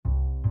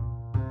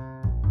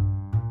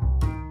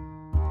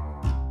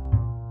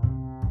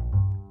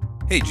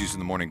Hey, Juice in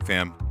the Morning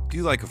fam. Do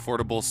you like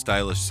affordable,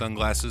 stylish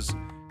sunglasses?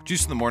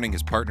 Juice in the Morning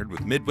has partnered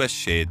with Midwest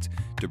Shades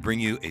to bring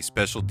you a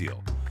special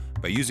deal.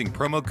 By using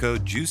promo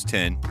code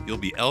JUICE10, you'll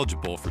be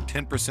eligible for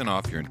 10%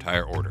 off your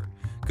entire order.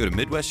 Go to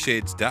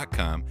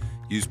MidwestShades.com,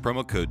 use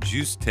promo code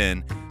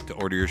JUICE10 to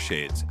order your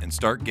shades, and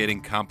start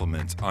getting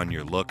compliments on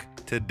your look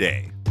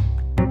today.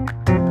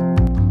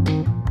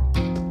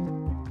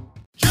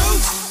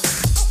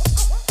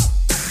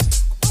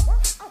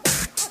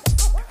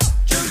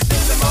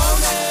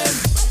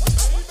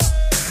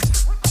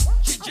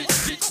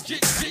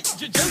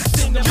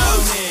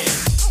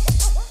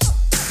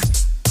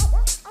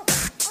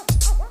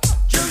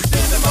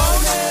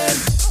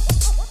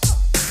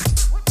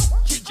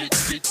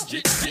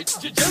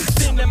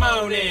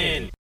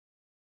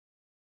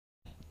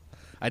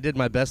 I did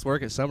my best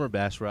work at Summer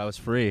Bash where I was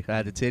free. I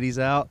had the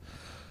titties out,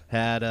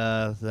 had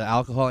the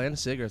alcohol and the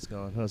cigarettes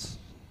going.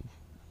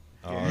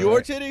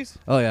 Your titties?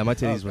 Oh, yeah, my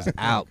titties was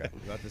out. Okay. I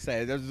was about to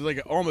say, that was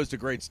like almost a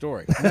great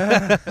story.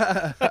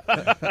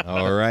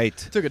 All right.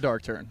 Took a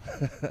dark turn.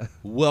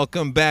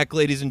 Welcome back,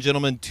 ladies and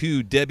gentlemen,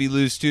 to Debbie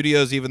Lou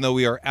Studios. Even though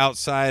we are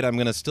outside, I'm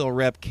going to still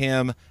rep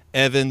Cam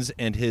Evans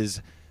and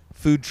his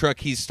food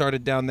truck he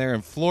started down there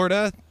in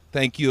Florida.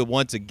 Thank you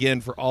once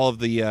again for all of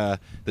the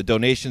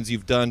donations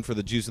you've done for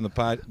the Juice in the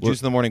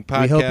Morning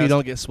podcast. We hope you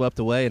don't get swept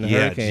away in a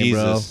hurricane,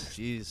 Jesus.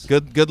 bro.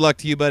 Jeez. Good luck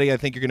to you, buddy. I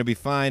think you're going to be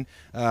fine.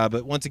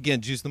 But once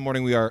again, Juice in the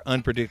Morning, we are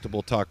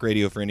unpredictable talk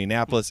radio for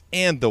Indianapolis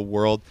and the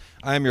world.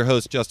 I am your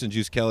host, Justin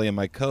Juice Kelly, and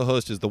my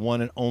co-host is the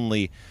one and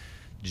only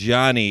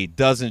Johnny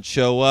Doesn't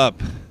Show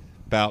Up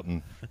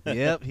Boughton.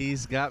 Yep,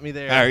 he's got me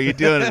there. How are you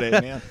doing today,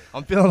 man?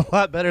 I'm feeling a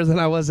lot better than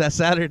I was that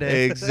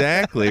Saturday.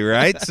 Exactly,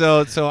 right?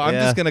 So I'm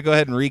just going to go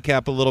ahead and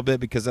recap a little bit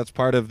because that's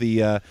part of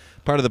the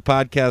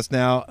podcast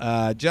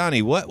now.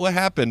 Johnny, what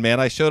happened,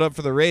 man? I showed up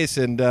for the race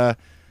and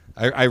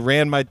I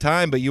ran my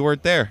time, but you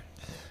weren't there.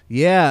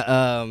 Yeah.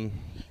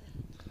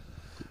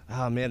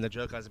 Oh, man, the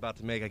joke I was about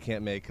to make I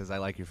can't make because I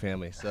like your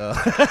family. So,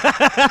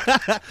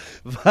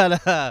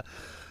 but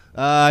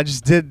I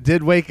just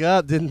did wake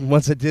up.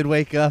 Once I did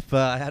wake up,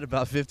 I had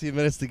about 15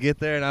 minutes to get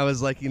there, and I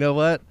was like, you know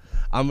what?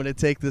 I'm gonna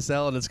take this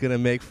L, and it's gonna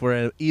make for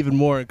an even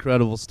more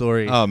incredible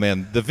story. Oh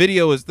man, the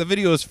video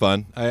was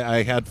fun.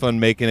 I had fun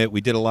making it.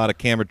 We did a lot of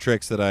camera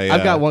tricks that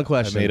I've got one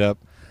question. I made up.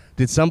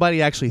 Did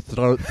somebody actually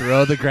throw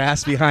the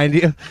grass behind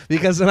you?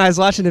 Because when I was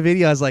watching the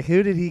video, I was like,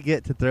 who did he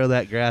get to throw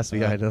that grass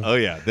behind him? Oh,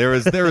 yeah. There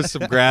was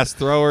some grass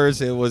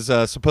throwers. It was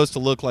supposed to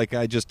look like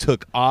I just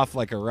took off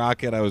like a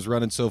rocket. I was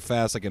running so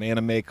fast like an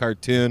anime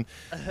cartoon.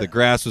 The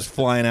grass was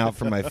flying out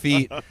from my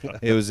feet.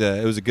 It was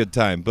a good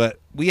time. But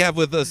we have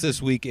with us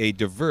this week a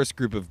diverse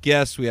group of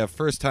guests. We have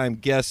first-time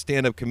guest,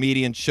 stand-up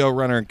comedian,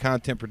 showrunner, and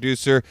content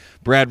producer,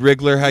 Brad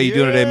Rigler. How you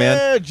doing today,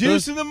 man?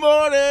 Juice in the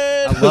morning.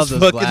 I love those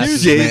fucking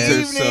glasses,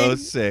 shades man. are so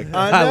sick.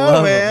 I know,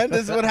 love man.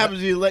 This is what happens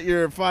when you let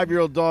your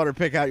 5-year-old daughter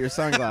pick out your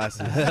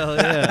sunglasses. Hell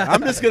yeah.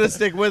 I'm just going to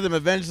stick with them.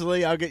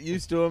 Eventually, I'll get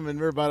used to them, and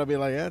everybody will be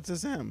like, yeah, it's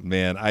just him.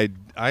 Man, I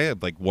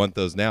want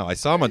those now. I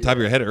saw them on top of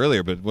your head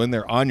earlier, but when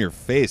they're on your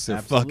face,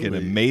 they're fucking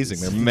Absolutely. amazing.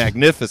 They're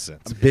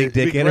magnificent. It's big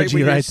dick It'd be great energy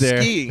when you're right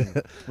there. Skiing.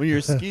 When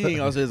you're skiing,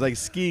 also, it's like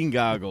skiing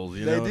goggles.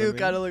 You know They what I do mean?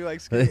 kind of look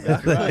like skiing.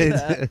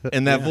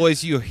 And that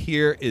voice you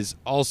hear is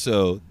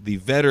also the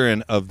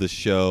veteran of the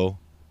show,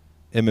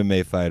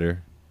 MMA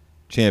fighter,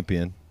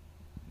 champion,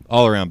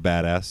 all-around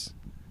badass,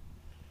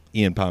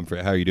 Ian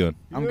Pomfret. How are you doing?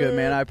 I'm good,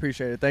 man. I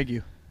appreciate it. Thank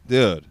you.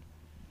 Dude,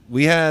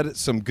 we had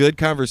some good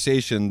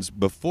conversations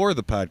before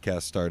the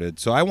podcast started,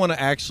 so I want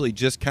to actually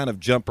just kind of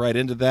jump right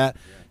into that.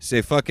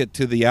 Say fuck it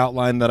to the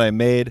outline that I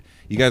made.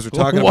 You guys were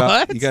talking about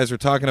fighting. You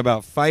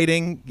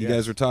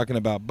guys were talking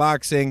about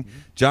boxing.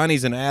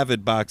 Johnny's an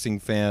avid boxing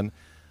fan.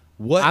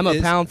 I'm a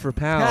pound for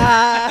pound.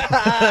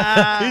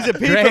 He's a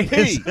P for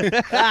P. He's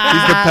the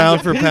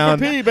pound for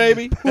pound. P,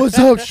 baby. What's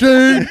up,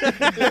 Shane?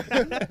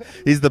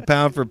 He's the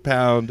pound for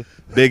pound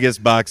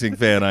biggest boxing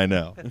fan I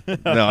know.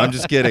 No, I'm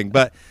just kidding.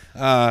 But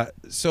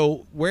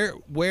so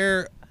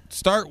where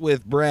start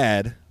with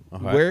Brad.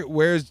 Okay.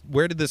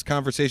 Where did this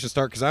conversation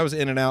start? Because I was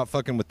in and out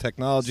fucking with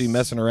technology,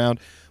 messing around.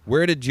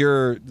 Where did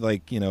your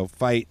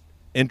fight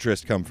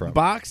interest come from?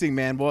 Boxing,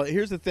 man. Well,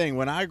 here's the thing.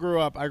 When I grew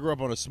up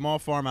on a small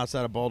farm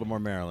outside of Baltimore,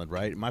 Maryland,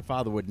 right? My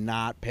father would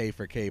not pay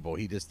for cable.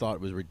 He just thought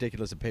it was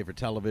ridiculous to pay for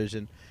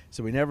television.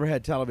 So we never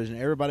had television.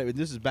 Everybody,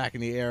 this is back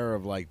in the era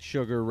of like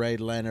Sugar Ray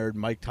Leonard,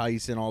 Mike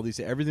Tyson, all these.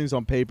 Everything's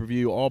on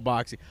pay-per-view, all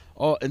boxing.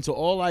 And so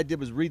all I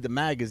did was read the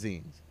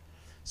magazines.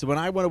 So when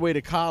I went away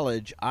to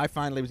college, I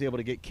finally was able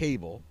to get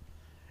cable.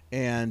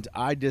 And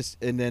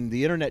then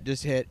the internet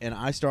just hit, and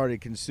I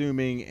started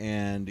consuming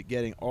and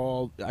getting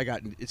I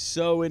got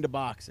so into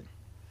boxing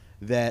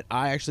that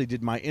I actually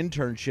did my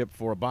internship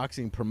for a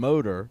boxing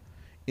promoter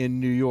in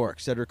New York,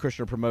 Cedric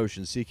Kushner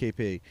Promotions,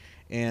 CKP.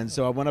 And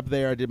so I went up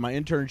there, I did my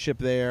internship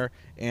there,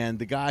 and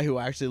the guy who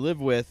I actually lived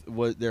with,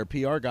 was their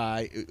PR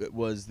guy,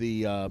 was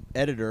the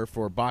editor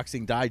for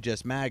Boxing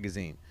Digest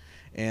magazine.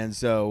 And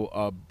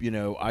so,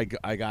 I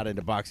got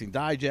into Boxing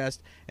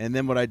Digest, and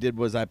then what I did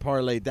was I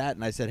parlayed that,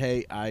 and I said,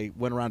 hey, I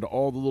went around to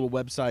all the little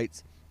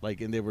websites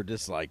Like, and they were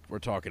just like, we're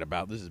talking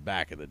about, this is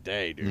back in the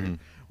day, dude,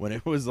 when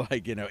it was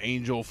like,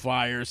 Angel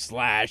Fire,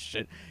 Slash,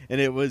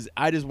 and it was,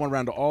 I just went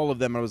around to all of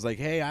them. And I was like,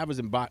 hey,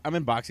 I'm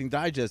in Boxing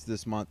Digest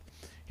this month.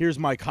 Here's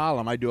my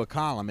column. I do a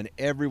column, and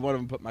every one of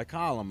them put my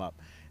column up.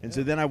 And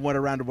so then I went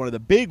around to one of the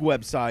big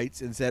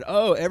websites and said,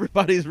 oh,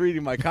 everybody's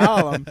reading my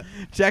column.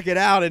 Check it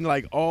out. And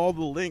like all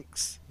the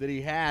links that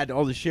he had,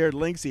 all the shared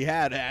links he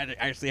had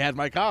actually had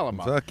my column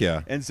up. Fuck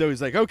yeah. And so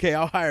he's like, okay,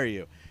 I'll hire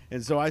you.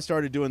 And so I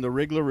started doing the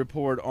Wriggler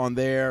Report on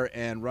there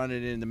and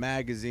running it in the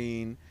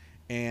magazine.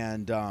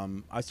 And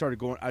I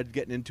started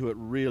getting into it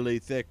really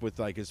thick with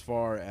like as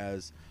far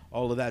as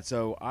all of that.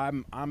 So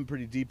I'm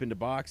pretty deep into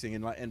boxing.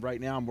 And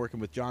right now I'm working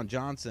with John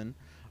Johnson.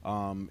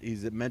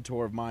 He's a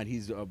mentor of mine.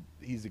 He's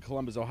in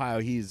Columbus, Ohio.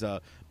 He's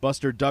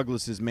Buster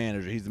Douglas's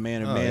manager. He's the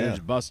man who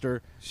managed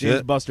Buster,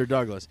 James Buster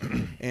Douglas.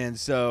 And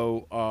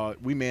so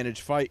we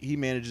manage he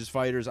manages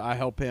fighters. I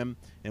help him,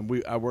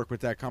 and I work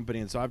with that company.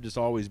 And so I've just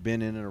always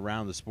been in and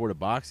around the sport of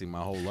boxing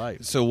my whole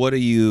life. So what are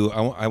you?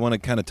 I want to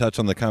kind of touch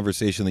on the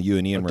conversation that you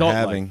and Ian were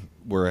having.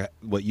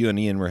 What you and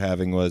Ian were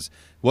having was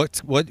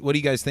what do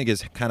you guys think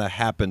has kind of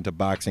happened to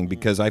boxing?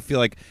 Because I feel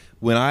like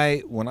when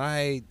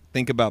I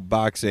think about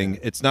boxing,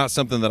 it's not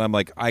something that I'm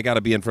like, I got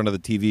to be in front of the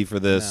TV for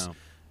this,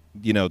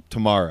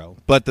 tomorrow.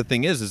 But the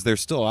thing is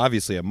there's still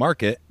obviously a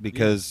market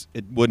because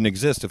it wouldn't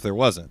exist if there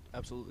wasn't.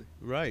 Absolutely.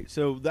 Right.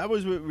 So that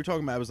was what we were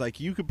talking about. It was like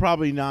you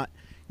probably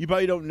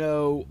don't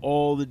know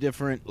all the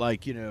different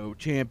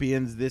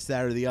champions, this,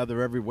 that, or the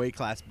other, every weight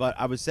class. But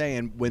I was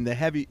saying when the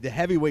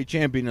heavyweight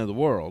champion of the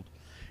world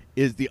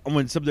is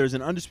there's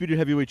an undisputed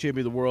heavyweight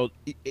champion of the world,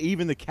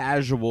 even the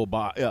casual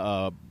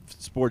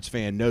sports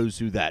fan knows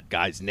who that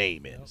guy's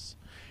name is.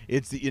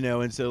 It's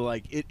and so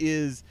like it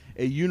is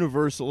a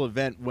universal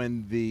event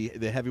when the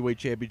heavyweight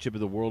championship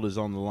of the world is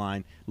on the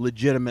line,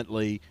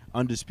 legitimately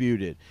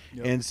undisputed.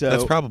 Yep. And so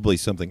that's probably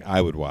something I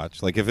would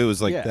watch. Like if it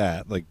was like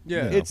that, like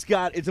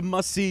it's a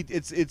must see.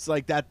 It's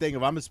like that thing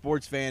of I'm a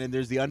sports fan and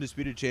there's the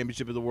undisputed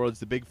championship of the world.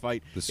 It's the big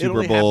fight, the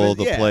Super Bowl,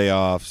 the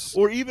playoffs,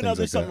 or even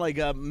something like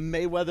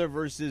Mayweather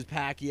versus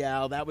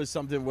Pacquiao. That was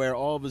something where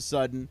all of a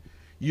sudden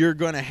you're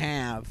going to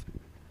have.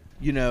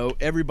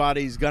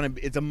 Everybody's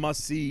it's a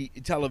must-see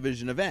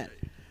television event.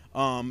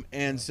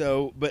 And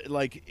so, but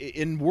like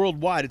in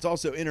worldwide, it's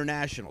also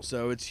international.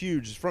 So it's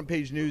huge. It's front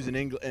page news in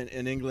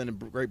England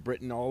and Great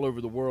Britain, all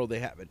over the world they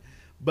have it.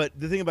 But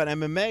the thing about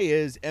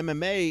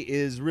MMA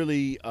is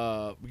really,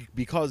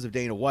 because of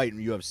Dana White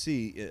and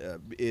UFC,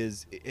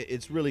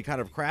 it's really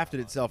kind of crafted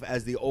itself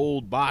as the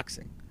old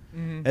boxing.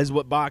 As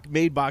what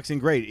made boxing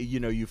great.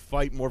 You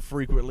fight more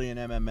frequently in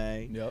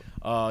MMA.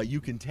 Yep.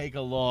 You can take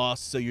a loss,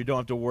 so you don't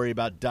have to worry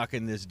about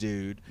ducking this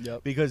dude.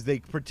 Yep. Because they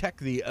protect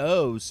the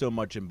O so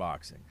much in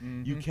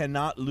boxing. You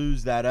cannot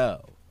lose that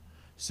O.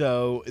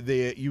 So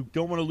you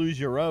don't want to lose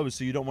your O,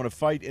 so you don't want to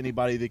fight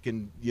anybody that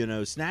can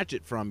snatch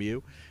it from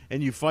you.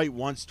 And you fight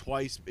once,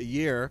 twice a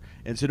year,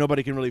 and so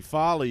nobody can really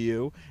follow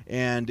you.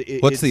 And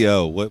what's the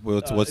O?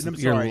 What's I'm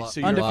sorry, so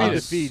you're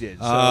undefeated.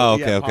 Oh,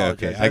 so,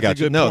 okay. I got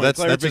you. No,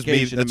 that's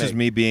just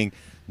me being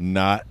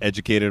not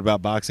educated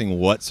about boxing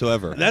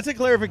whatsoever. That's a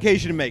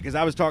clarification to make because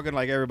I was talking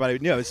like everybody.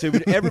 So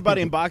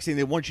everybody in boxing,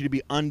 they want you to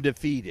be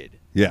undefeated.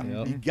 Yeah,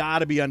 you got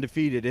to be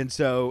undefeated, and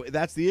so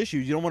that's the issue.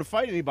 You don't want to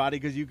fight anybody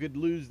because you could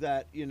lose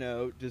that,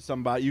 to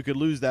somebody. You could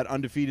lose that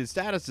undefeated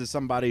status to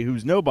somebody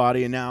who's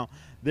nobody, and now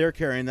they're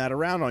carrying that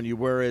around on you.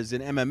 Whereas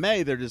in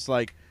MMA, they're just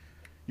like,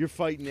 you're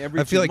fighting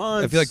every 2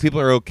 months. I feel like people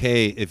are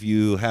okay if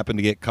you happen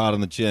to get caught on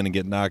the chin and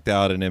get knocked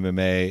out in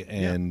MMA,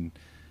 and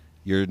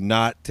you're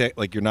not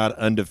you're not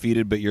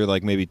undefeated, but you're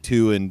like maybe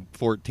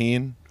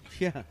 2-14.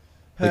 Yeah.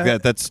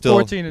 Like that's still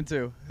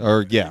 14-2.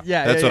 Or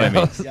that's what I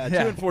mean. Yeah, 2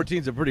 and 14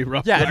 is a pretty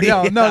rough.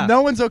 Yeah,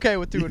 no one's okay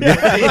with 2 and 14.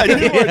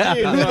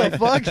 Who the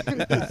fuck?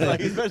 Like,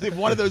 especially if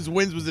one of those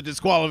wins was a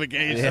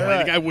disqualification,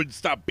 the guy wouldn't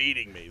stop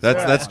beating me.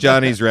 That's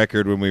Johnny's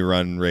record when we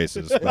run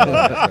races.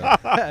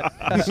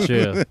 That's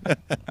true.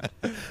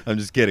 I'm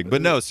just kidding,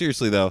 but no,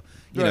 seriously though,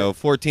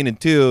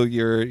 14-2,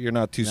 you're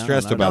not too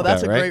stressed about that. No,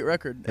 that's that, a right? great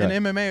record. Right.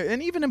 In MMA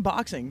and even in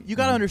boxing, you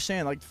got to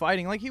understand, like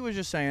fighting, like he was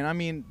just saying. I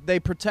mean, they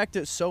protect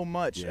it so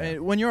much. Yeah.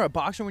 And when you're a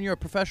boxer, when you're a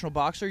professional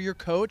boxer, your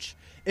coach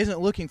isn't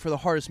looking for the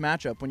hardest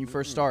matchup when you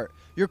first start.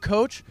 Your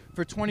coach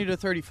for 20 to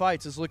 30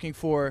 fights is looking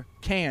for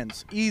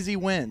cans, easy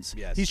wins.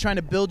 Yes. He's trying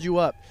to build you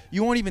up.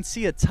 You won't even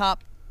see a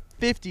top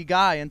 50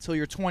 guy until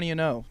you're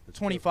 20-0,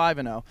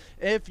 25-0,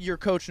 if your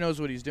coach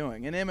knows what he's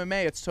doing. In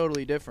MMA, it's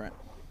totally different.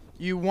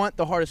 You want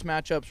the hardest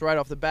matchups right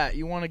off the bat.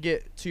 You want to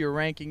get to your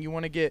ranking. You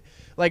want to get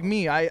 – like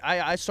me,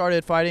 I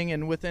started fighting,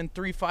 and within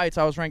 3 fights,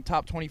 I was ranked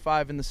top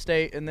 25 in the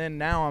state, and then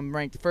now I'm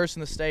ranked first in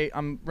the state.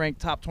 I'm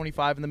ranked top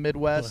 25 in the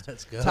Midwest,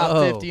 Let's go. top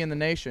 50 in the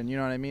nation. You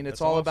know what I mean? It's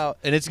all about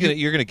 – And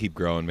you're gonna keep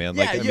growing, man.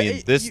 Yeah,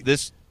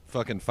 This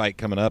fucking fight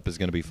coming up is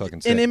gonna be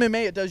fucking sick. In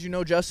MMA, it does you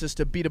no justice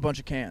to beat a bunch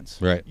of cans.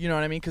 Right. You know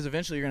what I mean? Because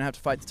eventually you're going to have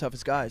to fight the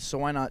toughest guys. So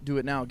why not do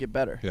it now and get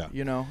better? Yeah.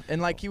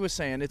 And like he was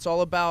saying, it's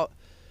all about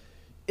 –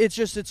 it's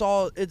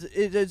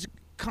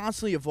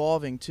constantly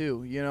evolving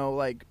too. You know,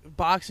 like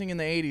boxing in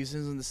the 80s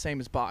isn't the same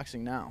as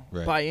boxing now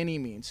by any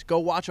means. Go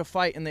watch a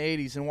fight in the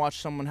 80s and watch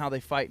someone how they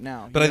fight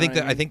now. But I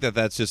think that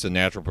that's just a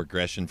natural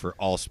progression for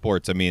all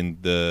sports. I mean,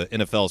 the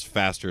NFL's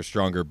faster,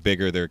 stronger,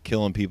 bigger. They're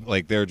killing people.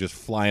 Like, they're just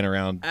flying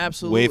around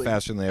way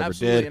faster than they ever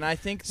did. And I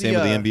think same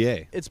with the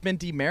NBA. It's been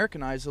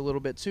de-Americanized a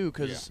little bit too,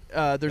 because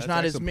there's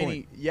not as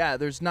many. Yeah,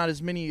 there's not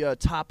as many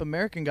top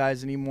American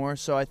guys anymore.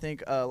 So I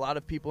think a lot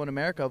of people in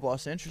America have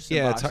lost interest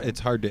in boxing. It's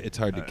hard to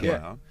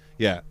kick.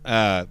 Yeah.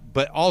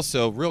 But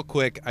also, real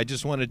quick, I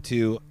just wanted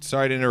to.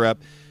 Sorry to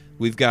interrupt.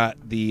 We've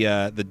got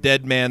the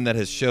dead man that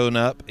has shown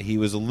up. He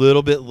was a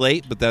little bit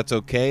late, but that's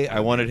okay. I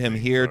wanted him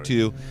here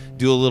to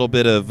do a little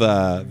bit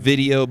of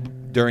video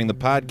during the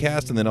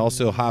podcast, and then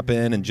also hop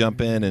in and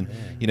jump in and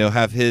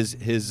have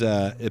his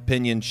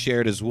opinion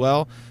shared as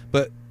well.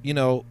 But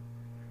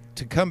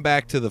to come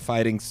back to the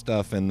fighting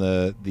stuff and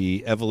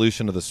the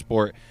evolution of the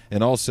sport,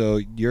 and also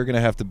you're going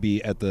to have to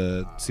be at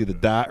see the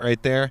dot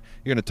right there?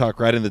 You're going to talk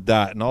right in the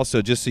dot. And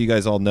also, just so you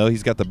guys all know,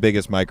 he's got the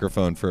biggest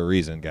microphone for a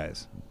reason,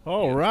 guys.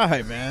 All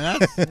right, man.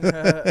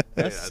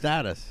 That's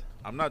status.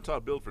 I'm not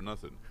top billed for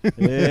nothing.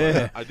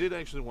 Yeah. I did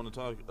actually want to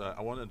talk.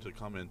 I wanted to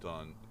comment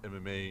on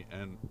MMA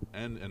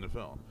and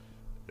NFL.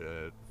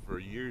 For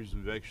years,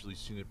 we've actually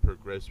seen it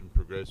progress,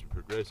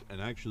 and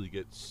actually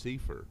get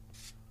safer.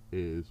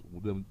 Is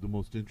the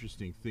most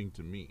interesting thing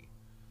to me,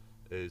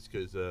 is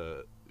because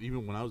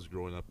even when I was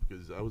growing up,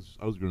 because I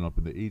was growing up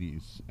in the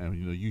 80s, and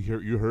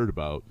you heard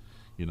about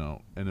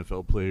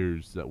NFL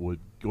players that would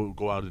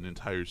go out an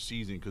entire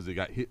season because they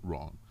got hit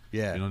wrong.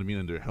 Yeah. You know what I mean?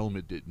 And their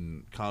helmet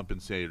didn't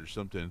compensate or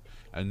something.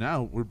 And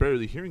now we're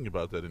barely hearing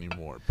about that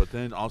anymore. But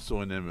then also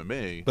in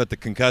MMA. But the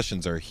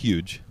concussions are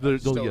huge. They're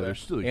still a and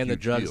huge the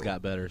drugs deal.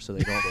 got better, so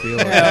they don't feel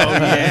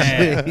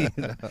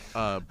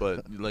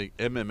But like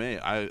MMA,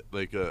 I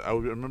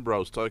remember I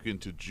was talking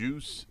to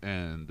Juice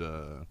and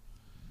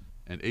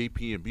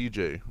AP and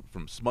BJ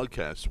from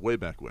Smugcast way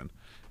back when.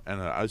 And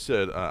I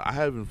said, I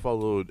haven't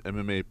followed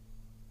MMA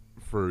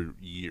for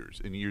years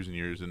and years and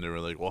years. And they were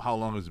like, well, how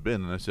long has it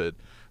been? And I said,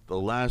 the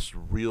last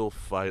real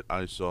fight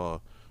I saw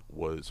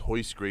was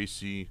Hoist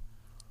Gracie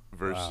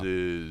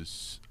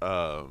versus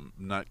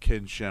not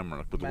Ken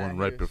Shamrock, but the one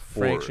right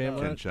before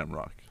Ken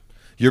Shamrock.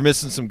 You're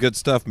missing some good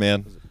stuff,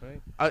 man.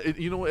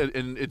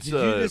 And it's. Did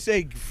you just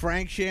say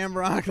Frank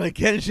Shamrock, like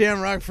Ken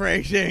Shamrock,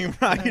 Frank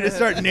Shamrock? You just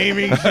start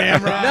naming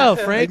Shamrock. No,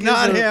 Frank.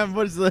 Not him.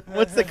 What's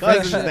the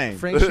cousin's name?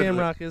 Frank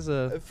Shamrock is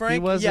a. Frank. He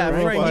was Frank.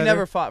 fighter. He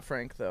never fought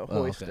Frank though.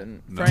 Hoist okay.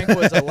 didn't. Frank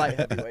was a light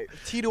heavyweight.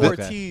 Tito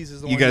Ortiz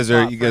is the one. You guys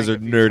are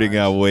nerding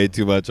out way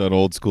too much on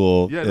old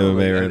school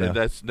MMA right now.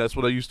 That's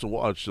what I used to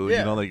watch. So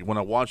like when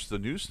I watch the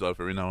new stuff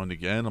every now and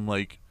again, I'm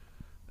like,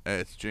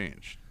 it's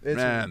changed.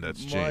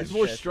 That's changed. It's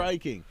more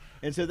striking.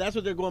 And so that's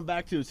what they're going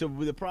back to. So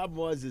the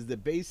problem is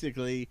that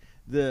basically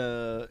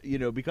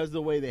because of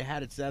the way they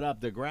had it set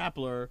up, the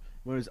grappler,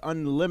 when it's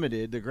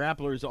unlimited, the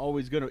grappler is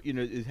always going to,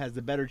 it has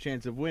the better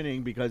chance of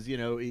winning because,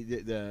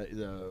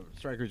 the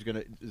striker is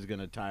going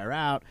to tire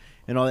out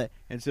and all that.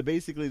 And so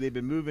basically they've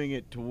been moving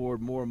it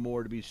toward more and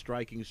more to be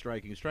striking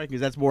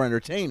because that's more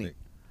entertaining.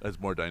 That's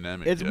more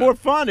dynamic. It's more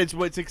fun. It's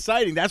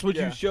exciting. That's what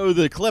you show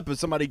the clip of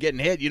somebody getting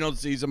hit. You don't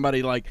see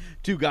somebody like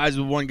two guys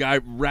with one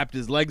guy wrapped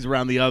his legs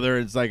around the other.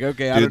 It's like,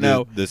 okay, I don't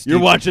know. You're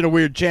watching a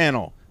weird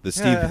channel. The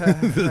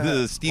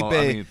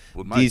Stipe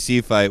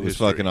DC fight was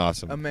fucking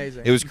awesome.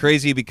 Amazing. It was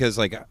crazy because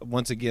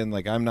once again,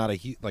 I'm not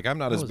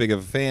as big of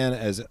a fan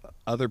as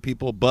other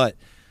people, but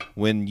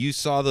when you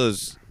saw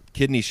those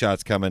kidney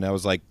shots coming, I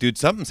was like, dude,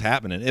 something's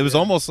happening. It was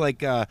almost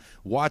like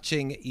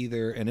watching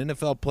either an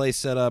NFL play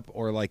setup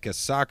or like a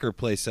soccer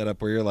play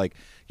setup where you're like,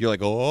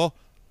 oh,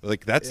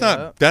 like that's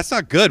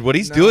not good. What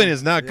he's doing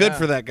is not good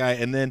for that guy.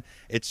 And then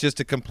it's just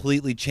a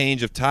completely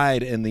change of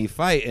tide in the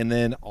fight, and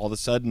then all of a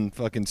sudden,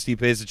 fucking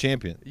Stipe is the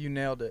champion. You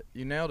nailed it.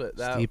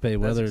 That's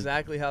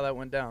exactly how that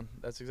went down.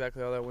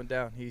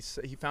 He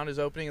found his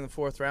opening in the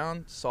fourth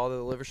round. Saw that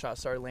the liver shot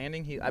started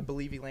landing. I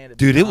believe he landed.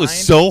 Dude, 9. it was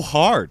so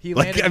hard. He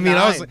landed 9.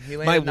 I was like, He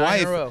my landed 9 in a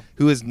wife, row.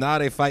 who is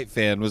not a fight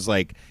fan, was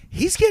like,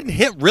 he's getting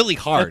hit really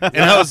hard, and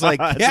I was like,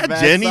 yeah,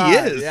 Jen, he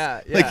is. Yeah.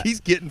 Like he's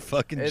getting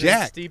fucking and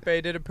jacked.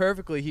 Stipe did it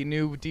perfectly. He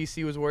knew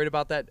DC was worried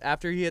about that.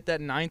 After he hit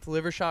that 9th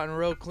liver shot in a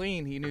row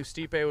clean, he knew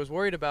Stipe was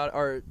worried about it,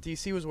 or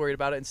DC was worried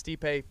about it, and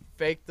Stipe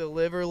faked the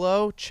liver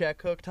low,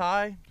 check hooked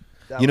high.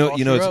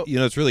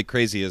 It's really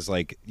crazy is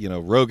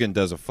Rogan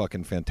does a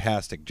fucking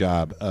fantastic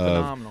job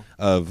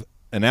of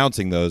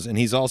announcing those, and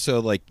he's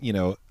also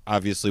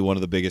obviously one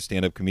of the biggest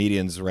stand-up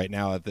comedians right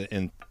now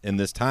in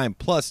this time,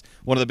 plus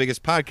one of the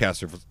biggest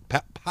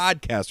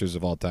podcasters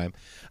of all time.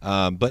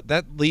 But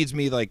that leads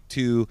me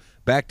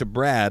back to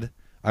Brad.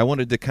 I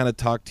wanted to kind of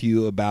talk to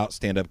you about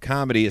stand-up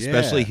comedy,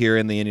 especially here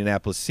in the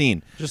Indianapolis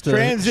scene. Just a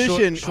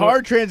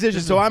hard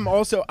transition. So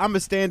I'm a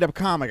stand-up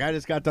comic. I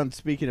just got done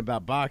speaking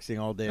about boxing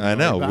all day. I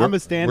know. I'm a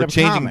stand-up comic.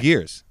 We're changing comic.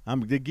 gears.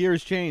 The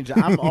gears change.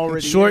 I'm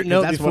already Short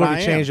note that's before what we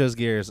I change those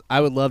gears.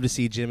 I would love to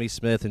see Jimmy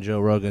Smith and Joe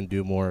Rogan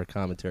do more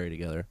commentary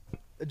together.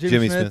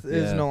 Jimmy Smith, Smith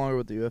is yeah. no longer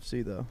with the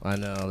UFC though. I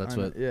know that's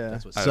what Yeah.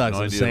 that's what I have sucks. no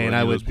I'm idea saying who I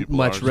any of those would people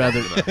much are.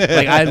 rather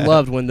like I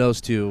loved when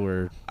those two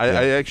were. I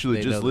actually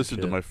they know just their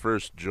listened to shit. my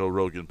first Joe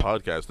Rogan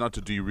podcast, not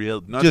to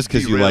derail, not Just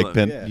because because you like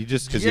Penn, Yeah. you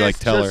just because yes, you like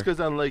Teller just because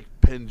I like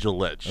Penn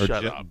Jillette. or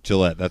Shut up.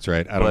 Gillette. That's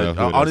right. I don't know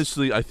But who it is.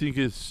 honestly, I think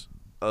it's.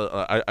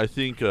 I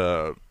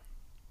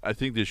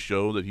think this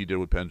show that he did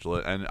with Penn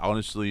Jillette, and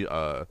honestly,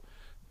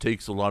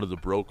 takes a lot of the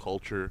bro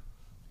culture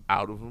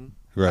out of him.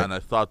 Right. And I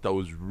thought that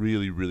was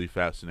really, really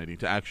fascinating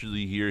to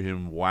actually hear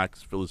him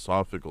wax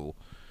philosophical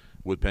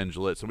with Penn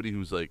Jillette, somebody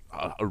who's like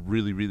a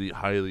really, really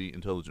highly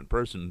intelligent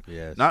person,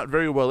 Yes. not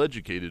very well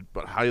educated,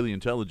 but highly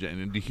intelligent,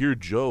 and to hear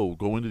Joe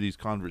go into these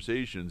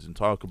conversations and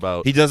talk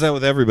about He does that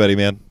with everybody,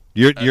 man.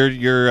 You're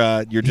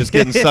just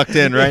getting sucked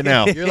in right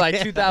now. You're like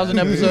 2,000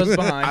 episodes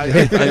behind.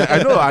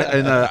 I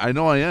know, I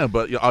know I am,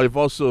 but I've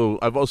also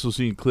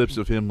seen clips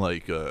of him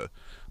like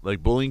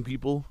bullying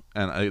people,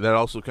 and that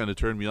also kind of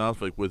turned me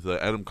off. Like with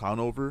Adam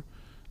Conover,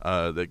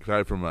 that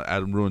guy from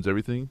Adam Ruins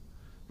Everything.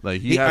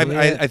 Like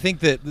I think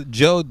that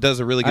Joe does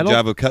a really I good don't-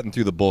 job of cutting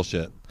through the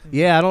bullshit.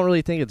 Yeah, I don't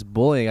really think it's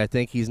bullying. I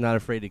think he's not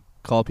afraid to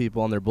call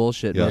people on their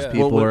bullshit. Yeah. Most Yeah.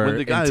 people are when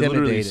the guy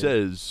literally intimidated.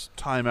 says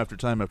time after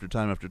time after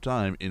time after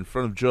time in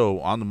front of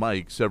Joe on the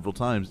mic several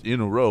times in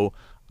a row,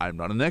 I'm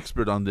not an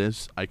expert on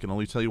this. I can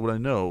only tell you what I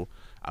know.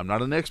 I'm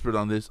not an expert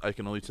on this. I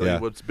can only tell Yeah.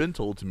 you what's been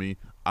told to me.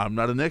 I'm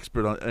not an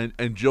expert on,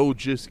 and Joe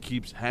just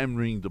keeps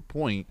hammering the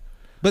point.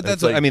 But It's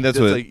that's what, like- I mean. That's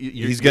it's what like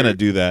you're- he's gonna you're-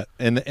 do that,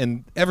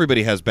 and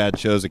everybody has bad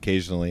shows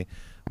occasionally,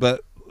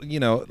 but you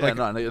know, Yeah, like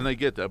no, and I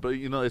get that, but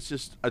it's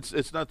just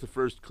it's not the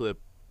first clip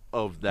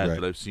of that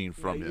Right. that I've seen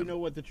from Yeah, him. you know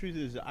what? The truth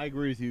is, I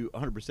agree with you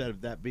 100% of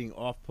that being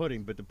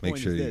off-putting. But the point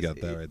Make sure is you this, got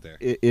that right there.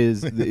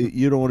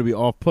 You don't want to be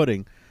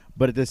off-putting,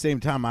 but at the same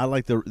time, I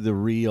like the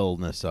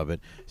realness of it.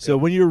 So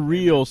when you're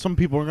real, some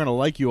people are going to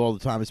like you all the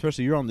time,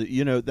 especially you're on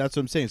the. That's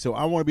what I'm saying. So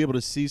I want to be able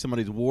to see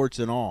somebody's warts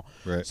and all.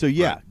 Right. So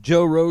yeah,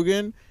 Joe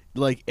Rogan,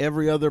 like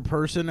every other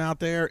person out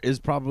there, is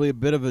probably a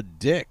bit of a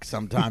dick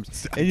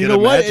sometimes. And you can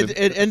know what?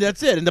 imagine. And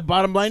that's it. And the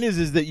bottom line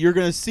is that you're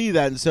going to see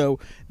that. And so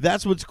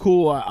that's what's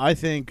cool, I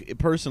think,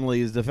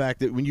 personally, is the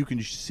fact that when you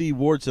can see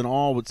warts and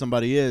all what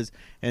somebody is,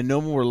 and no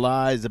more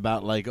lies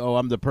about like, oh,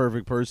 I'm the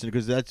perfect person,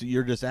 because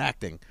you're just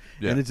acting.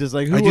 Yeah. And it's just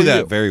like, who I do are that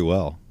you? very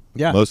well.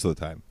 Yeah. most of the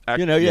time.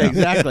 Yeah,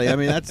 exactly. I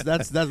mean, that's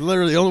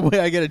literally the only way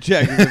I get a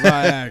check is if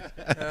I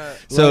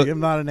act. So- Like, I'm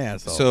not an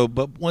asshole. So,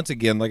 but once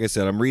again, like I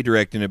said, I'm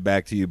redirecting it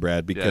back to you,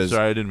 Brad, Yeah, because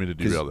sorry, I didn't mean to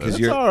derail because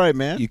that. that's all right,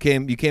 man. you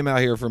came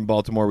out here from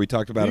Baltimore. We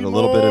talked about it Be a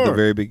little bit at the more.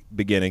 very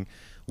beginning.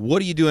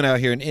 What are you doing out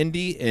here in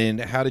Indy, and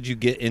how did you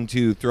get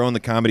into throwing the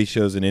comedy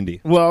shows in Indy?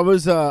 Well,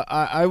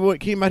 I was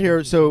came out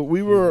here. So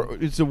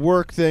it's a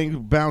work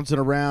thing, bouncing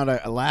around.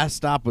 Last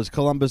stop was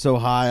Columbus,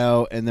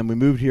 Ohio, and then we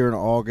moved here in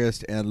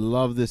August, and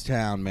love this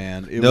town,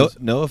 man.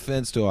 No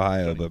offense to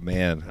Ohio, but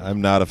man,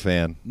 I'm not a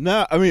fan.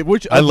 No, I mean,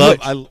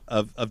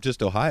 Of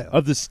just Ohio.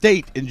 of the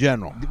state in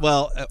general.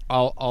 Well,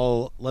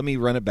 I'll let me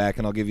run it back,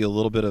 and I'll give you a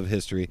little bit of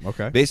history.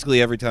 Okay.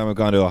 Basically, every time I've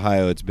gone to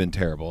Ohio, it's been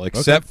terrible,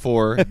 except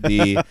for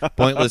the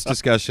Pointless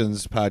Discussions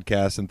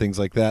podcast and things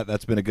like that.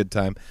 That's been a good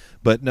time.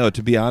 But no,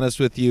 to be honest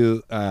with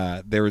you,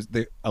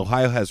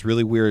 Ohio has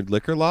really weird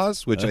liquor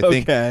laws, which I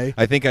think Okay.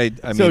 I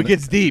So mean, it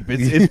gets deep.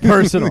 It's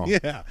personal.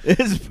 Yeah.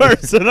 It's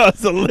personal.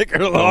 It's the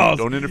liquor laws.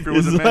 don't interfere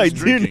with It's the man's like,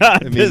 drinking. do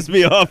not I mean- piss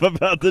me off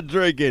about the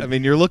drinking. I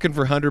mean, you're looking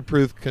for 100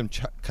 proof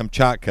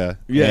Kamchatka,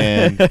 Yeah.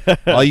 and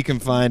all you can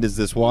find is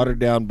this watered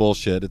down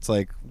bullshit. It's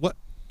like,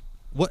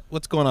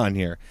 what's going on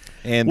here?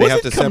 And they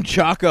have to Wasn't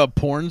Kamchatka a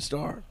porn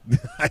star?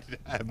 I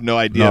have no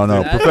idea.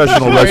 No, if they're-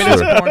 professional That's the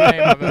greatest wrestler. porn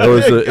name I've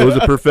ever It was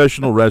a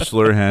professional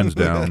wrestler, hands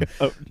down.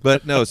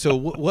 But no, so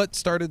what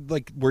started,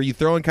 like, were you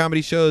throwing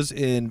comedy shows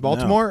in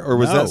Baltimore, or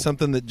was No. that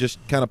something that just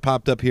kind of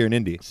popped up here in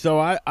Indy? So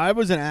I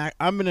was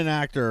I've been an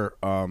actor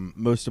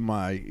most of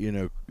my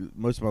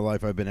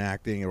life. I've been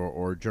acting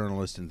or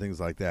journalist and things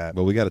like that.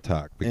 Well, we got to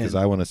talk because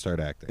And- I want to start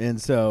acting.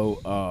 And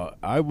so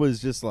I was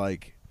just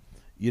like,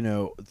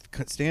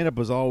 stand up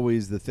was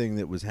always the thing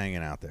that was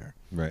hanging out there.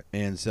 Right.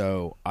 And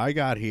so I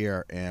got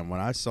here, and when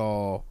I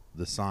saw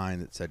the sign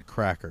that said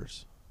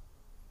Crackers,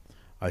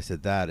 I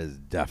said, that is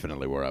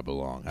definitely where I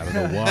belong. I don't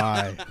know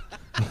why,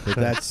 but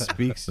that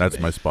speaks to That's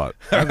me. my spot.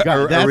 I've got-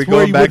 Are we that's where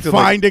going you back would to,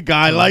 find a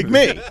guy like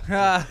me.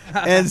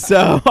 And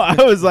so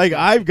I was like,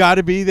 I've got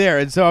to be there.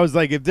 And so I was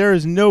like, if there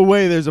is no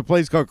way there's a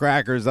place called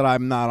Crackers that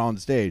I'm not on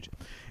stage.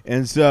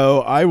 And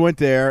so I went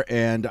there,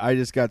 and I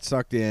just got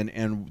sucked in.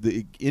 And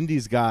the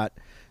Indy's got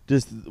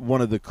just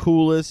one of the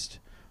coolest,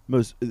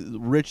 most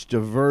rich,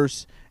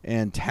 diverse,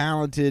 and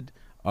talented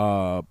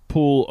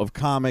pool of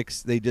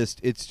comics.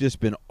 It's just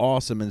been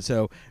awesome. And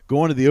so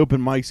going to the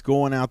open mics,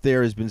 going out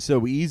there has been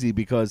so easy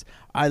because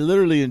I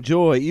literally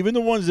enjoy, even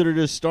the ones that are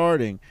just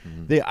starting,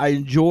 I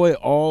enjoy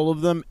all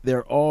of them.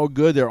 They're all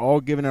good. They're all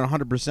giving it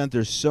 100%.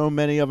 There's so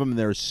many of them, and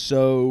they're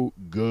so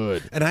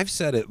good. And I've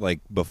said it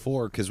like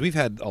before because we've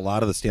had a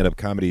lot of the stand-up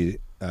comedy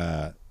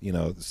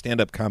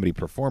stand-up comedy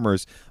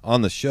performers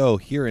on the show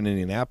here in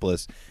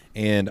Indianapolis,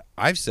 And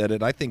I've said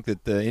it. I think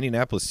that the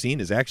Indianapolis scene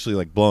is actually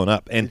like blowing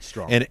up, and It's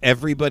strong. and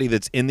everybody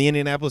that's in the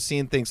Indianapolis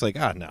scene thinks like,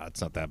 no,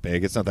 it's not that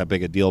big. It's not that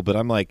big a deal. But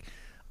I'm like,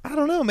 I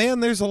don't know, man.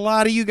 There's a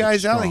lot of you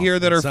guys out here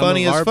that are Some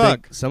funny of as our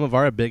fuck some of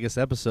our biggest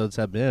episodes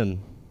have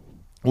been.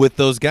 with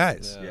those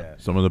guys. Yeah.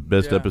 Some of the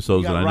best Yeah.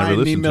 episodes You that got I never Ryan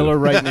listened Niemiller to.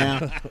 right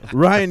now.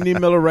 Ryan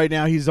Niemiller right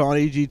now. He's on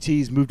AGT.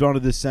 He's moved on to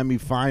the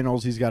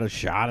semifinals. He's got a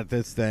shot at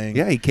this thing.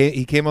 Yeah, he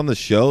came on the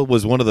show.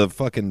 Was one of the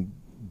fucking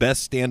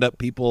best stand-up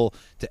people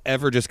to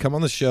ever just come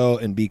on the show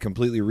and be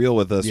completely real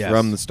with us Yes.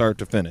 from the start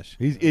to finish.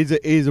 He's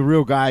a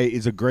real guy. He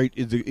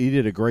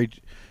did a great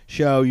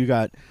show. You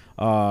got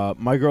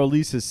my girl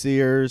Lisa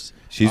Sears.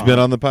 She's been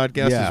on the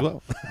podcast yeah. as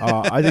well.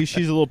 I think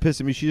she's a little pissed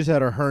at me. She just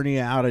had her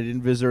hernia out. I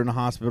didn't visit her in the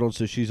hospital,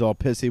 so she's all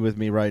pissy with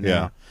me right Yeah.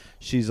 now.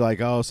 She's like,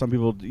 oh, some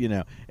people,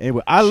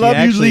 Anyway, I She love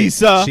you, actually-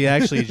 Lisa. She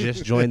actually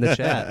just joined the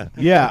chat.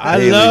 Yeah, I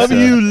Hey, love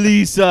Lisa. you,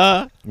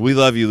 Lisa. We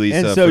love you, Lisa.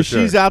 And so for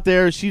she's sure. out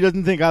there. She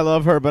doesn't think I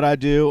love her, but I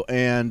do.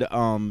 And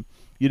I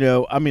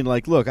mean,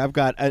 like, look, I've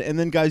got, and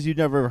then guys, you've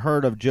never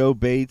heard of Joe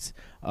Bates.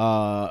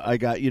 I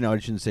got, I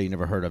shouldn't say you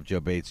never heard of Joe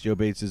Bates. Joe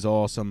Bates is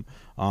awesome.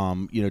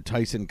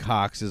 Tyson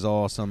Cox is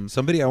awesome.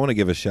 Somebody I want to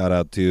give a shout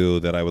out to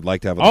that I would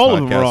like to have on All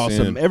the of podcast them are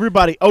awesome. soon.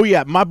 Everybody. Oh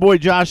yeah, my boy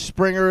Josh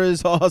Springer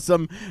is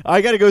awesome.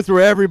 I got to go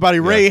through everybody.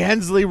 Ray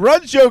Hensley,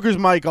 Run Joker's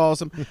Mike,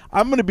 awesome.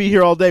 I'm gonna be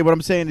here all day. What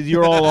I'm saying is,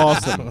 you're all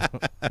awesome.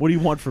 What do you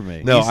want from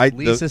me? No,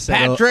 Lisa said,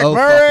 Patrick oh,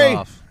 Murray! fuck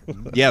off.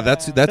 Yeah,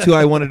 that's who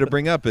I wanted to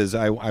bring up. Is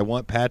I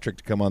want Patrick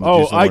to come on. The Oh,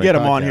 Juice in the I get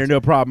him Morning on here, podcast.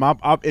 no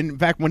problem. In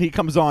fact, when he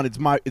comes on,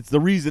 it's the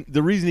reason.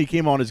 The reason he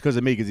came on is because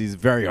of me, because he's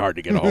very hard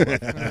to get a hold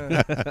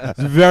of.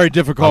 He's a very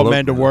difficult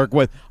man to work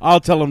with.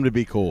 I'll tell him to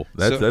be cool.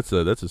 That's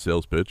a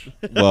sales pitch.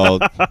 Well,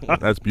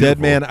 That's beautiful. Dead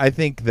Man, I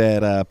think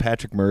that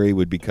Patrick Murray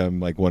would become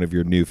like one of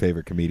your new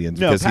favorite comedians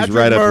No, because Patrick he's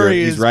right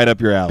Murray he's is- right up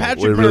your alley.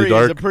 Patrick We're really Murray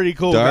is dark. a pretty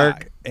cool Dark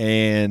guy.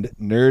 and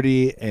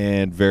nerdy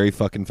and very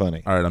fucking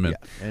funny. All right, I'm in.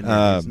 And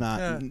he's not.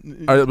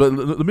 Yeah. All right, but let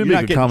me You're not make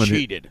a getting comment.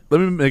 cheated. Let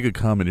me make a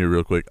comment here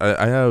real quick.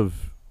 I have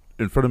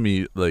in front of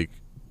me like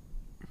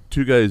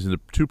two guys in the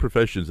two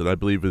professions that I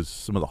believe is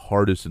some of the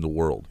hardest in the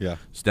world. Yeah.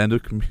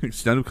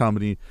 stand-up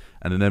comedy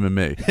and an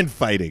MMA. And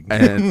fighting.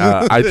 And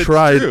I It's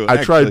tried true, I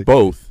actually. tried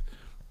both,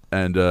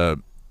 and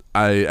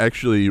I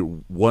actually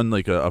won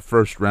like a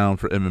first round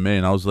for MMA,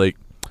 and I was like,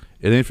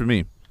 it ain't for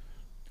me.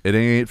 It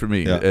ain't for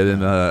me. Yeah. And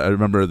then I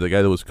remember the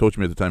guy that was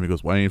coaching me at the time, he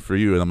goes, why ain't it for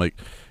you? And I'm like,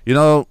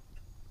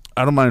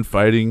 I don't mind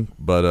fighting,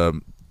 but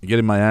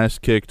getting my ass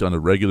kicked on a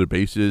regular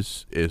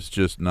basis is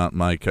just not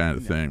my kind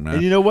of thing, man.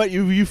 And you know what?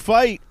 You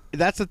fight.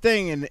 That's the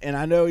thing. And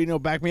I know,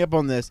 back me up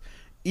on this.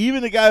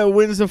 Even the guy who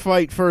wins the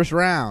fight first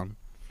round,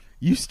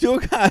 you still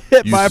got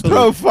hit You by a still-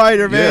 pro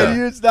fighter, man.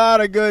 Yeah. It's not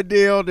a good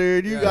deal,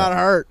 dude. You got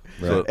hurt.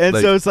 Right. And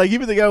like- so it's like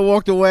even the guy who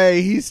walked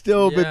away, he's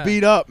still Yeah. been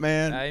beat up,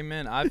 man.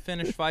 Amen. I've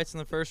finished fights in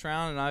the first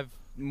round, and I've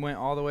went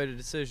all the way to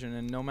decision.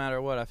 And no matter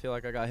what, I feel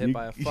like I got hit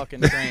by a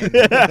fucking train.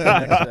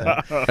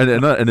 the next day.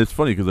 and it's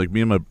funny because like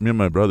me and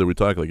my brother, we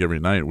talk like every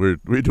night. We're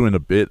doing a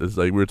bit. It's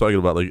like we're talking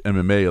about like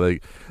MMA.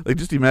 Like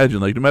just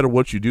imagine like no matter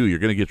what you do, you're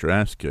gonna get your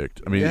ass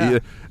kicked. I mean, Yeah.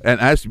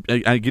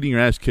 and getting your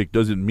ass kicked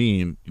doesn't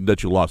mean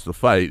that you lost the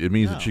fight. It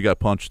means that you got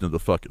punched in the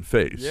fucking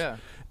face. Yeah.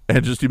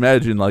 And just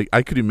imagine, like,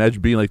 I could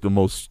imagine being like the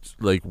most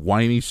like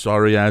whiny,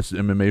 sorry ass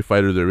MMA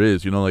fighter there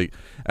is. Like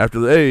after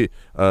the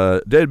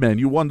Dead Man,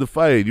 you won the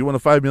fight. You won a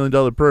 $5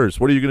 million purse.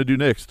 What are you gonna do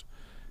next?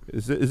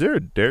 Is there a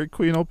Dairy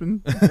Queen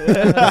open? is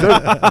there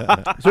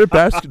a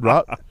Baskin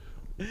Rock?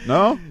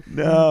 No.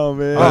 No,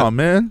 man. Oh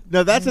man.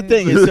 No, that's the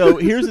thing. And so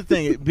here's the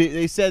thing.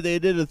 They said they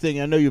did a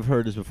thing. I know you've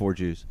heard this before,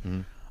 Juice.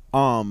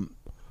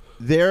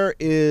 There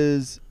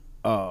is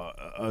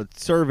a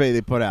survey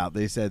they put out.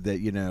 They said that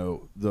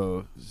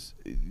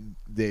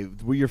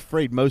what you're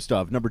afraid most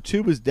of. Number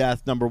 2 was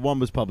death. Number 1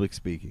 was public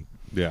speaking.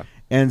 Yeah.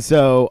 And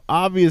so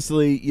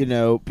obviously,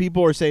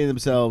 people are saying to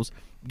themselves,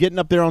 getting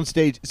up there on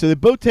stage. So they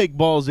both take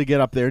balls to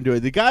get up there and do it.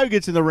 The guy who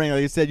gets in the ring,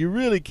 like I said, you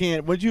really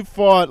can't. Once you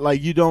fought,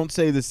 like you don't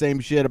say the same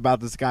shit about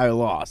this guy who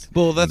lost.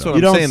 Well, that's what You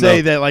I'm don't saying.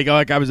 say though. that like, oh,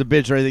 that guy was a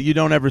bitch or anything. You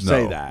don't ever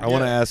say No. that. I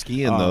want to ask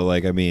Ian though. Uh,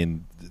 Like, I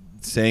mean,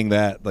 saying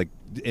that, like,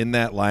 in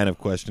that line of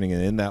questioning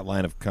and in that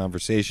line of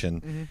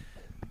conversation,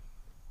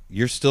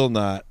 you're still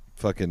not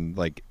fucking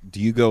like. Do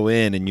you go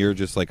in and you're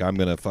just like, I'm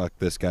gonna fuck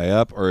this guy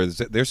up, or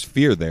there's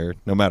fear there,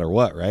 no matter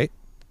what, right?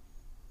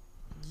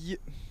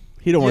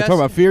 He don't want Yes. to talk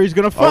about fear. He's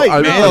going to fight,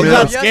 I- man. I He's mean,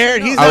 not yes, scared.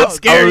 no. He's I- not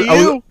scared of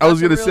you. I was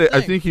That's a gonna real say. I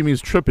thing. think he means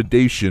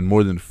trepidation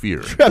more than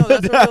fear. No,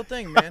 that's a real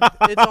thing, man.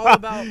 It's all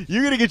about.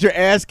 You're going to get your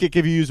ass kicked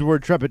if you use the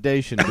word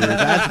trepidation, dude.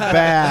 That's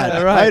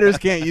bad. Fighters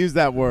can't use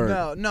that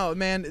word. No,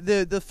 man.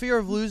 The fear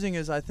of losing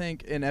is, I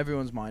think, in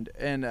everyone's mind,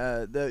 and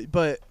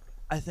but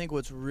I think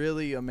what's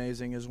really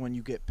amazing is when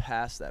you get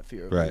past that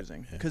fear of Right.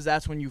 losing, because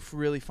that's when you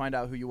really find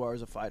out who you are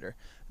as a fighter.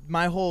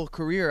 My whole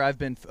career, I've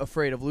been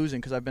afraid of losing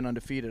because I've been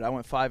undefeated. I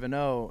went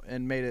 5-0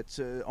 and made it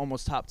to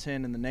almost top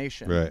 10 in the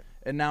nation. Right.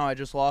 And now I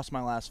just lost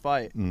my last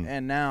fight,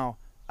 and now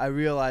I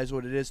realize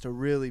what it is to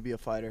really be a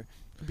fighter.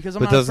 Because I'm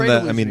But not doesn't afraid that?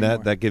 of I losing mean,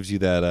 anymore. that gives you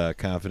that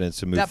confidence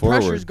to move that forward.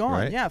 pressure's gone.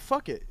 Right? Yeah,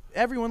 fuck it.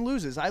 everyone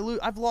loses.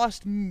 I've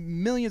lost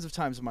millions of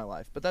times in my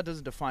life, but that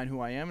doesn't define who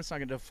I am. It's not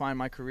going to define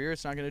my career.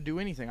 It's not going to do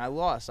anything. I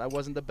lost. I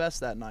wasn't the best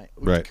that night.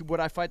 Right. Would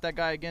I fight that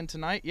guy again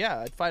tonight? Yeah,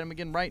 I'd fight him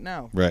again right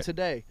now. Right.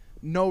 Today.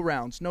 No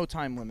rounds, no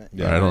time limit.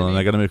 Yeah. All right, hold on.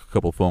 I got to make a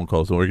couple phone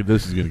calls. So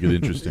this is going to get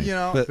interesting. You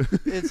know,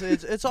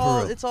 it's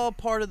all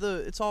part of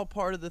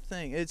the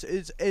thing.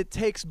 It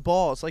takes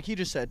balls, like he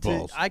just said.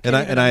 Balls. I can't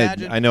even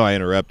imagine. I know I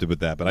interrupted with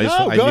that, but I just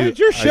No, I go knew, ahead.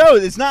 Your show.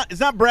 It's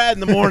not Brad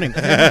in the morning.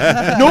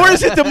 Nor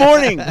is it the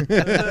morning.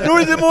 Nor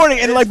is it morning.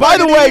 And like, by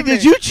the fucking way, evening.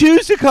 did you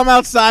choose to come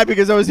outside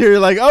because I was here?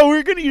 Like, oh,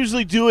 we're gonna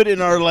usually do it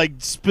in our like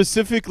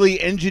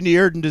specifically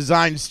engineered and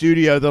designed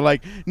studio. They're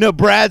like, no,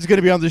 Brad's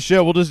gonna be on the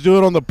show. We'll just do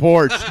it on the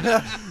porch.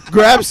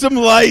 Grab some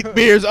light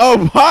beers.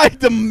 Oh, hide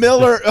the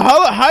Miller.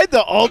 Hide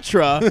the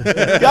Ultra.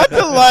 Got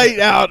the light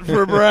out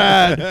for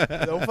Brad.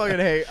 Don't fucking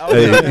hate.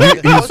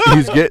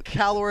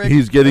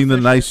 He's getting the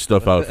nice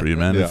stuff out for you,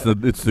 man. Yeah.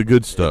 It's the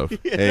good stuff.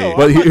 Hey,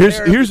 But I'm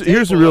here's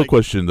the real like-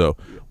 question though.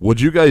 Would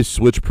you guys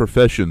switch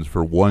professions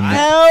for one?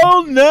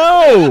 Hell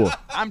no.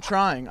 I'm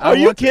trying. Are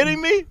you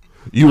kidding me?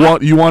 You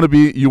want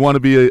to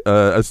be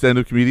a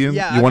stand-up comedian?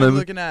 Yeah, you I've want been to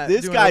looking at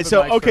This doing guy. open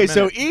So mics for a okay.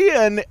 So minute.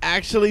 Ian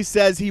actually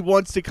says he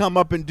wants to come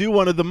up and do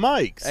one of the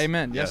mics.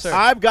 Amen. Yes, sir.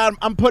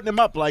 I'm putting him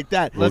up like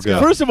that. Let's go.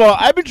 First of all,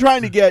 I've been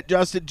trying to get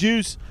Justin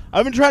Juice.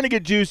 I've been trying to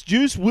get Juice.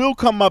 Juice will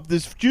come up.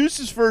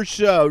 Juice's first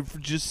show for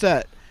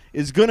Gisette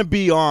is going to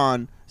be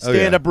on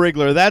Stand Up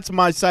Wriggler. That's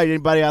my site.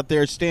 Anybody out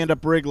there, Stand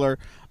Up Wriggler.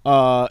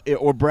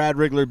 Or Brad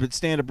Wriggler, but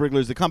Stand Up Wriggler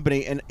is the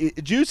company. And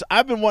Juice,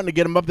 I've been wanting to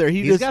get him up there.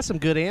 He's got some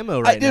good ammo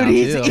right now,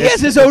 dude, too. he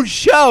has his own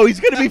show. He's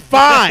going to be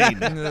fine.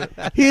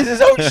 He has his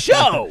own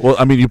show. Well,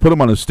 I mean, you put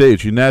him on a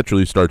stage, you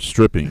naturally start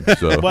stripping.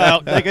 So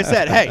Well, like I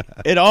said, hey,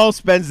 it all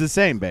spends the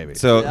same, baby.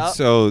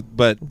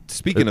 But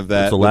speaking of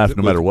that, It's a laugh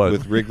no matter what.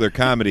 With Wriggler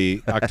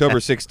Comedy, October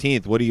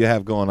 16th, what do you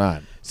have going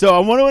on? So I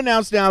want to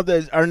announce now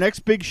that our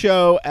next big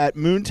show at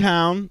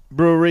Moontown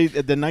Brewery at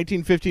the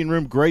 1915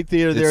 Room, great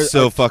theater there. It's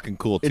so fucking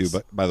cool too. it's-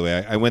 But by the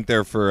way, I went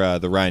there for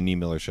the Ryan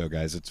Niemiller show,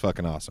 guys. It's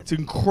fucking awesome. It's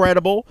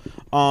incredible.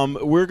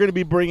 We're going to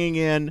be bringing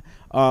in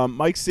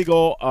Mike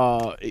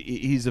Siegel.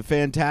 He's a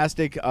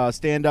fantastic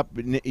stand-up,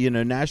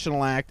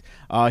 national act.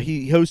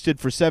 He hosted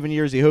for 7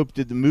 years. He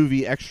hosted the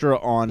movie Extra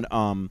on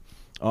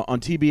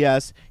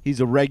TBS. He was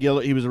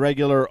a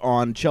regular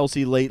on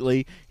Chelsea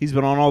lately. He's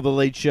been on all the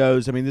late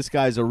shows. I mean, this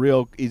guy's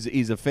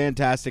he's a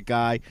fantastic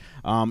guy.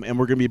 And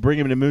we're going to be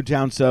bringing him to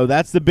Moontown. So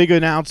that's the big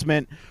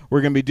announcement.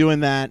 We're going to be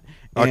doing that.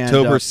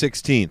 October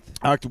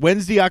 16th.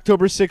 Wednesday,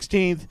 October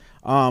 16th.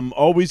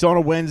 Always on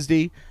a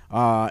Wednesday.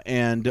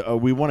 And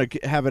we want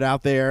to have it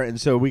out there, and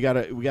so we got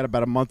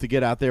about a month to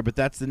get out there. But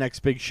that's the next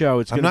big show.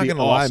 It's I'm going to not be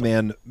gonna lie, awesome.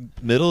 man.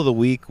 Middle of the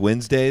week,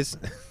 Wednesdays.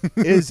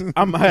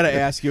 I'm going to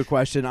ask you a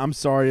question. I'm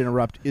sorry to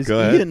interrupt. Is Go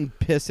ahead. Ian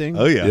pissing?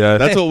 Oh yeah, Yeah.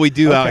 that's what we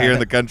do out Okay. here in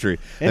the country.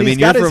 And I mean,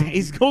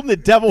 he's holding the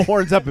devil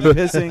horns up and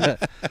pissing.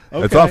 it's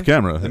Okay. off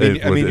camera. I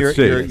mean,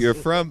 you're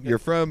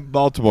from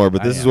Baltimore,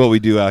 but this is what we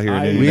do out here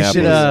in We We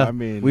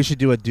Indianapolis. should we should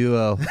do a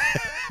duo.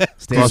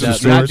 Stand Cross the up.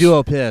 streams? Not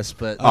duo piss,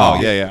 but Oh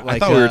yeah. I like,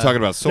 thought we were talking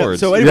about swords.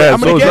 So anyway, Yeah, I'm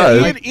going so to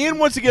is get that. Ian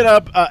wants to get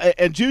up,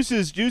 and Juice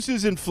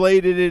is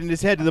inflated in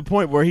his head to the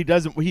point where he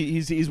doesn't.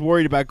 He's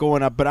worried about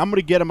going up. But I'm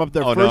going to get him up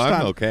there oh first no, I'm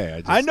time.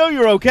 okay. I know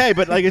you're okay,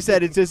 but like I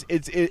said,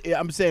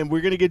 I'm saying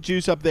we're gonna get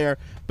Juice up there,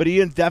 but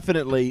Ian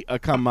definitely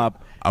come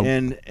up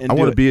and I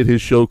want to be at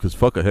his show because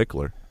fuck a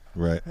heckler.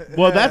 Right.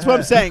 Well, that's what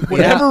I'm saying.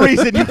 Whatever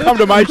reason you come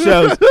to my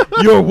shows,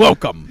 you're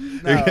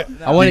welcome.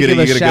 I want to You give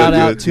gotta a go shout do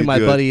out it. to You my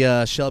do it.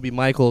 buddy Shelby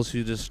Michaels,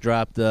 who just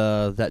dropped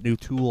that new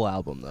Tool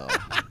album, though.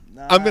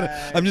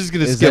 I'm just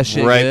gonna Is that skip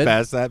shit right good?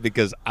 past that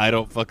because I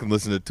don't fucking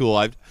listen to Tool.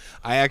 I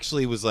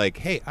actually was like,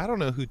 hey, I don't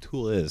know who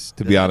Tool is,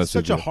 to be honest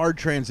Such with a you. hard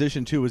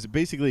transition too. Is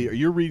basically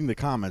you're reading the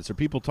comments. Are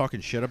people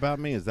talking shit about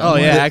me? Is that? Oh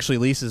what yeah, it is? actually,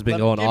 Lisa's been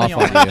going Give off me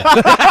on all you.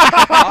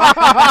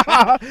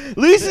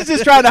 Lisa's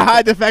just trying to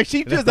hide the fact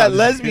she does that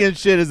lesbian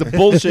shit as a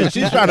bullshit.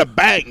 She's trying to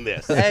bang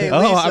this. Hey, Oh,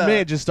 Lisa. I may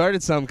have just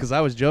started some because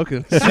I was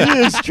joking. She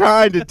is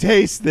trying to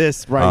taste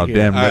this right Oh here.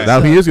 damn! All right.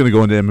 Now he is going to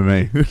go into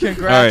MMA.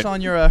 Congrats All right.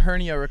 on your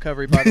hernia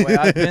recovery, by the way.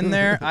 I've been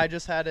there. I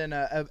just had an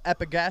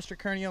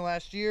epigastric hernia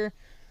last year.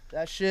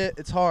 That shit,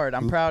 it's hard.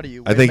 I'm proud of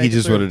you. I think he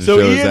just wanted to So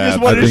show Ian his just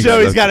abs. wanted to think show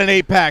he's that's- got an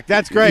 8-pack.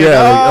 That's great.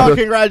 Yeah, Oh, like-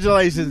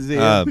 congratulations,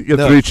 Ian. You got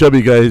No. 3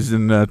 chubby guys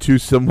and 2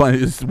 semi.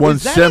 One Is that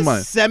semi.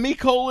 a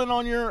semicolon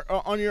on your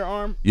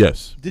arm?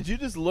 Yes. Did you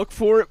just look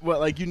for it? Well,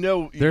 like you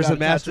There's got a tattoo.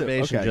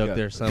 masturbation Okay, joke good.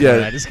 there somewhere.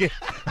 Yeah. I just can't.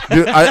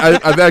 Dude,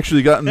 I've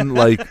actually gotten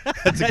like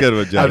That's a good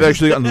one, Josh. I've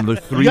actually gotten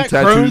like 3 You got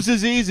Crohn's tattoos.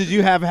 disease? Did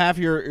you have half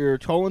your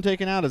colon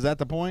taken out? Is that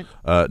the point?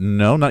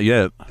 No, not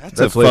yet. That's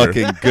a later.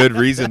 fucking good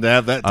reason to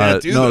have that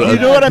tattoo. no, though. You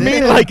know what I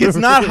mean? Like it's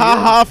not ha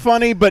ha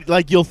funny, but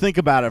like you'll think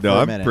about it No, for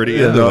a I'm minute. pretty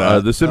Yeah, into no,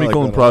 that. the semicolon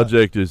I like that a lot.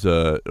 project is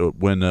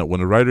when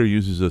a writer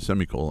uses a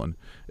semicolon,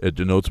 it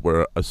denotes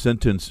where a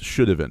sentence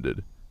should have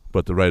ended,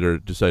 but the writer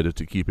decided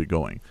to keep it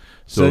going.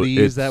 So do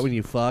you use it's- that when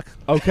you fuck?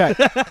 Okay,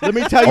 let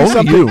me tell you Only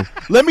something. you.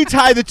 Let me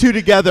tie the two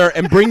together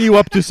and bring you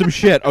up to some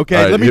shit. Okay,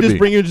 All right, let me hit just me.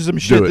 bring you to some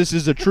shit. it. This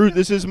is the truth.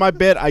 This is my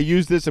bit. I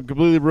use this. I'm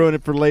completely ruining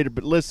it for later.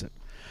 But listen,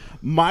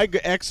 my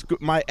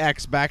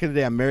ex back in the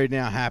day, I'm married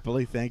now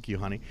happily, thank you,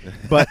 honey.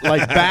 But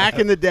like back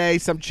in the day,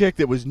 some chick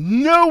that was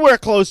nowhere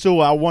close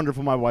to how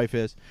wonderful my wife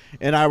is,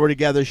 and I were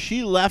together.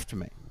 She left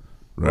me,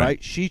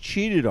 right? She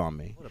cheated on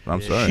me.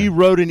 I'm sorry. She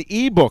wrote an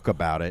ebook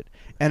about it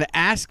and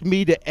asked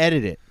me to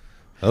edit it.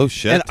 Oh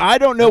shit! And I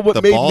don't know what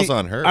the made ball's me.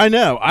 on her. I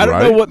know. I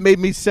don't know what made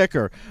me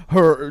sicker: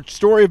 her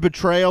story of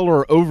betrayal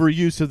or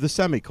overuse of the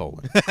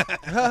semicolon.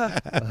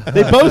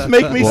 They both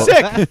make me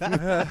sick.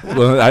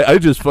 Well, I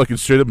just fucking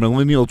straight up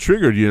millennial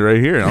triggered you right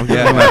here. I'm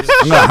gonna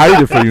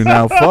hide it for you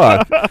now.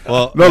 Fuck.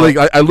 Well, no, like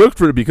I looked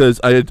for it because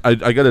I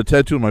got a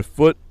tattoo on my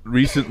foot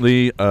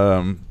recently.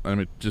 I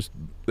mean, just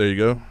there you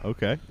go.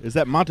 Okay, is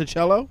that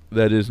Monticello?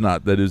 That is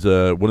not. That is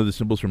one of the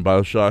symbols from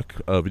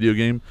BioShock video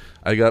game.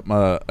 I got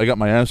my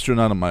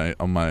astronaut on my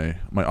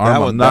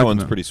arm. That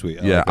one's pretty sweet.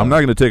 I like I'm that.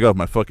 not gonna take off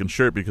my fucking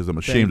shirt because I'm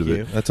ashamed of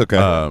it. That's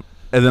okay.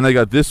 And then I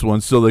got this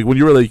one. So like when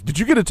you were like, "Did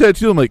you get a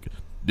tattoo?" I'm like,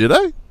 "Did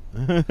I?"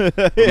 I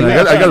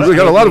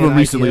got a lot of them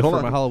recently. Hold for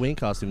on. my Halloween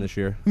costume this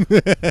year.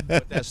 With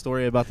that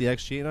story about the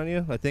ex cheating on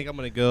you, I think I'm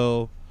gonna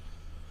go.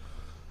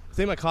 I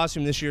think my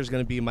costume this year is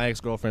gonna be my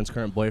ex-girlfriend's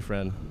current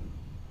boyfriend.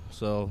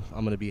 So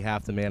I'm gonna be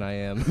half the man I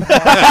am. He's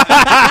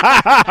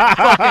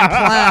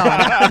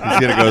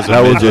gonna go as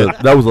a midget.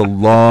 That was a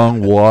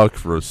long walk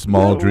for a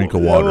small drink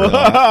of water.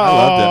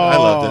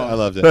 I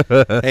loved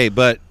it. Hey,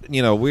 but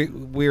you know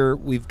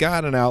we've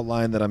got an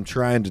outline that I'm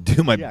trying to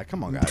do my. Yeah,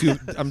 come on, guys.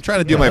 I'm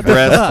trying to do my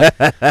best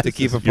to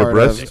keep a your part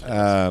of. breast?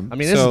 I mean,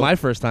 this is my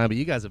first time, but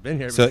you guys have been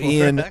here. So before.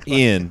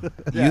 Ian,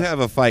 you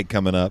have a fight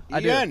coming up. I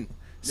do. Ian.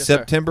 Yes, sir.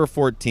 September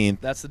 14th.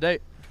 That's the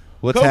date.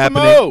 What's Kokomo!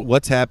 happening?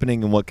 What's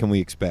happening, and what can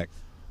we expect?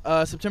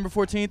 September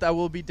 14th, I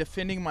will be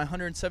defending my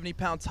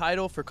 170-pound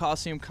title for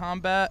Coliseum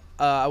Combat.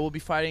 I will be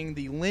fighting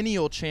the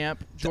lineal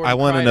champ, Jordan I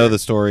want to Pryor. know the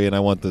story, and I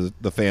want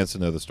the fans to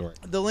know the story.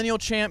 The lineal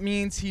champ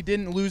means he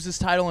didn't lose his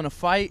title in a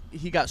fight.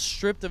 He got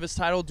stripped of his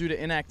title due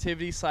to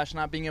inactivity /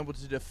 not being able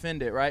to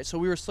defend it, right? So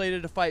we were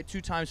slated to fight 2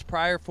 times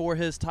prior for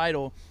his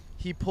title.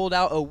 He pulled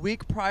out a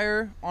week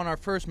prior on our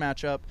first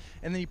matchup,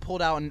 and then he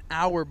pulled out an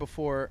hour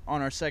before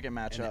on our second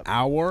matchup.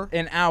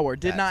 An hour?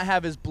 Did not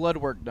have his blood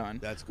work done.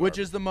 That's which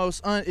is the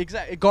most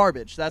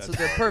garbage. That's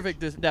the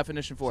perfect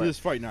definition for So it. this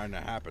fight not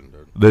gonna happen,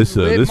 dude. This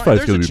fight's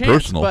there's gonna a be chance,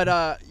 personal.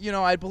 But you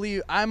know, I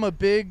believe I'm a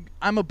big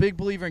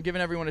believer in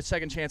giving everyone a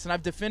second chance, and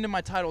I've defended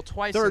my title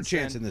twice. Third since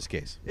chance then. in this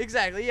case.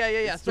 Exactly.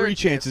 Yeah. Three Third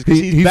chances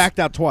because he's backed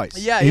out twice.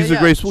 Yeah, He's a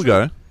graceful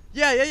guy.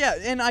 Yeah.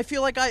 And I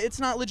feel like it's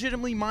not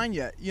legitimately mine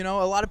yet. You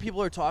know, a lot of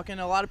people are talking.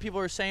 A lot of people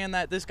are saying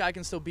that this guy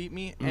can still beat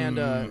me. And,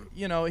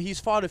 you know, he's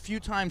fought a few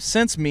times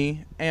since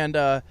me. And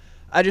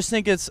I just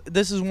think this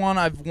is one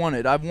I've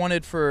wanted. I've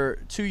wanted for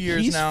 2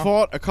 years He's now.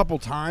 fought a couple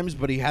times,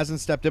 but he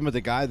hasn't stepped in with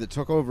the guy that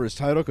took over his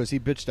title because he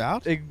bitched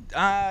out.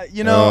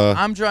 You know,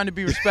 I'm trying to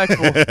be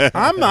respectful.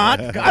 I'm not.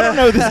 I don't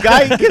know this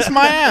guy. He kissed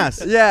my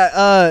ass.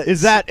 Yeah.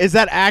 Is that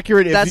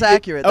accurate? That's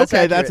accurate. That's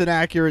okay, accurate. that's an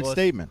accurate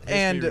statement. History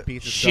And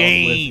repeats itself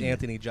Shame. with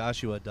Anthony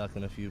Joshua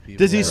ducking a few people.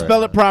 Does he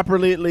spell it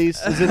properly at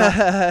least? Is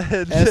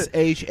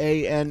it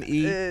Shane?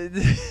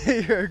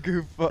 You're a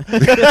goofball.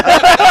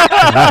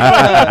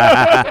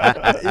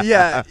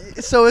 Yeah,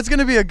 so it's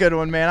gonna be a good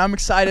one, man. I'm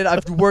excited.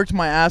 I've worked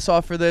my ass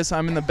off for this.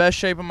 I'm in the best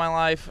shape of my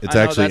life. It's I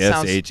know actually that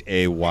sounds-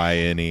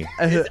 SHAYNE.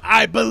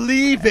 I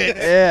believe it.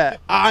 Yeah.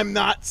 I'm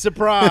not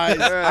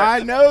surprised. I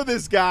know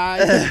this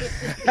guy.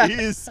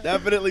 He's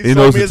definitely He sold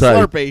knows me the a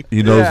type. Slurpee.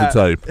 He knows the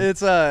type.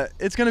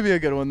 It's gonna be a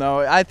good one though.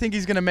 I think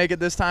he's gonna make it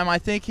this time. I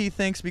think he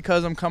thinks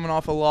because I'm coming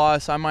off a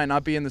loss, I might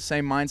not be in the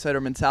same mindset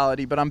or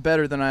mentality, but I'm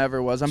better than I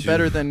ever was. I'm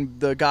better than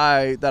the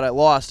guy that I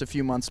lost a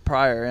few months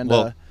prior. And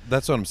Well,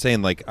 that's what I'm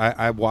saying. Like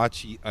I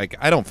watch, like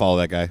I don't follow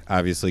that guy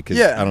obviously because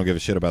Yeah. I don't give a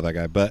shit about that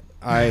guy. But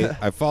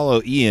I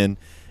follow Ian,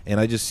 and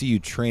I just see you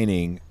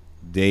training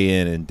day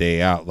in and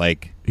day out.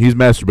 Like, He's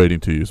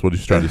masturbating to you. Is what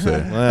he's trying to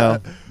say.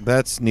 well,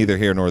 that's neither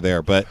here nor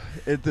there. But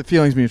the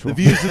feeling's mutual. The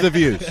views are the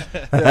views.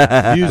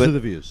 Views are the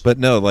views. But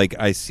no, like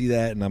I see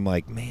that and I'm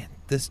like, man,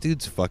 this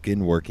dude's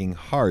fucking working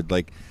hard.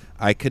 Like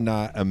I could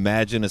not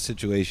imagine a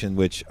situation,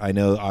 which I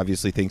know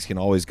obviously things can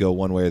always go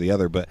one way or the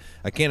other, but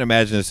I can't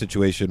imagine a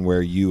situation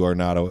where you are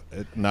not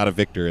a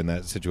victor in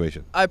that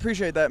situation. I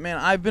appreciate that, man.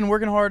 I've been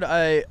working hard.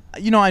 I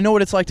know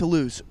what it's like to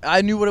lose.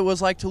 I knew what it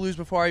was like to lose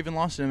before I even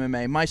lost in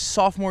MMA. My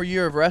sophomore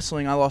year of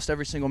wrestling, I lost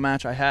every single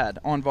match I had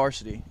on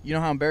varsity. You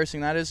know how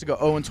embarrassing that is to go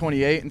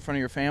 0-28 in front of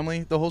your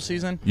family the whole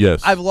season?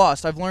 Yes. I've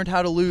lost. I've learned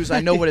how to lose.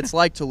 I know what it's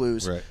like to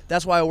lose. Right.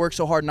 That's why I work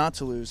so hard not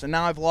to lose. And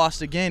now I've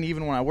lost again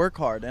even when I work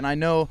hard. And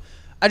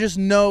I just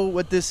know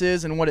what this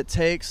is and what it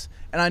takes.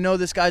 And I know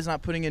this guy's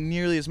not putting in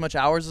nearly as much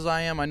hours as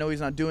I am. I know he's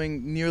not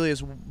doing nearly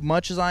as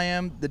much as I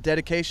am. The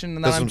dedication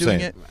that That's I'm what I'm doing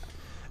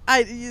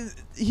saying. it.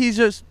 He's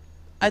just,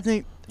 I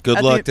think. Good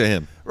at luck the- to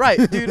him. Right,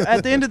 dude.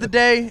 At the end of the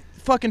day,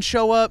 fucking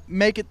show up,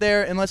 make it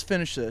there, and let's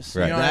finish this.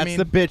 Right. You know what That's I mean?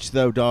 the bitch,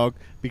 though, dog.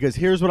 Because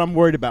here's what I'm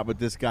worried about with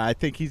this guy. I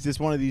think he's just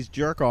one of these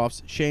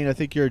jerk-offs. Shane, I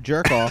think you're a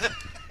jerk-off.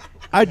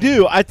 I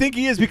do. I think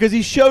he is because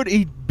he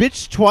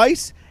bitched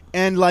twice.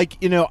 And, like,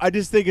 you know, I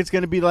just think it's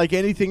going to be like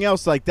anything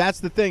else. Like,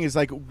 that's the thing is,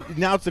 like,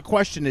 now it's the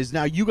question is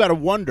now you got to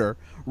wonder,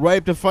 right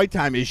up to fight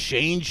time. Is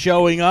Shane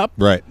showing up?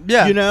 Right.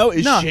 Yeah. You know,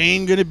 is No.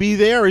 Shane going to be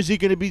there? Or is he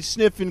going to be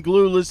sniffing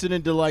glue,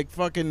 listening to like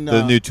fucking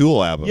The new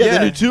Tool album. yeah, Yeah.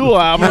 the new Tool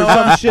album or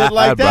some shit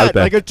like I'd that,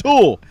 bet. like a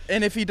Tool.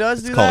 And if he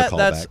does do called a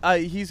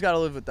that, he's got to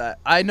live with that.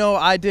 I know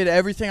I did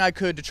everything I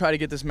could to try to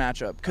get this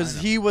matchup because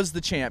he was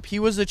the champ. He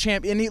was the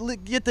champ. And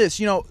get this,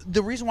 you know,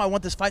 the reason why I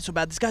want this fight so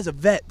bad, this guy's a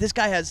vet. This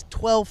guy has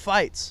 12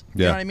 fights.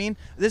 You Yeah. know what I mean?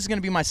 This is going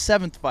to be my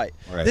 7th fight.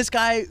 Right. This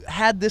guy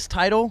had this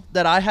title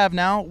that I have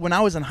now when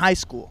I was in high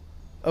school.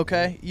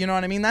 Okay? You know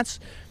what I mean? That's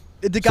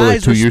the guy like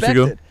is 2 years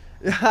ago?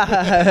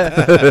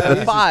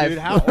 respected. 5. Dude,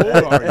 how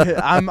old are you?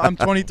 I'm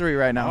 23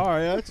 right now. All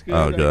right, that's good.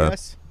 Oh, I God.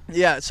 guess.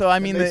 Yeah, so I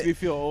mean, That makes me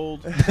feel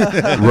old.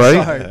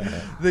 Right?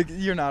 Sorry.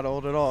 You're not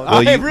old at all.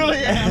 Well, I you- really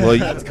am. well, you-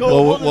 That's cool.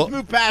 well, We'll well, just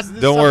move past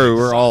this. Don't worry, subject.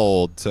 we're all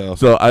old. So,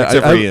 So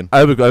except for Ian. I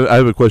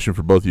have a question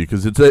for both of you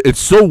because it's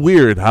so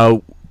weird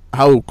how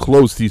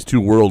close these two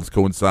worlds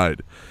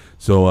coincide.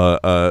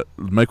 So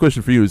my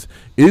question for you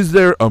is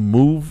there a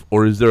move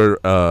or is there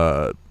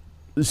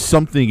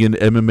something in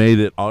MMA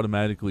that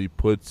automatically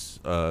puts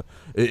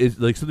it's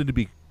like something to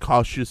be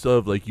cautious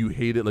of, like you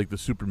hate it, like the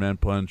Superman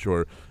punch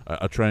or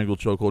a triangle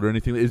chokehold or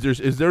anything?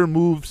 Is there a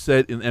move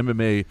set in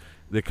MMA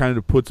that kind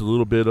of puts a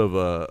little bit of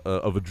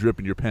a drip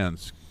in your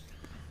pants?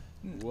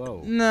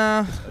 Whoa.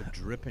 Nah, A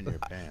drip in your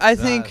pants. I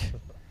think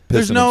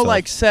there's Pissing no himself.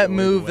 like set Going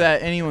move away.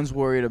 that anyone's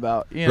worried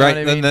about. You know right,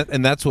 what I mean?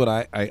 and that's what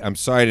I'm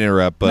sorry to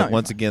interrupt, but No, you're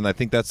once fine. again, I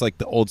think that's like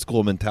the old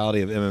school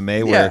mentality of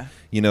MMA,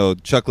 where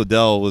Chuck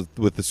Liddell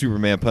with the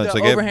Superman punch, the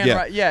like overhand, yeah,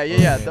 right?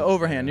 Yeah, the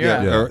overhand.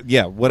 You're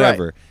right.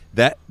 whatever.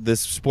 That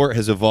this sport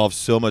has evolved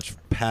so much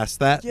past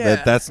that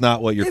Yeah. that's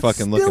not what you're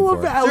fucking looking for.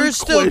 There's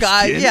still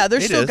guys,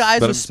 there's It still is, guys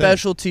but with I'm saying-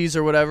 specialties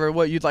or whatever,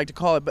 what you'd like to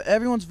call it. But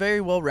everyone's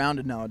very well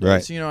rounded nowadays.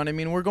 Right. You know what I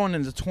mean? We're going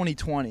into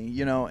 2020.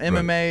 You know,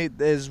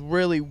 MMA is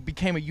really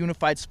became a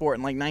unified sport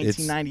in like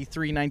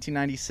 1993,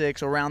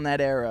 1996, around that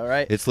era,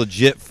 right? It's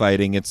legit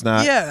fighting. It's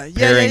not Yeah,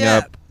 pairing yeah.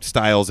 up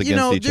styles You against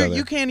know, each other.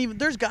 you can't even.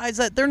 There's guys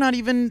that they're not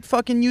even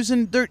fucking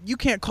using. You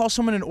can't call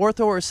someone an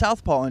ortho or a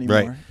southpaw anymore.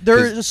 Right.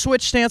 They're 'Cause- a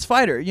switch stance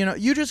fighter. You know,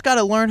 you just got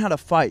to learn how to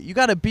fight. You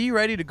got to be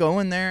ready to go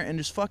in there and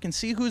just fucking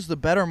see who's the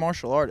better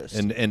martial artist.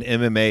 and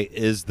MMA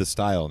is the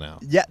style now.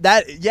 yeah,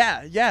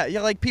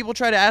 like people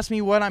try to ask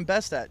me what I'm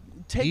best at.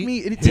 Take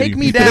me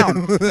people.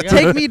 down.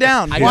 Take me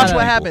down. I Watch gotta-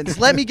 what happens.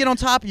 Let me get on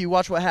top of you.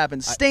 Watch what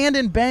happens. Stand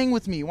and bang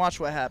with me. Watch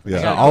what happens. Yeah.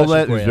 I got a All question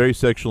that for is you. very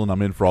sexual, and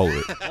I'm in for all of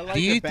it. I like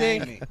Do you to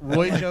bang think me.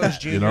 Roy Jones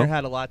Jr. know?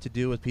 had a lot to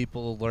do with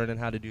people learning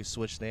how to do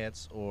switch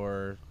stance,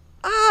 or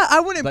I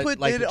wouldn't Like- put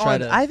like it to try on.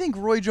 to- I think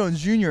Roy Jones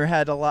Jr.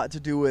 had a lot to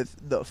do with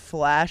the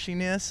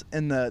flashiness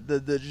and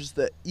the just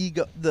the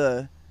ego,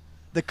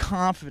 the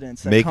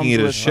confidence that Making comes it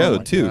a with show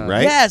my too, God.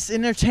 right? Yes,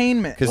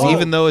 entertainment. Because Whoa.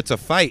 even though it's a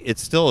fight,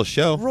 it's still a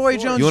show. Roy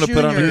Jones You wanna Jr.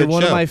 put on a Dude, good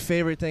one show. of my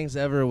favorite things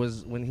ever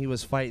was when he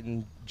was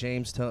fighting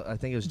James Tony. I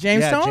think it was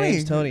James Toney.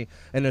 James Tony.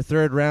 In the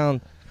third round,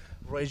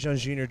 Roy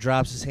Jones Jr.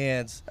 drops his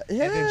hands, and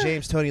Yeah. then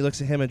James Tony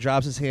looks at him and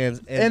drops his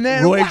hands, And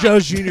then Roy whack.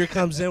 Jones Jr.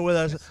 comes in with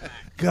us.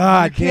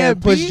 God You damn,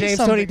 can't push be James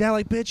something. Tony down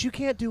like, bitch, you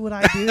can't do what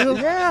I do.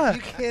 Yeah.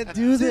 You can't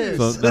do this.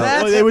 So No,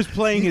 That's- well, they was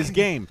playing his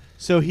game.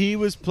 So he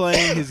was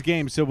playing his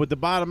game. So what the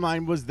bottom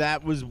line was,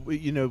 that was,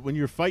 you know, when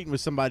you're fighting with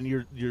somebody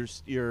and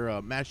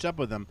you're matched up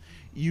with them,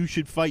 you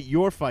should fight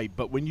your fight.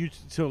 But when you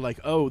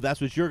oh, that's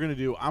what you're gonna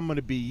do, I'm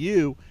gonna be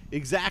you.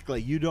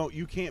 Exactly.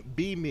 You can't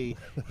be me.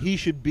 He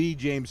should be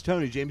James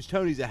Tony. James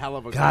Tony's a hell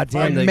of a God good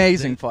damn, fighter.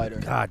 Amazing fighter.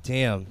 God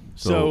damn.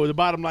 So the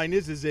bottom line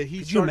is that he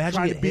Could you started imagine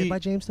trying to getting hit be by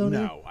James Tony?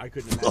 No, I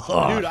couldn't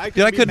imagine.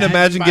 Dude, I couldn't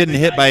imagine getting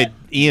hit by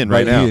Ian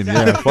right now. Ian,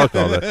 yeah, fuck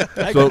all that.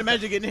 I So couldn't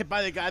imagine getting hit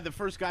by the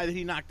first guy that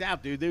he knocked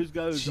out, dude. Those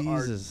guys Jesus,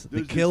 are the those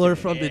dudes killer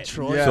get from hit.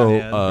 Detroit. Yeah. so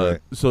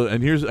man. Right.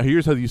 and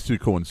here's how these two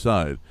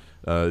coincide.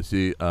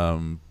 Should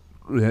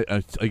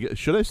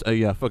I say?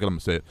 Yeah, fuck it, I'm gonna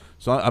say it.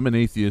 So I'm an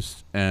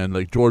atheist, and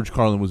like George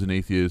Carlin was an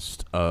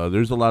atheist.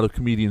 There's a lot of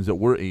comedians that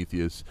were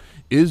atheists.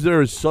 Is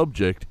there a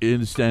subject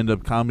in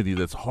stand-up comedy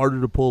that's harder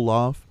to pull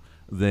off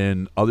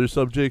than other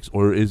subjects,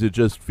 or is it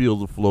just feel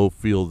the flow,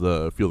 feel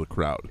the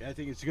crowd? I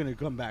think it's going to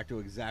come back to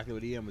exactly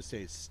what Ian was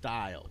saying: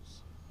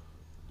 styles.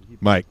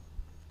 Mike.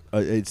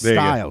 It's There you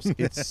go. styles.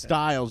 It's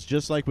styles,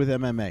 just like with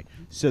MMA.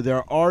 So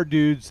there are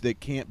dudes that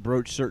can't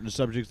broach certain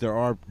subjects. There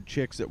are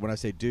chicks that, when I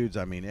say dudes,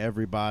 I mean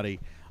everybody.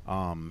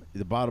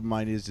 The bottom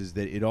line is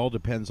that it all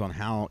depends on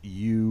how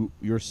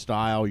your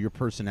style, your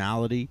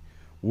personality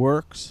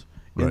works,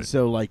 and Right.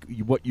 so like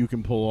what you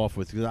can pull off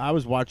with. Because I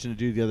was watching a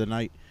dude the other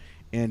night,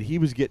 and he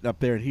was getting up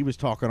there and he was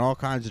talking all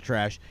kinds of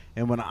trash.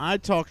 And when I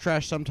talk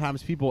trash,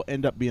 sometimes people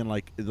end up being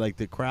like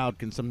the crowd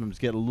can sometimes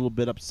get a little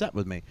bit upset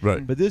with me.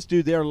 Right. But this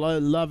dude, they're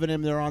loving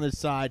him. They're on his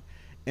side.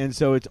 And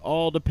so it's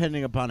all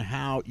depending upon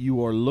how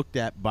you are looked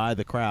at by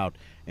the crowd.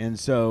 And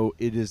so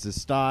it is the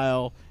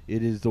style,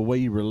 it is the way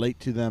you relate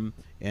to them,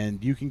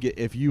 and you can get,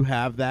 if you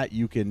have that,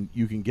 you can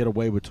get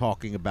away with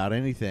talking about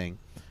anything.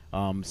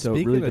 So it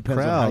Speaking really of depends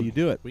on crowd, how you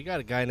do it. We got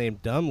a guy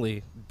named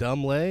Dumley,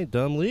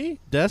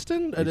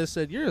 Destin. I just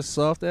said you're a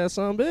soft ass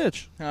son of a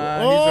bitch.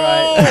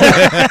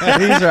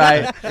 He's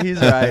right. He's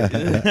right.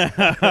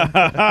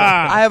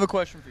 I have a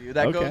question for you.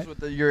 That Okay. goes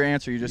with your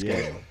answer you just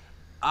gave.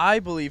 I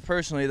believe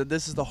personally that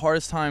this is the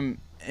hardest time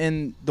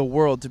in the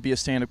world to be a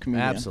stand-up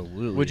comedian.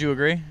 Absolutely. Would you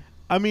agree?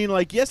 I mean,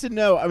 like, yes and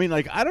no. I mean,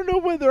 like, I don't know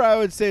whether I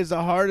would say it's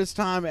the hardest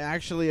time.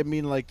 Actually, I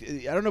mean, like,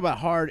 I don't know about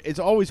hard. It's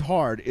always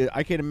hard.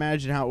 I can't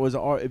imagine how it was.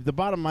 If the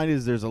bottom line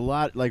is there's a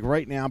lot, like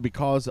right now,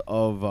 because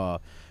of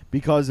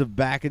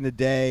back in the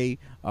day,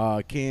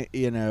 a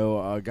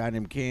guy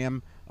named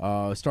Cam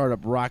started up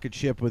Rocket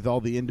Ship with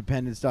all the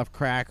independent stuff,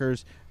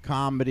 Crackers,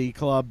 Comedy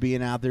Club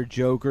being out there,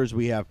 Jokers.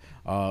 We have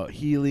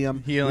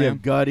Helium. We have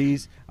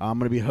Gutties. I'm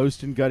going to be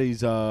hosting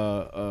Gutties'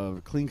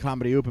 Clean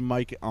Comedy Open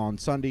Mic on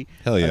Sunday.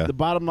 Hell yeah. The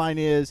bottom line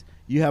is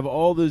you have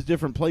all those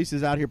different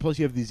places out here, plus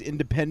you have these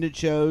independent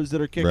shows that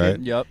are kicking. Right.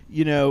 Yep.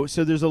 You know,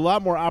 so there's a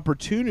lot more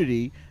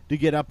opportunity to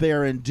get up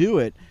there and do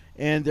it.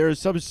 And there are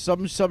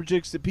some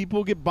subjects that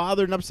people get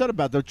bothered and upset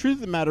about. The truth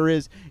of the matter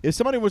is, if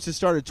somebody wants to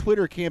start a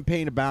Twitter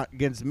campaign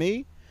against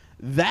me,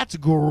 that's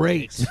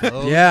great.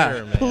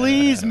 Yeah.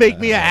 Please make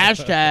me a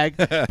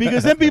hashtag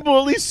because then people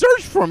at least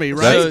search for me,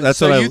 right? That's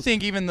so what you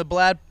think even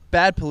the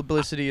bad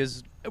publicity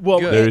is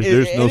Well, good.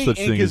 There's no any such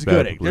ink thing is as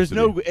bad good. There's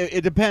no. publicity.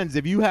 It depends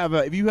if you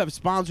have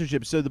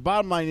sponsorship. So the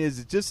bottom line is,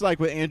 it's just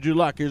like with Andrew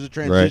Luck. Here's a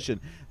transition.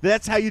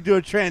 That's how you do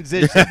a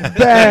transition.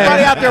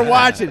 Everybody out there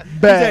watching.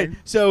 Bang.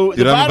 So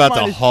Dude, the I'm bottom about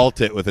to line is- halt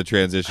it with a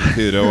transition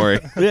too. Don't worry.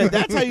 Yeah,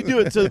 that's how you do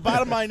it. So the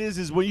bottom line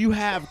is when you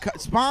have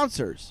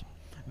sponsors,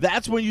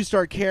 that's when you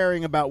start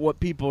caring about what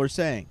people are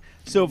saying.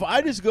 So if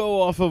I just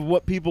go off of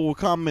what people will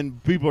come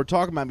and people are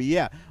talking about me,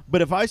 yeah.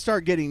 But if I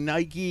start getting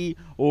Nike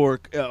or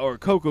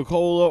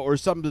Coca-Cola or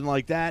something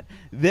like that,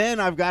 then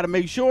I've got to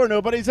make sure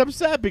nobody's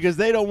upset because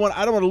I don't want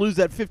to lose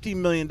that $15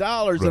 million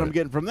that I'm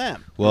getting from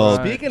them. Well,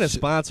 Speaking of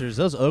sponsors,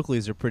 those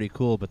Oakleys are pretty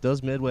cool, but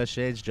those Midwest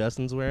shades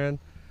Justin's wearing,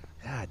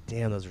 god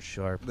damn, those are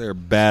sharp. they're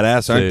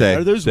badass, aren't they?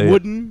 Are those Say it.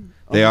 wooden?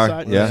 on They the are.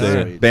 side?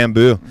 Yeah. Sweet.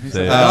 Bamboo.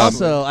 Say it. And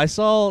also, I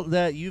saw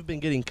that you've been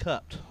getting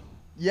cupped.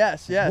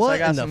 Yes, What I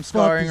got in some the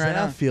scarring fuck does right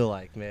that now. feel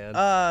like, man?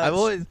 Uh,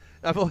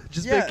 I've always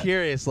just yeah. been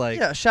curious, like,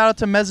 Yeah, shout out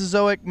to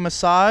Mesozoic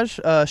Massage.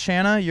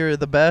 Shanna, you're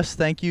the best.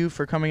 Thank you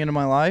for coming into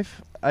my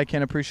life. I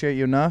can't appreciate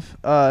you enough.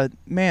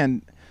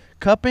 Man,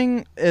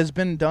 cupping has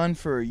been done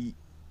for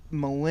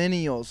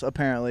millennials,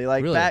 apparently.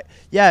 Like Really?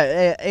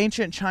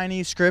 ancient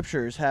Chinese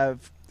scriptures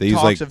have They use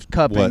talks like of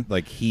cupping. what,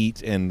 like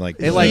heat and like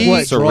it like Heat,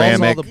 what draws all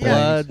ceramic. the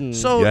blood. And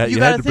So Yeah, you you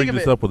got had to to think bring of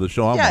this it. up with the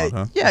show I'm yeah, on,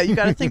 huh? yeah, you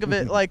got to think of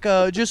it like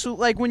just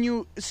like when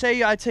you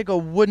say I take a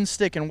wooden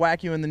stick and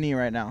whack you in the knee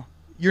right now,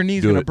 your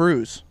knee's Do gonna it.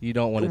 bruise. you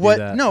don't want to What? do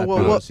that. No, I well,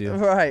 promise you.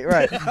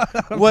 right.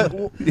 What?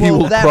 He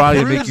will that cry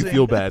and make you bruising-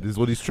 feel bad, is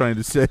what he's trying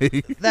to say.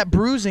 That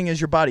bruising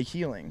is your body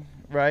healing,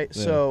 right?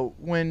 Yeah. So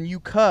when you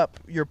cup,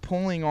 you're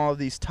pulling all of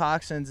these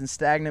toxins and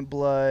stagnant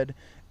blood,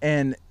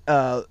 and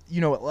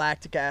you know what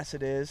lactic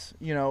acid is.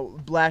 You know,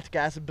 lactic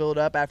acid build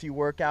up after you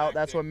work out.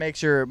 That's what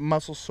makes your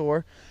muscles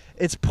sore.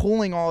 It's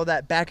pulling all of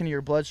that back into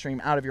your bloodstream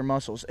out of your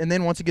muscles, and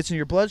then once it gets into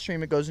your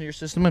bloodstream, it goes into your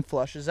system and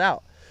flushes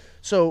out.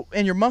 So,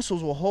 and your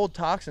muscles will hold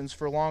toxins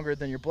for longer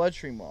than your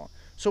bloodstream will.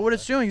 So what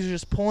it's doing is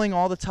just pulling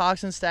all the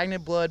toxins,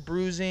 stagnant blood,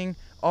 bruising,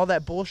 all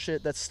that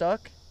bullshit that's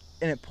stuck,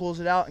 and it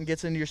pulls it out and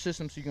gets into your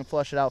system so you can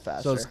flush it out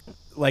faster. So, it's,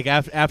 like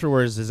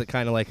afterwards, is it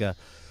kind of like a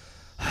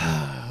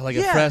like a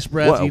Yeah. fresh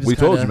breath? Well, just we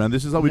told kinda- you, man.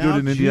 This is how we do it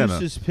in Now Indiana.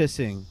 Juice is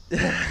pissing.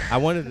 I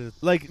wanted to.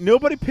 Like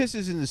nobody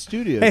pisses in the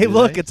studio. Hey, do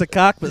look, they? it's a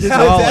cock, but That's-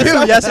 smaller.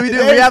 that's- Yes, we do.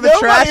 We There's have a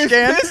trash nobody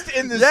can. pissed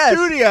in the Yes.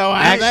 studio.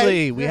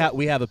 Actually,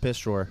 we have a piss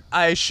drawer.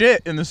 I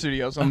shit in the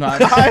studio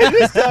sometimes. I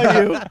just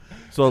tell you,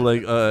 So,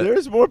 like,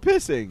 there's more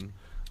pissing.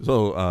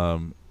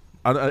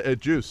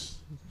 Juice,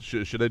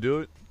 should I do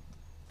it?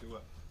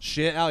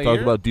 Shit out Talk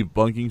here. about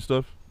debunking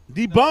stuff?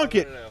 Debunk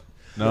it.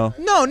 No?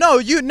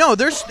 No,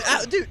 there's,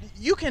 dude,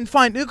 you can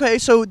find, okay,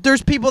 so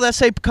there's people that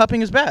say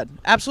cupping is bad.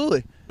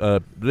 Absolutely.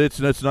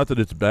 It's not that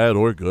it's bad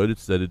or good.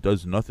 It's that it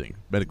does nothing,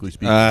 medically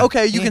speaking.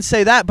 Okay, you can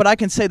say that, but I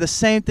can say the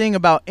same thing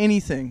about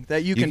anything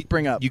that you can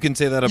bring up. You can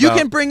say that about. You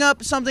can bring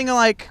up something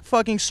like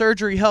fucking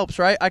surgery helps,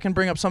 right? I can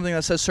bring up something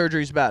that says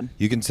surgery's bad.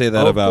 You can say that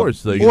Oh, of about.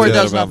 course, You like- can Or say it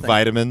that does about nothing.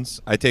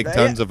 vitamins. I take Yeah.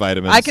 tons of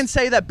vitamins. I can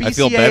say that I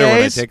feel better when I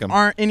BCAAs take 'em.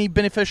 aren't any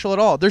beneficial at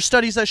all. There's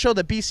studies that show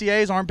that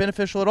BCAAs aren't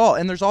beneficial at all,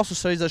 and there's also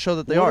studies that show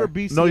that they What are.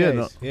 BCAAs? No, yeah,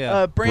 no.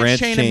 Yeah. Branch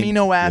chain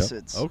amino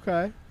acids.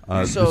 Okay.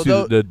 So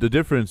the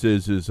difference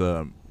is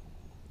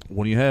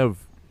when you have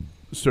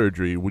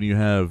surgery, when you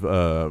have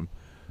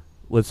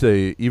let's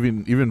say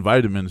even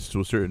vitamins to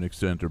a certain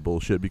extent are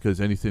bullshit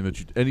because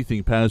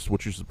anything past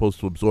what you're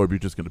supposed to absorb, you're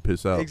just going to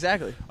piss out.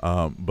 Exactly.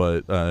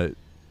 But the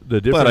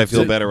difference. But I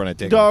feel better when I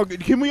take. 'em. Dog,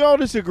 can we all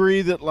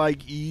disagree that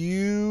like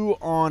you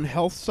on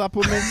health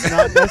supplements,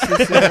 not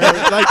necessarily?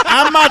 Like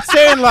I'm not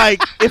saying like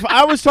if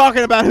I was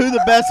talking about who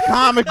the best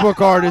comic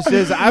book artist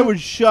is, I would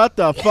shut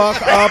the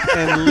fuck up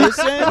and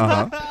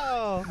listen.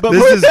 But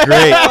This is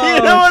great.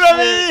 you know what I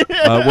mean?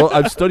 Well,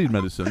 I've studied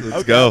medicine.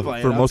 Let's go.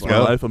 fine. For That's most of my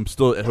fine. life, I'm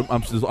still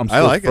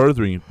I like it.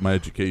 furthering my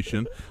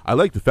education. I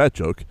like the fat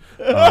joke.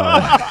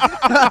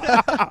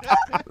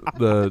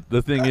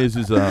 The thing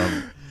is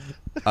I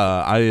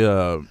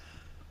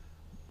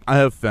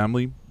have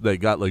family that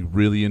got like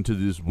really into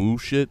this woo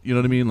shit. You know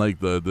what I mean? Like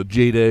the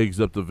jade eggs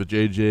up to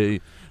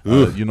vajayjay.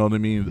 You know what I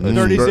mean?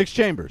 36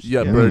 chambers.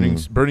 Yeah,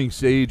 burning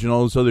sage and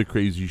all this other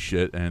crazy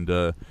shit.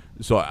 And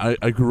so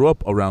I grew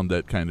up around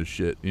that kind of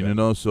shit. You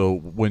know, so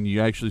when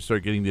you actually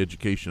start getting the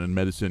education in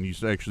medicine, you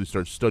actually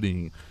start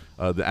studying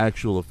the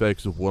actual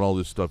effects of what all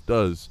this stuff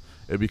does.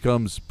 It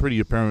becomes pretty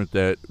apparent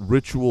that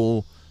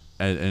ritual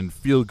and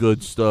feel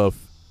good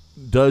stuff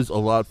does a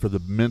lot for the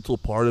mental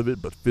part of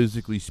it, but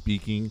physically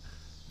speaking,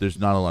 there's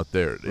not a lot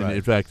there. Right. And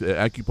in fact,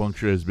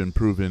 acupuncture has been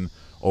proven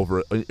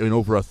in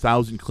over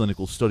 1,000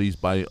 clinical studies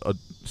by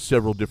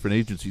several different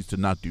agencies to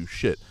not do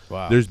shit.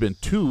 Wow. There's been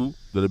 2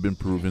 that have been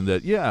proven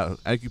that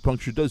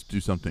acupuncture does do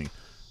something,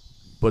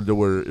 but it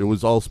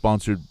was all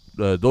sponsored.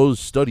 Those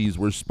studies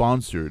were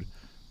sponsored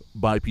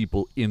by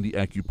people in the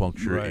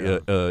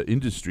acupuncture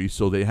industry,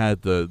 so they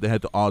had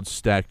the odds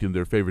stacked in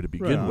their favor to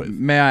begin with.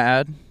 May I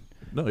add?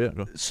 No, yeah.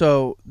 Go.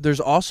 So there's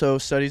also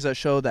studies that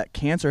show that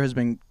cancer has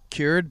been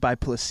cured by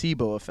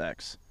placebo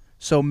effects.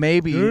 So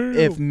maybe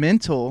if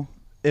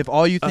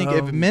all you think,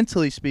 if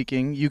mentally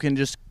speaking, you can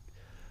just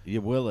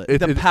You will it.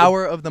 the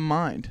power of the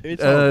mind.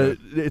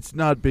 It's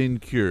not been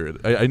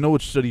cured. I know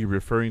which study you're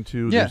referring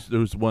to. Yeah. There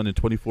was one in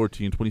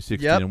 2014,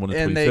 2016, Yep, and one in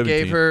and 2017.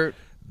 they gave her.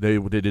 They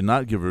did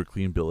not give her a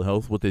clean bill of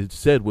health. What they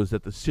said was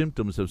that the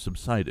symptoms have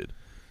subsided,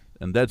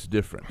 and that's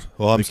different.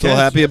 Well, I'm The still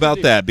cancer- happy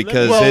about that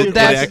because it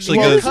that's- actually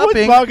well, goes. What's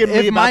cupping, bugging me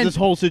if about mine- this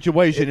whole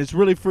situation? It's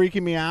really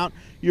freaking me out.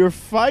 You're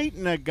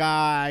fighting a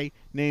guy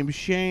named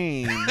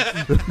Shane.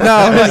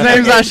 No, his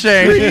name's not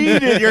Shane.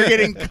 Treated, you're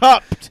getting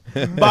cupped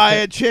by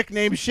a chick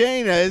named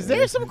Shayna. Is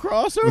there some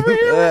crossover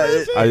here? What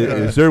is it?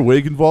 Is there a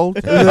wig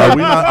involved?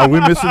 Are we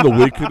missing the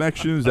wig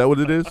connection? Is that what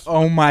it is?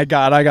 Oh my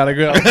God, I gotta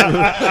go.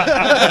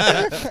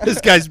 This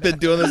guy's been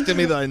doing this to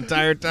me the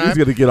entire He's time.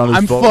 gonna get on his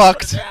I'm phone.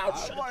 fucked.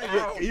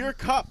 You're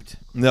cupped.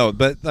 No,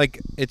 but like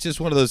it's just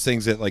one of those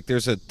things that like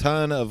there's a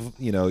ton of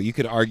you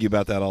could argue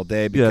about that all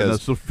day Yeah,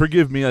 because so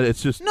forgive me.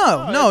 It's just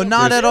No,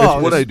 not at it's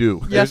all. what I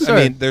do. Yes, there's- sir.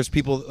 I mean, there's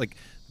people like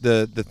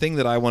the thing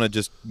that I want to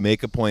just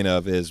make a point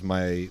of is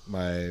my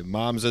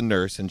mom's a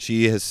nurse and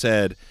she has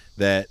said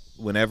that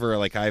whenever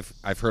like I've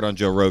heard on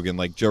Joe Rogan,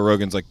 like Joe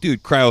Rogan's like,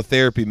 dude,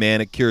 cryotherapy,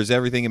 man, it cures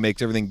everything, it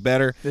makes everything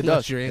better. It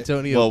does. Your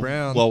Antonio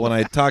Brown. Well, when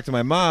I talk to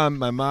my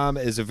mom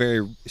is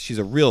she's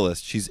a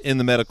realist. She's in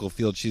the medical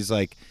field. She's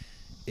like,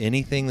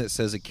 anything that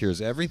says it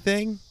cures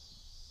everything,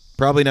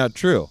 probably not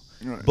true.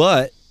 Right.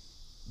 But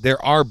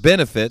there are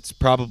benefits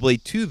probably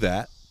to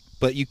that.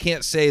 But you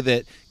can't say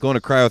that going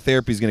to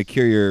cryotherapy is going to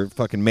cure your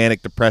fucking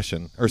manic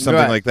depression or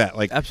something Right. like that.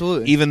 Like,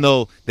 Absolutely. Even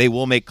though they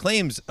will make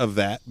claims of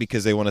that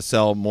because they want to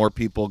sell more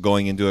people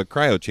going into a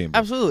cryo chamber.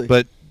 Absolutely.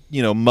 But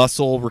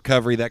muscle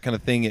recovery, that kind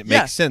of thing, it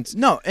makes sense.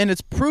 No, and it's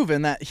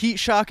proven that heat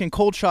shock and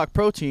cold shock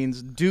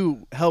proteins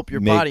do help your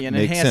Make- body and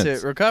make enhance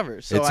sense. it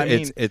recover. So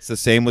it's the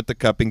same with the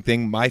cupping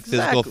thing. My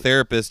physical Exactly.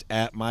 therapist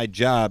at my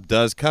job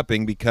does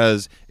cupping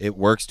because it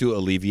works to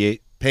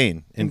alleviate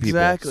pain in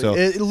exactly. people.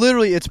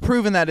 So It's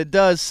proven that it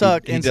does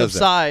suck he and does that.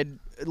 subside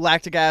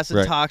lactic acid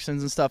Right.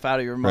 toxins and stuff out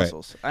of your Right.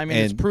 muscles. I mean,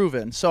 it's And-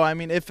 proven. So I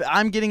mean, if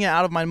I'm getting it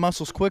out of my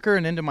muscles quicker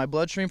and into my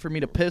bloodstream for me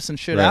to piss and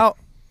shit Right. out,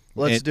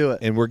 let's and- do it.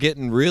 And we're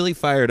getting really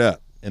fired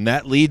up. And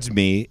that leads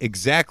me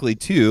exactly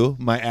to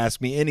my Ask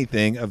Me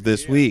Anything of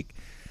this week.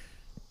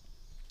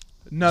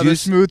 Another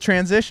Juice- smooth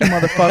transition,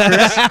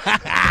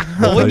 motherfuckers.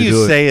 Well, when how you you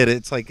do it. say it,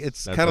 it's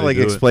That's kind how of you like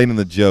do it. explaining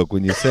the joke.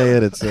 When you say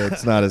it,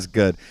 it's not as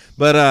good.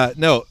 But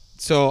no,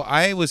 so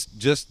I was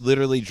just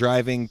literally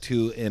driving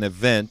to an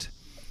event,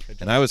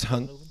 and I was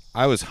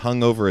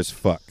hungover as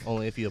fuck.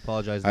 Only if you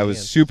apologize. I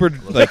was super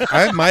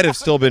I might have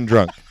still been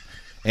drunk,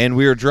 and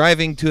we were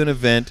driving to an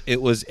event.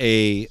 It was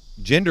a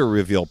gender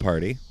reveal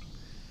party,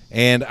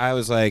 and I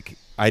was like,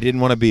 I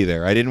didn't want to be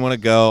there. I didn't want to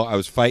go. I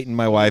was fighting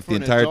my wife the For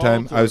an entire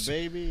time. adult or I a was.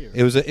 baby, or-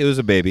 It was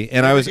a baby,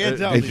 and I was can't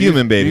tell a me.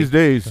 human baby. These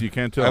days, you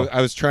can't tell.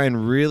 I was trying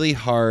really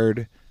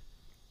hard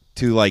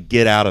to like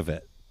get out of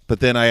it,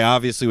 but then I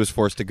obviously was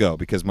forced to go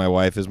because my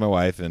wife is my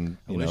wife, and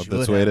that's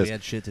the way it We is.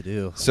 had shit to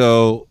do.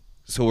 So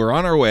we're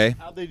on our way.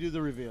 How'd they do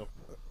the reveal?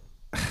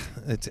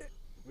 It's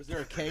Was there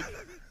a cake?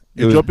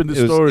 You jump into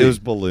story. It was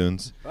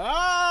balloons.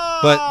 Oh!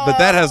 But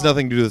that has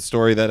nothing to do with the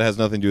story. That has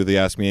nothing to do with the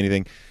Ask Me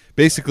Anything.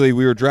 Basically,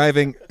 we were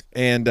driving,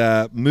 and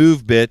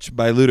Move Bitch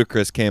by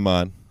Ludacris came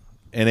on,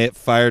 and it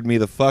fired me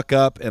the fuck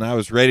up, and I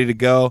was ready to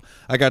go.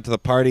 I got to the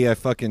party. I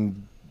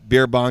fucking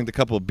beer bonged a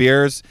couple of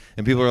beers,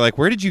 and people were like,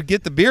 where did you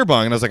get the beer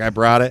bong? And I was like, I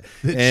brought it.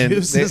 And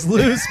Juice is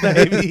loose,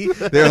 baby.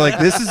 they're like,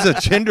 this is a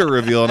gender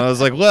reveal. And I was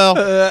like, well,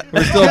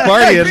 we're still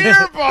partying.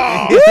 Beer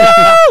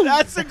bong!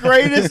 That's the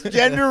greatest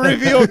gender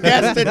reveal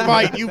guest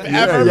invite you've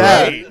ever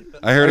made.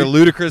 I heard a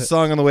Ludacris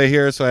song on the way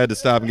here, so I had to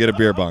stop and get a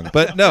beer bong.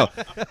 But no,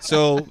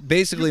 so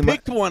basically,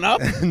 Picked one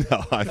up.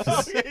 no, I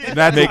was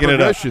That's making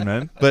it up. progression,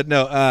 man. But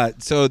no,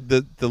 so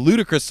the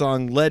Ludacris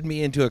song led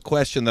me into a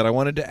question that I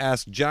wanted to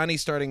ask Johnny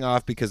starting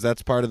off because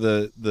that's part of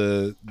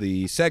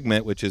the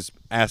segment, which is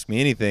Ask Me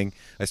Anything.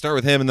 I start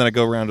with him, and then I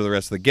go around to the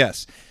rest of the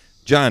guests.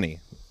 Johnny,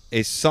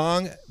 a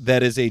song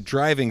that is a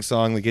driving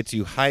song that gets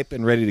you hype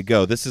and ready to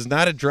go. This is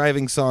not a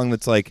driving song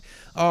that's like,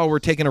 oh, we're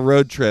taking a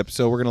road trip,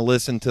 so we're going to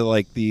listen to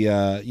like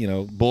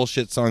the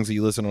bullshit songs that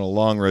you listen on a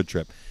long road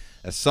trip.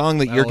 A song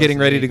that I you're don't getting listen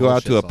to ready any to go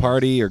out bullshit to a songs.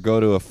 party or go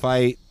to a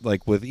fight,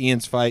 like with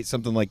Ian's fight,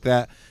 something like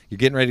that. You're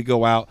getting ready to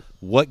go out.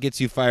 What gets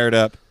you fired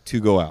up to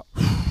go out?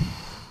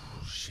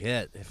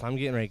 Shit. If I'm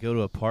getting ready to go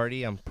to a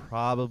party, I'm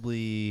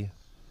probably...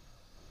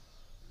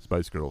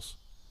 Spice Girls.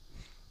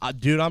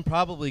 Dude, I'm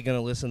probably going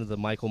to listen to the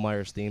Michael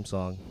Myers theme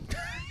song.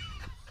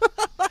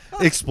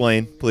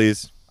 Explain,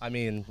 please. I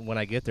mean, when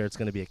I get there, it's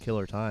going to be a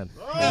killer time.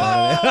 You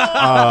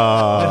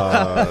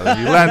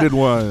landed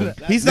one.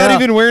 He's not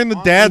even wearing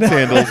the dad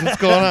sandals. What's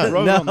going on?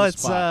 Rose on No, the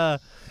it's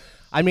spot.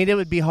 I mean, it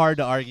would be hard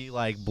to argue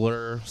like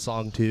Blur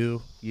song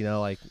 2, you know,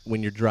 like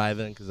when you're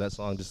driving, because that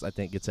song just, I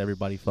think, gets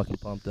everybody fucking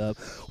pumped up.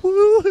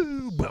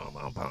 Woo-hoo, boom,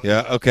 boom, boom.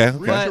 Yeah, okay.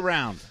 Reach But-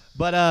 around.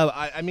 But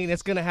I mean,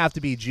 it's gonna have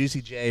to be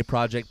Juicy J,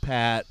 Project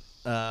Pat,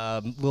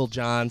 Lil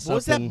Jon. Something.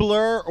 Was that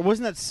Blur or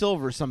wasn't that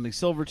Silver something?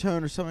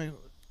 Silvertone or something?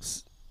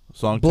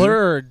 Song two?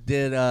 Blur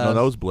did. No, that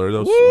was Blur.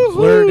 That was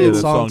Blur yeah, did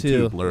that's song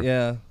two, 2. Blur.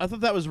 Yeah. I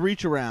thought that was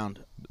Reach Around.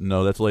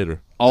 No, that's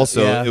later.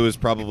 Also, Yeah. it was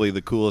probably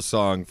the coolest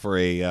song for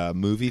a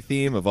movie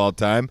theme of all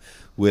time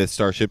with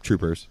Starship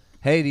Troopers.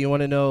 Hey, do you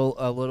want to know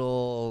a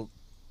little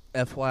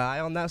FYI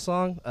on that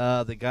song?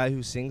 The guy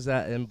who sings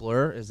that in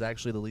Blur is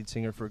actually the lead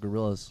singer for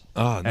Gorillaz.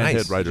 Oh, And nice.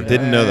 head writer.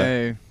 Didn't know that.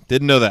 Hey.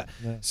 Didn't know that.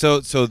 Yeah. So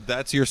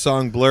that's your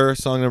song, Blur,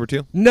 song number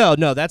 2? No,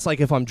 that's like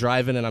if I'm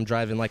driving and I'm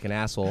driving like an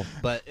asshole.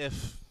 But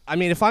if I'm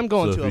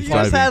going So to a if You he's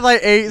party. just had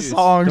like 8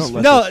 songs. don't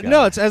let No, this guy-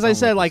 no, it's as I don't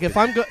said. let Like this if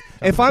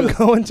I'm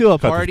going to a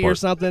this party or part.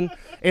 something,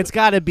 it's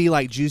got to be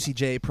like Juicy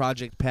J,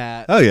 Project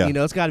Pat. Oh, yeah. You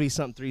know, it's got to be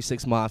something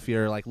 3-6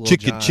 Mafia or like Lil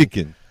Chicken, Jon.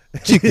 chicken.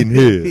 Chicken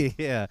head.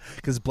 Yeah,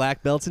 because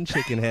black belts and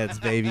chicken heads,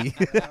 baby.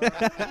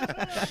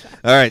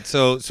 All right,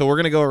 so we're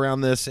gonna go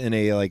around this in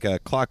a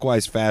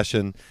clockwise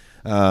fashion.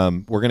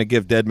 We're gonna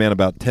give Deadman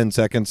about 10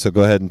 seconds. So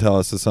go ahead and tell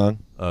us the song.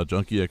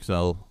 Junkie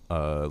XL,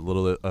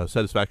 little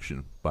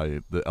Satisfaction by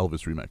the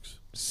Elvis remix.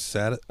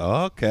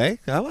 Okay,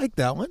 I like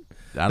that one.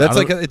 I That's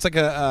don't- it's like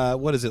a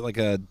what is it like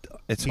a?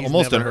 It's He's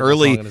almost never an heard a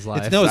early. song in his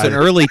life. It's an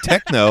early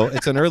techno.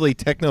 It's an early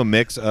techno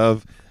mix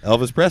of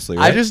Elvis Presley.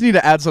 Right? I just need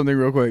to add something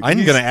real quick.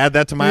 I'm gonna add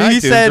that to my He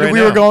iTunes said right we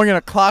now. were going in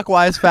a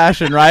clockwise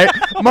fashion, right?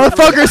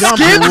 Motherfucker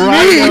skipped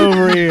right me.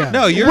 over here.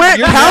 No, you're Went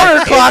you're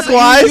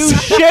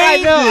counterclockwise.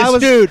 Shamed this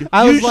dude.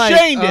 I was you like,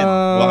 shamed him.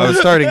 Well, I was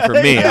starting for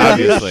me,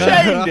 obviously.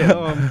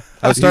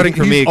 I was starting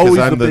for He's me because always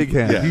I'm the big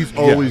hand. yeah, He's yeah,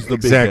 always the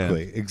big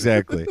exactly,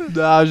 exactly.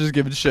 No, I was just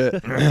giving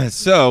shit.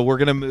 So we're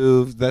gonna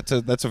move. That's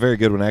a very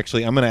good one,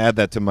 actually. I'm gonna add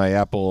that to my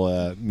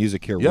Apple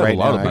Music here You have right a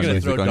lot now. of I'm my gonna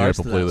actually. music throw on your darts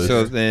Apple to that. playlist.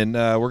 So then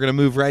we're gonna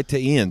move right to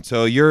Ian.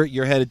 So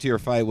you're headed to your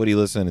fight. What are you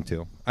listening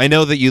to? I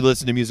know that you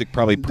listen to music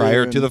probably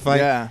prior to Dude, the fight.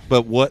 yeah.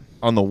 But what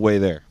on the way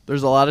there?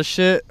 There's a lot of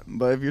shit,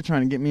 but if you're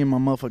trying to get me in my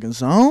motherfucking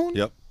zone,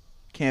 Yep.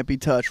 can't be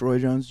touched, Roy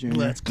Jones Jr.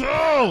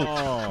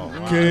 go.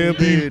 Can't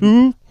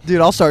be. Dude,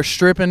 I'll start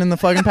stripping in the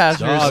fucking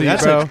passenger Dog,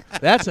 seat, bro.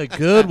 that's a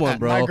good one,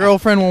 bro. My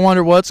girlfriend will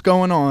wonder what's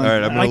going on. All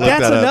right, I'm gonna Like look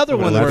that's that up. another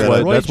I'm one gonna where look that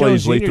up. Roy That's why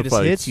Jones he's late Jr. to just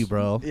fights. hits you,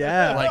 bro.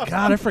 Yeah. Like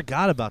God, I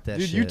forgot about that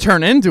Dude, shit. you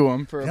turn into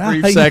him for a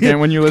brief God, second yeah.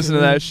 when you listen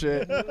to that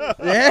shit.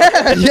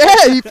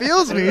 Yeah, he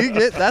feels me.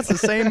 That's the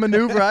same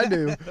maneuver I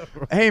do.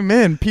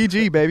 Amen.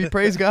 PG, baby.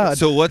 Praise God.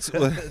 So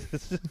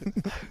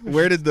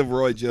where did the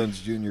Roy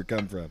Jones Jr.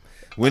 come from?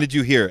 When did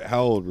you hear it?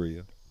 How old were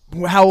you?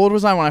 How old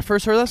was I when I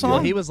first heard that song? Well,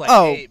 he was like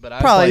 8, but I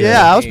was probably like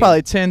yeah. I was 13.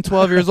 probably 10,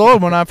 12 years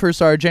old when I first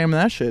started jamming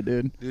that shit,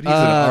 dude. Dude, he's an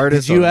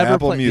artist did you on ever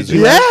Apple play- did Music.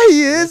 you Yeah,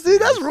 he is,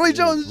 dude. That's Roy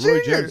Jones Jr.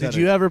 Roy Jones Did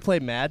you ever play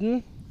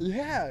Madden?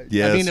 Yeah.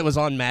 Yes. I mean, it was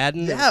on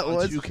Madden. Yeah, it on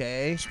was.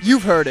 2K.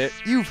 You've heard it.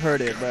 You've heard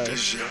it, bro.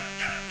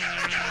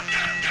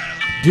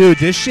 Dude,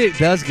 this shit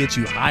does get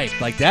you hyped.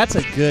 Like that's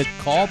a good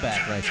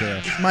callback right there.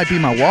 This might be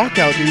my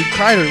walkout, dude.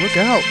 Kreider, look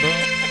out, bro.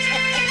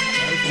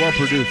 That's well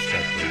produced.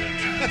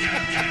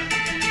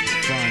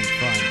 Fine.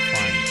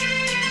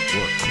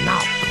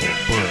 Not cool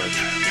bird.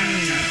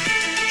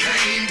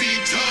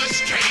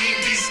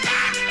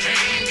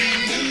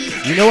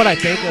 You know what I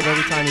think of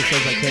every time he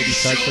says I can't be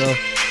touched, though? I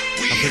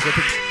forget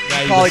the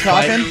guy he Macaulay was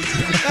fighting.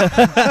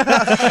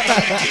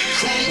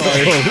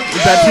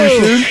 Is that too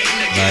soon?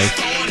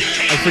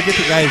 I forget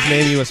the guy's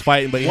name he was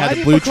fighting, but he Why had the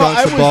did blue Macaulay-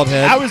 trunks and bald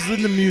head. I was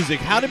in the music.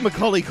 How did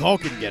Macaulay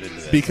Culkin get into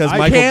this? because I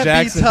Michael can't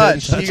Jackson be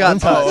touched. didn't He touch got him.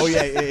 touched. Oh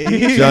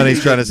yeah.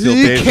 Johnny's trying to steal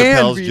He Dave can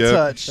Chappelle's be joke.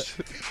 touched.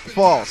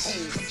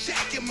 False.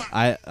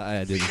 I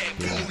didn't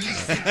do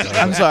that.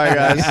 I'm sorry,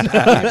 guys.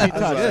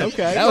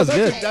 Okay, That was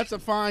good. That's a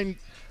fine.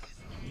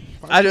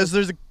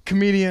 There's a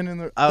comedian in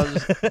the. I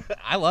was.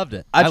 I loved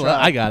it. I I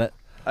tried. got it.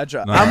 I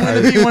try. No, I'm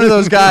gonna be one of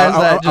those guys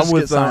that just I'm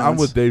with gets silence. I'm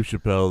with Dave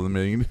Chappelle. I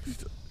mean,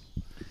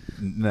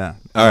 nah.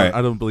 All right.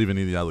 I don't believe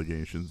any of the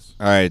allegations.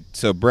 All right,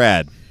 so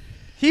Brad,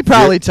 He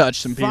probably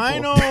touched some people.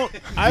 Final.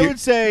 I would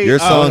say your Oh,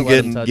 song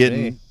let him touch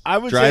getting me. I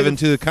would driving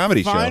say to the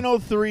comedy show. final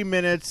 3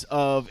 minutes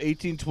of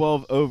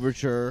 1812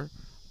 Overture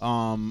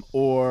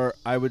or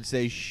I would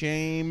say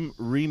Shame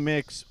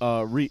remix,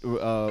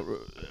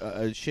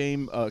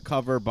 Shame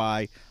cover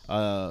by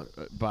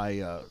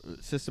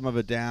System of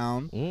a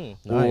Down,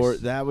 or Nice.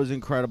 that was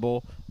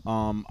incredible.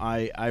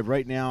 I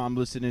right now I'm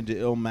listening to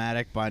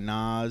Illmatic by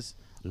Nas.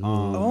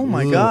 Oh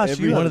my gosh,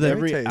 every, you have one of the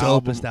every taste.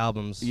 album, dopest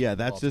albums. yeah, of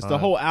that's all just time. the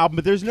whole album.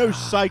 But there's no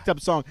psyched up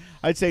song.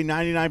 I'd say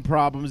 99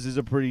 Problems is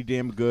a pretty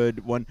damn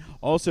good one.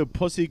 Also,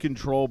 Pussy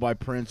Control by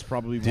Prince,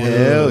 probably one of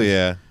Hell those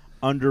yeah.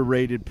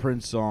 underrated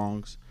Prince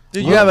songs.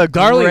 Dude, you have a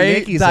Darling great,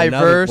 Nikki's another-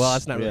 diverse well,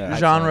 that's not really Yeah. hype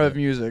genre song, of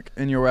music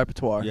in your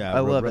repertoire. Yeah, I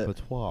love it.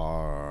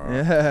 repertoire.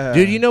 Yeah,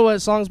 Dude, you know what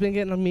song's been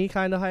getting me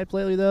kind of hyped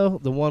lately though?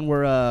 The one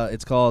where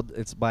it's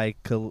by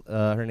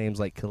her name's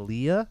like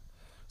Kalia.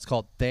 It's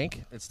called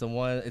Think. It's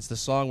the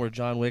song where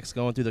John Wick's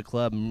going through the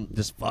club and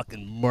just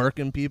fucking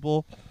murking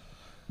people.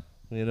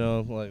 You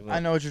know, like I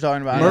know what you're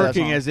talking about. I know that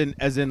Murking song.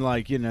 as in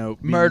like, you know,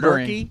 be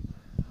Murdering. murky?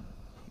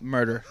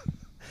 Murder.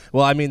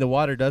 Well, I mean, the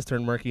water does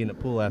turn murky in the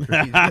pool after.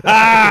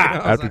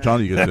 After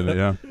Johnny gets in it,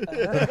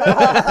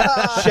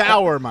 yeah.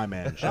 Shower, my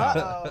man.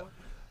 Shower.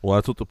 Well,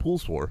 that's what the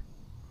pool's for.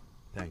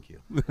 Thank you.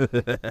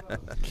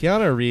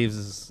 Keanu Reeves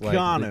is like the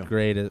Keanu.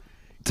 greatest.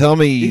 Tell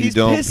me you He's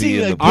don't pissing be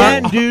in the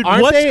again, pool. dude.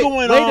 Aren't What's they,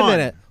 going wait on? a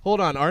minute. Hold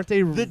on. Aren't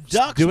they The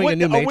Ducks doing what, a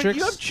new wait, Matrix?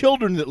 you have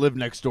children that live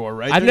next door,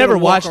 right? I've They're never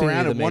gonna walk watched any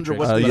around of and The wonder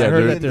Matrix, what's but the I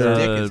heard his that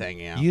dick they're- is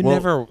hanging out. You Well,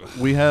 never.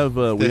 We have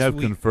This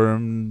week-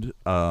 confirmed.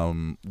 What's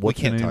her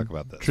can't name? talk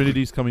about this.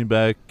 Trinity's coming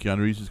back. Keanu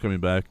Reeves is coming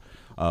back.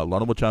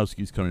 Lana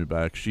Wachowski's coming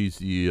back. She's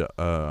the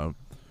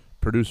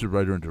producer,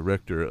 writer, and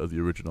director of the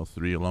original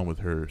 3, along with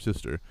her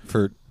sister.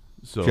 For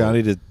So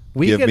Johnny to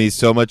We give could- me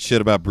so much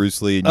shit about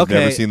Bruce Lee and you've Okay.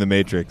 never seen The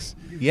Matrix.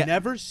 Yeah.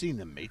 Never seen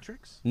The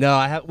Matrix? No,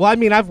 I have. Well, I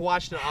mean, I've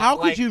watched it. How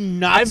like, could you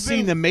not I've seen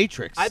been- The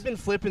Matrix? I've been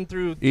flipping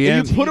through.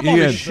 Ian, you put him on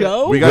the Ian,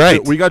 show? We got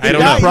Right. we got I the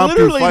don't know. impromptu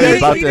Literally, fight they-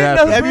 about we to didn't know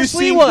happen. Have you Bruce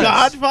Lee seen was.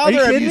 Godfather? Are you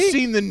Have kidding you me?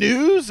 seen the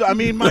news? I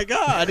mean, my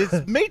God,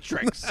 it's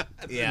Matrix.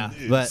 Yeah,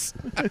 but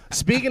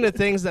speaking of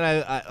things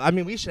that I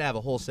mean, we should have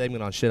a whole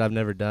segment on shit I've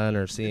never done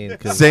or seen.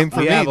 'cause Same for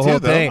we me have a too, whole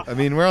though. thing. I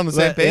mean, we're on the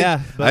same But, page. yeah,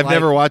 but I've like-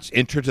 never watched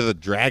Enter to the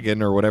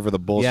Dragon or whatever the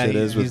bullshit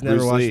Yeah, is with he's never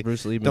Bruce watched Lee.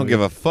 Bruce Lee Don't movie, give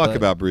a fuck but-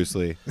 about Bruce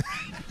Lee.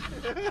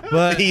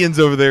 But Ian's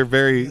over there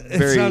very, it's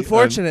very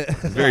unfortunate.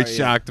 very Sorry,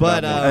 shocked But,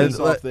 about uh, that. He's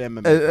off the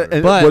MMA.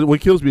 And But-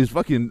 what kills me is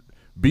fucking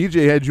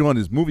BJ had you on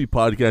his movie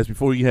podcast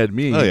before he had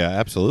me. Oh yeah,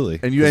 absolutely.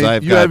 And you 'Cause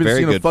I've got haven't very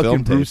seen a good fucking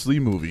film Bruce taste. Lee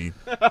movie.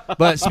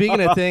 But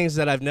speaking of things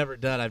that I've never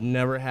done, I've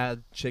never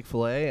had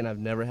Chick-fil-A and I've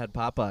never had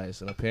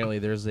Popeyes, and apparently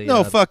there's a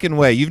No fucking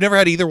way. You've never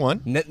had either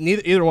one.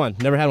 either one.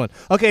 Never had one.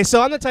 Okay,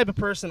 so I'm the type of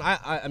person.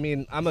 I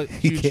mean, I'm a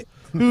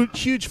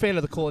huge fan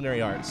of the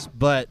culinary arts,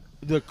 but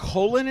The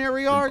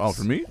culinary arts? Oh,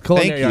 for me?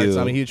 culinary Thank arts. you.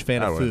 I'm a huge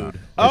fan of Oh, food.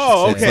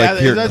 Oh, It's okay. like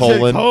pure That's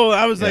colon.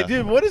 I was like, Yeah.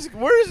 dude, where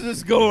is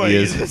this going? He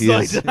is- this he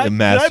like, is did a I-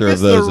 master did I of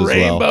miss those the as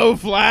well. rainbow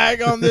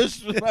flag on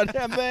this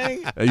goddamn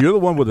thing? Hey, you're the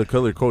one with the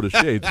color coded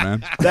shades,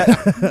 man.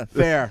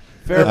 Fair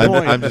I'm-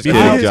 point. I'm just I'll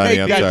kidding, take Johnny,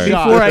 I'm that sorry.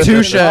 shot. Before I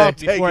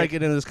Touche. before I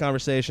get into this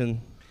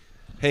conversation,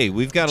 Hey,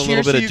 we've got a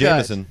Cheers little bit to of you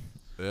guys. Jameson.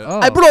 oh,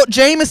 I brought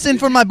Jameson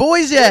for my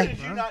boys. Yeah. Did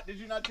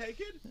you not take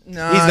it?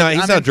 No, He's not. I'm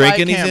He's in not drinking.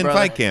 fight He's camp, in brother.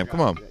 fight camp. Come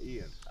on.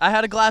 I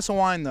had a glass of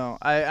wine though.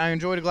 I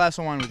enjoyed a glass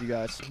of wine with you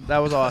guys. That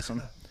was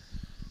awesome.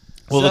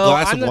 Well, the So,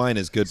 glass I'm of the- wine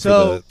is good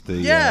so, for the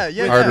yeah,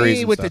 arteries me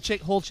and with stuff.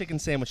 the whole chicken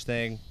sandwich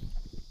thing.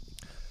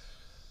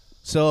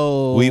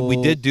 So We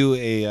did do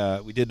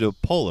a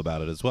poll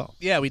about it as well.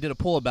 Yeah, we did a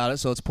poll about it,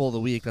 so it's poll of the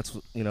week. That's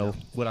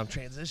what I'm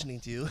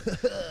transitioning to.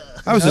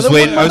 I was just Another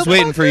waiting. one, I was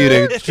waiting for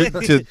you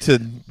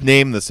to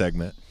name the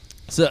segment.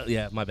 So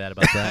yeah, my bad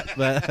about that,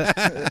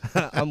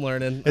 but I'm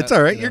learning. It's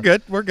all right. you You're know.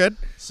 good. We're good.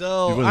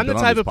 So You've only I'm the been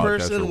on type this of podcast for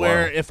person a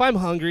where while. if I'm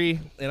hungry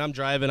and I'm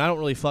driving, I don't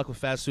really fuck with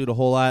fast food a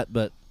whole lot.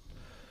 But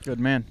Good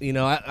man. you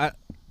know, I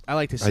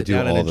like to sit do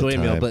down and all the enjoy a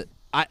meal. time. But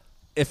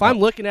if I'm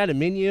looking at a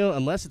menu,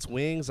 unless it's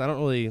wings, I don't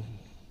really.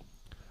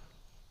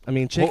 I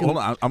mean, chicken. Hold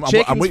on, I'm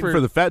chicken's waiting for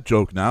the fat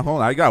joke now.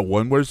 Hold on, I got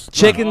one. Where's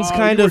Chicken's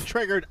kind you of. were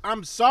triggered.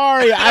 I'm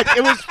sorry.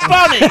 It was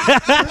funny.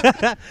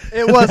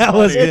 It was. That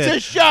was It's good. a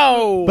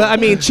show. But I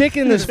mean,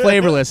 chicken is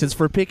flavorless. It's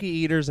for picky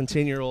eaters and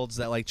 10-year-olds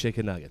that like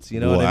chicken nuggets. You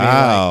know what I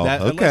Wow, mean? Like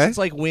that, okay. Unless it's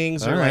like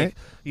wings or All right.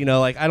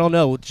 like I don't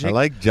know. I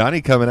like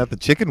Johnny coming at the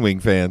chicken wing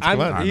fans. Come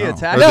I'm- on. He Or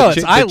attacked- No, the,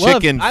 it's, I the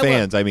love chicken I love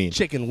fans. I mean,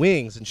 chicken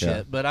wings and shit.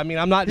 Yeah. But I mean,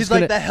 I'm not He's just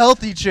like gonna. the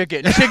healthy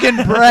chicken, chicken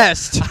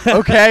breast.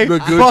 Okay, The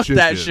good fuck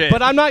that chicken. shit.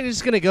 But I'm not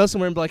just gonna go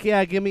somewhere and be like,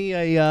 yeah, give me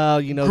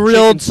a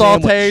grilled chicken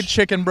sautéed sandwich.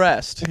 chicken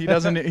breast. He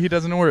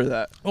doesn't order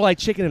that. Well, like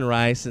chicken and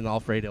rice and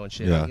Alfredo and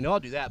shit. Yeah. You know, I'll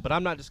do that. But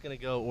I'm not just gonna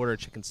go order a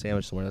chicken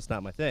sandwich somewhere. That's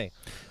not my thing.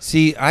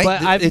 see, But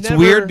I've it's never-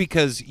 weird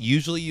because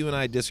usually you and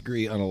I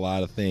disagree on a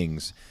lot of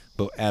things,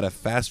 but at a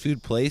fast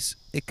food place,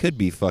 it could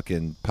be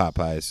fucking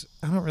Popeyes.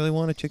 I don't really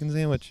want a chicken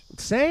sandwich.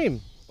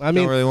 Same. I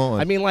mean, really want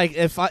one. I mean, like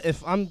if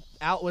I'm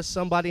out with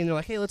somebody and they're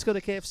like, hey, let's go to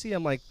KFC.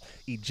 I'm like,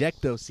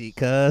 ejecto seat,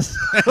 cuz.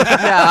 Yeah,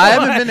 I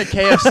haven't been to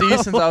KFC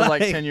since I was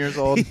like 10 years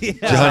old.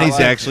 Johnny's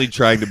like- actually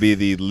trying to be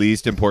the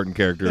least important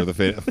character of the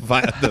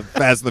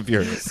Fast and the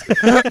Furious.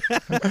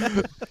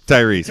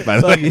 Tyrese, by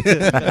the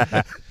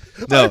way.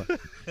 No.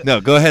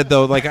 No, go ahead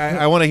though. Like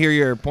I want to hear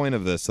your point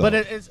of this. Though. But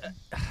it's,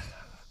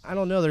 I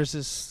don't know. There's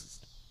this.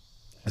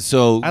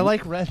 So I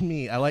like red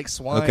meat. I like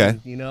swine. Okay.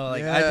 You know,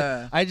 like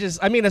Yeah.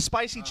 I mean, a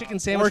spicy chicken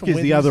sandwich. Pork from is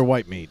the Wendy's- other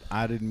white meat.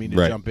 I didn't mean to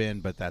Right. jump in,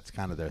 but that's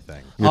kind of their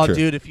thing. You're Oh, true.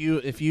 dude, if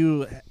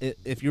you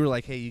were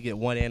like, hey, you get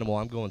one animal,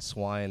 I'm going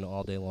swine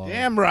all day long.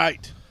 Damn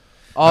right.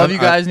 All of I'm- you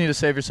guys need to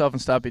save yourself and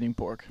stop eating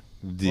pork.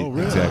 Oh,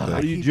 really? Exactly.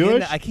 Are you keep getting Jewish?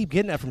 that- I keep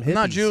getting that from hippies. I'm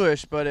not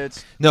Jewish, but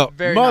it's No,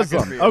 very not good for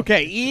Muslim. you.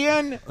 Okay,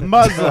 Ian,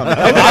 Muslim.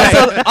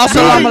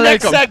 Assalamu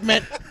Next alaikum.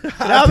 segment.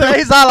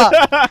 Praise Allah.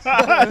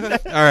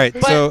 all right.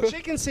 But So,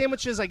 chicken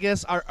sandwiches, I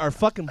guess, are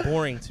fucking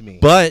boring to me.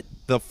 but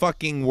the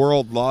fucking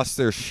world lost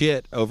their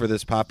shit over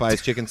this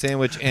Popeyes chicken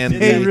sandwich and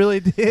they the really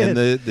did. and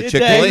the Did Chick-fil-A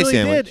They really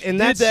sandwich. did, and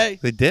Did that's they?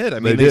 They did. I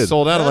mean, They they did.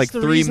 sold out of that's like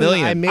the 3 reason I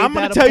million. made I'm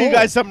going going to to tell you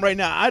guys something right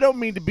now. I don't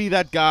mean to be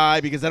that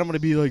guy because I don't want to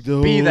be like,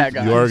 oh, Be that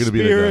guy. You are gonna be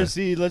that guy.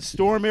 conspiracy. Let's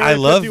storm Area I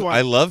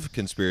 51. love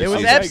conspiracies. It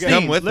was Epstein.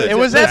 Come with it. It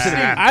was Listen,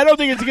 Epstein. I don't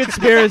think it's a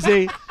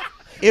conspiracy.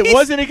 It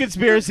wasn't a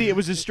conspiracy. It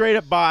was a straight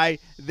up buy.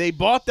 They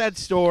bought that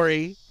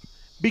story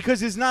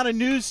because it's not a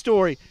news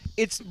story.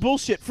 It's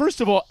bullshit.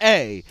 First of all,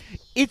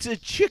 it's a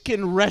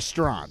chicken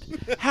restaurant.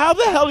 How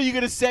the hell are you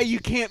going to say you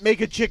can't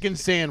make a chicken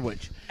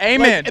sandwich?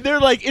 Amen. Like, they're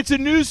like, it's a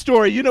news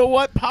story. You know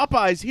what?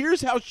 Popeyes,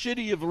 here's how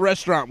shitty of a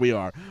restaurant we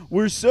are.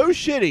 We're so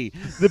shitty.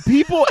 The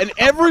people in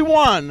every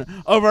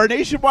one of our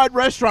nationwide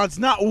restaurants,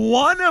 not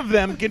one of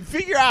them can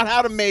figure out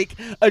how to make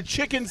a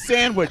chicken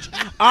sandwich.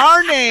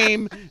 Our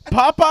name,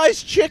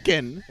 Popeyes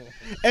Chicken,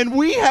 and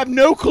we have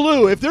no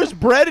clue. If there's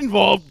bread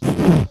involved,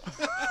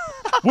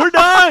 we're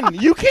done.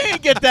 You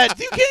can't get that.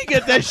 You can't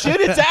get that shit.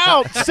 It's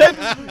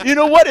out. You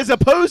know what? As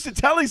opposed to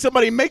telling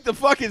somebody make the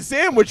fucking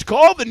sandwich,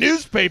 call the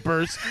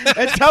newspapers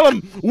and tell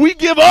them we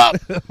give up.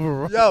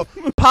 Yo,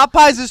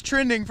 Popeyes is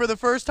trending for the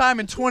first time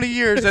in 20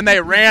 years, and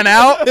they ran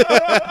out. They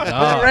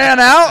ran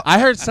out. I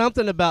heard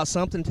something about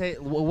something.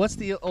 What's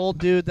the old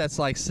dude that's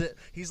like?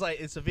 He's like,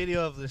 it's a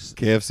video of this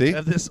KFC?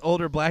 of this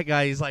older black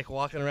guy. He's like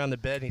walking around the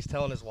bed and he's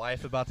telling his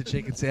wife about the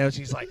chicken sandwich.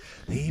 He's like,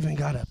 they even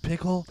got a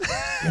pickle,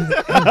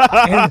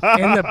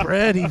 and the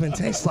bread even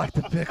tastes like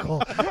the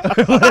pickle,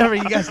 or whatever.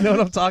 You guys know what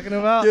I'm talking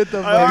about? Get the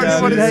I fuck already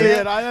out want of to here. see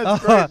it.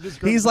 That's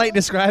great. He's like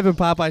describing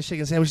Popeye's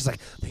chicken sandwich. He's like,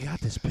 they got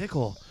this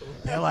pickle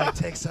that like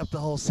takes up the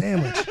whole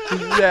sandwich,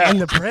 Yeah. and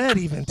the bread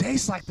even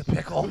tastes like the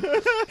pickle.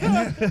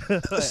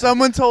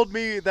 Someone told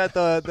me that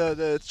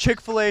the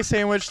Chick-fil-A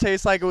sandwich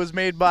tastes like it was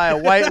made by a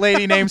white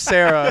lady named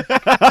Sarah.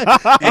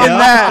 And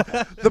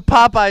that the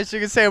Popeyes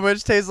chicken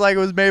sandwich tastes like it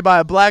was made by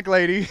a black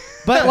lady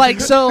But like,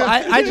 so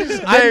I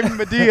named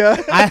Medea.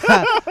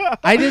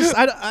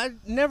 I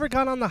never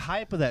got on the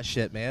hype of that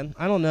shit, man.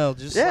 I don't know.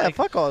 Just Yeah, like,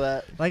 fuck all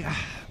that. like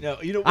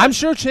No, you know, I'm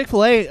sure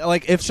Chick-fil-A,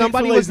 like if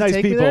somebody Chick-fil-A was is to nice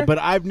take me people, there, but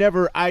I've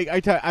never.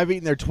 I've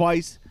eaten there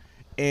twice,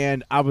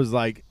 and I was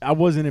like, I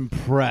wasn't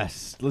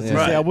impressed. Let's just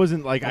Yeah. say I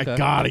wasn't like, I Okay.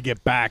 gotta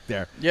get back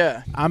there.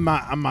 Yeah. I'm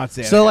not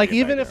saying. I so gotta like get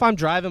even back if there. I'm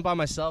driving by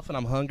myself and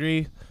I'm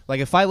hungry, like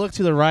if I look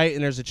to the right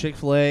and there's a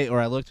Chick-fil-A, or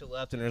I look to the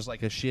left and there's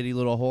like a shitty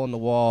little hole in the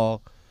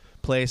wall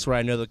place where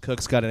I know the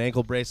cook's got an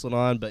ankle bracelet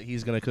on, but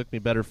he's gonna cook me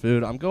better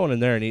food, I'm going in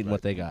there and eating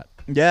what they got.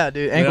 Yeah,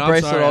 dude. Ankle I'm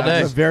bracelet sorry, all I day. I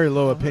have a very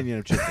low opinion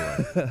of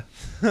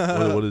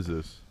Chick-fil-A. What is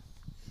this?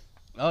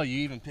 Oh, you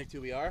even picked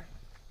who we are?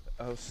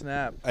 Oh,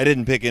 snap. I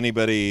didn't pick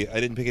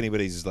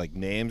anybody's like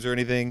names or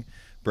anything.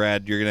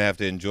 Brad, you're gonna have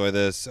to enjoy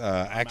this.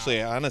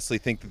 Actually, I honestly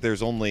think that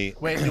there's only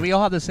Wait, do we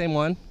all have the same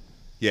one?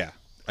 yeah.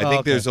 I Oh,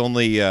 think okay. there's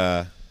only.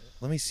 Let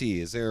me see.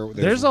 Is there?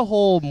 There's a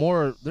whole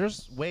more.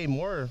 There's way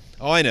more.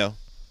 Oh, I know.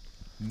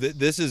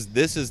 This is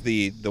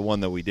the one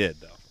that we did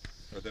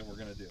though, or that we're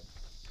gonna do.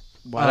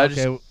 Why did I okay,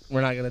 just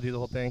we're not gonna do the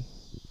whole thing,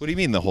 What do you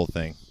mean the whole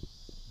thing?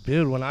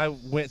 dude. When I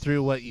went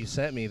through what you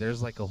sent me,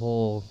 there's like a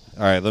whole.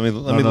 All right, let me No,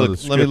 look the let me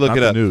script, look not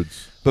it the up.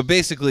 Nudes. But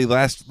basically,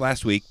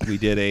 last week we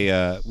did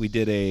a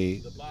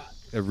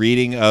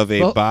reading of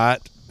a Well-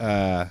 bot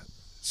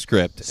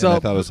script, So and I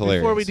thought it was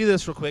hilarious. before we do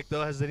this real quick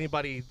though, has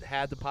anybody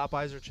had the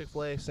Popeyes or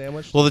Chick-fil-A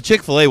sandwich? Well, the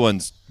Chick-fil-A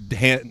one's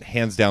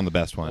hands down the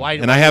best one, Why-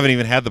 and I haven't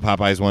even had the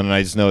Popeyes one, and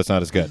I just know it's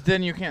not as good.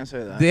 Then you can't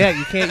say that. yeah,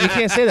 you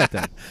can't say that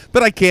then.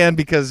 But I can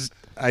because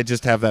I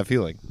just have that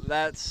feeling.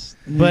 That's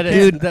But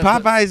Dude, it's,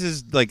 Popeyes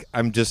is like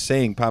I'm just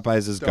saying.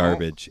 Popeyes is Don't.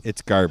 garbage.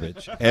 It's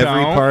garbage.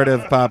 Every Don't. part of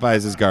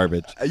Popeyes is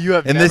garbage. you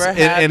have And never this,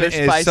 had and their is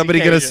spicy somebody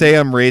gonna Cajun. say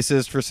I'm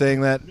racist for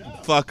saying that?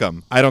 Fuck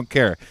them. I don't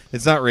care.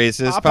 It's not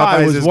racist. Popeye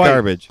Popeyes was is white.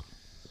 garbage.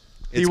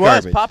 He It's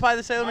was garbage. Popeye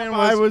the Sailor Man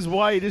I was was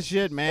white as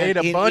shit, man. ate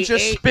a He bunch of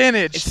ate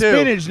spinach too.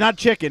 spinach, not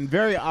chicken.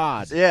 Very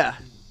odd. Yeah.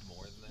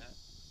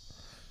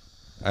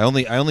 I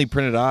only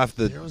printed off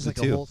the, there was the like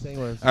a two. whole thing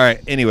where All right.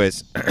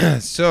 Anyways,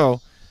 so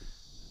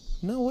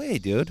no way,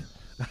 dude.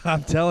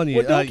 I'm telling you,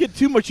 Well, don't get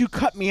too much. You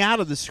cut me out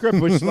of the script,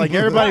 which like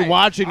everybody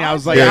watching. I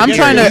was like, Yeah, I I'm get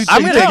trying it. to- You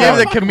I'm say, gonna "No, give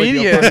the I'm fucking with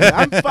you." comedian-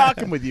 I'm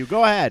fucking with you.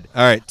 Go ahead.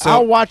 All right. So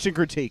I'll watch and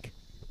critique.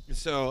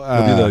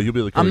 so You'll be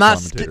the I'm color not.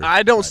 commentator.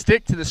 I don't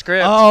stick to the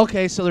script. Oh,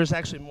 okay. So there's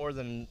actually more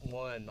than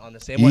one on the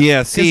same one. yeah.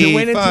 'Cause it See,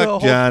 went into a fuck whole-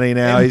 Johnny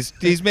now.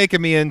 He's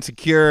making me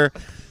insecure.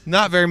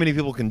 Not very many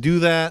people can do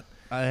that.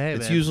 Hey,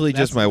 It's man, usually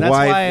just my that's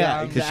wife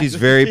why because she's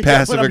very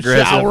passive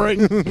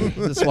aggressive.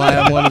 That's why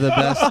I'm one of the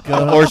best.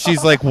 Or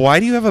she's like, "Why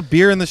do you have a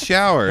beer in the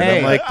shower?" And I'm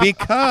Hey. like,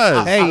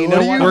 "Because Hey, you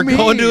know what? we're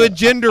going to a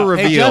gender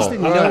reveal." Hey,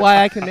 Justin, you know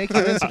why I can make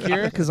you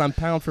insecure? Because I'm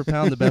pound for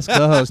pound the best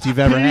co-host you've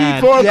ever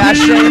had. Yeah,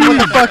 Shane, what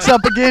the fuck's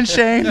up again,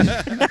 Shane?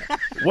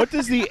 What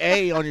does the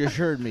A on your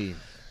shirt mean?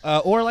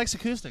 Or Likes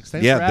Acoustics.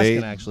 Thanks Yeah, for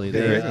asking, actually.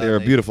 they're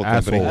a beautiful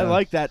company. Asshole. I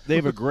like that. They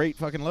have a great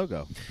fucking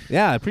logo.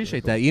 Yeah, I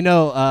appreciate that. You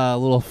know,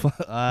 little.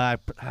 I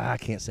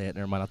can't say it.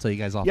 Never mind. I'll tell you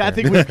guys off. Yeah, I air.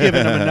 think we've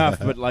given them enough,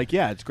 but like,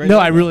 yeah, it's great. No,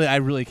 logo. I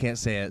really can't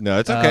say it. No,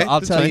 it's okay. I'll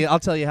It's tell fine. you. I'll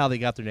tell you how they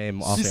got their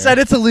name off. She air. said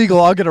it's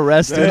illegal. I'll get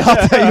arrested.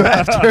 I'll tell you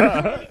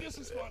after.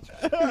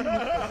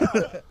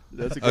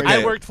 That's a great.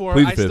 Okay. I worked for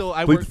Plead them. the fifth.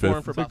 I Plead worked the for them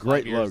fifth. for It's a about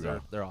great 5 years.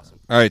 logo. They're awesome.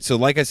 All right, so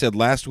like I said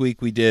last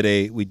week, we did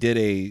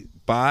a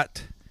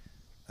bot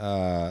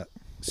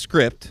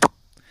script.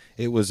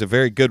 It was a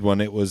very good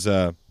one. It was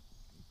the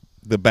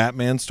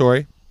Batman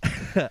story.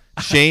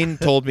 Shane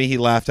told me he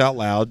laughed out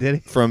loud. Did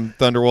he? From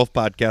Thunderwolf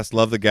podcast.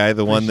 Love the guy.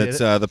 The one Appreciate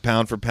that's the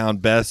pound for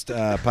pound best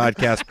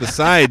podcast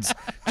besides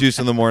Juice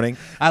in the Morning.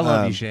 I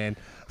love you, Shane.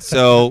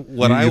 So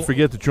what you, I you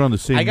forget that you're on the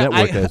same I got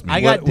network as me.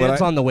 I got What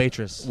dibs I- on the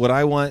waitress. what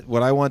I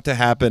want to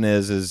happen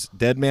is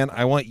Deadman,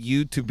 I want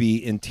you to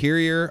be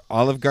interior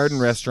Olive Garden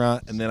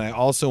restaurant, and then I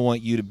also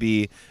want you to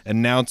be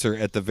announcer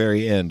at the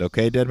very end.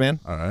 Okay, Deadman?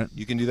 All right.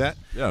 You can do that.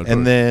 Yeah, of And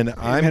course. then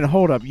And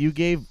hold up, you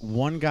gave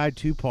one guy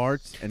 2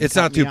 parts. And It's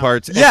cut not me 2 out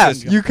parts. It's Yeah,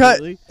 just- you cut.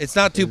 completely? It's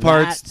not 2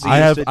 parts. That's- I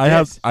have it's a I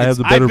have diss. I have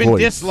the I've better been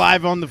voice. dissed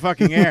live on the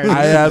fucking air.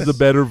 I have the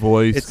better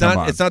voice. It's Come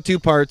not. on. It's not 2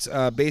 parts.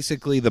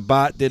 Basically, the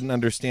bot didn't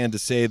understand to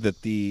say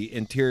that the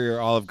interior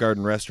Olive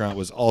Garden restaurant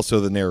was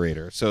also the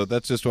narrator. So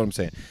that's just what I'm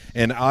saying.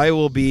 And I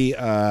will be.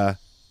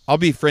 I'll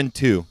be friend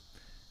 2.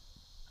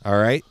 All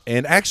right.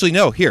 And actually,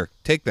 no. Here,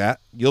 take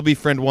that. You'll be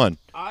friend 1.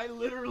 I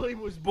literally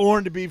was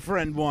born to be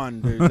friend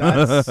 1, dude.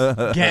 That's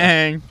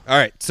Gang. All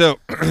right. So,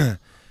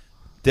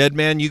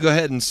 Deadman, you go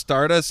ahead and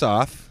start us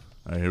off.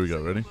 All right, here we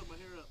go. Ready?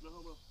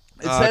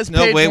 It says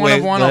no, page wait, one wait.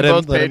 of one Let on him-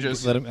 both let him-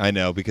 pages. let him- I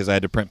know because I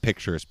had to print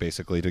pictures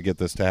basically to get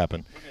this to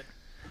happen.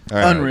 All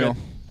right. Unreal.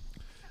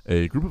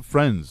 A group of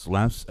friends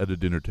laughs at a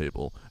dinner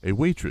table. A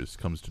waitress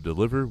comes to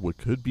deliver what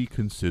could be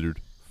considered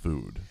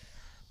food.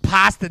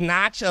 Pasta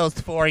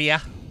nachos for you.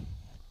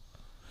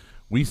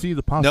 We see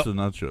the pasta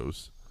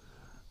nachos.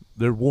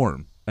 They're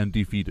warm and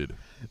defeated.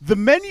 the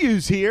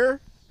menu's here.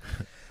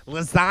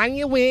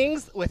 Lasagna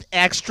wings with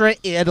extra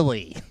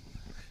Italy.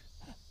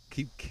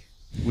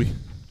 We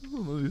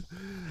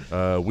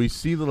we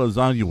see the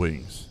lasagna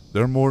wings.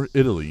 They're more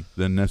Italy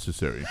than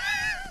necessary.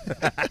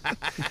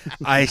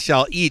 I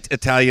shall eat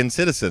Italian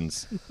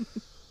citizens.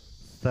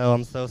 So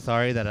I'm so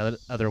sorry that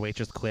other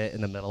waitress quit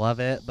in the middle of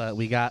it, but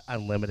we got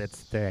unlimited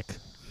stick.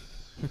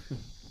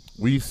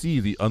 We see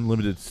the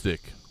unlimited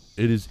stick.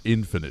 It is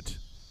infinite.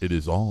 It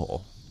is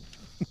all.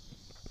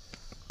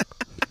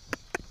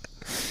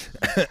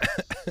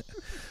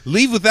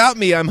 Leave without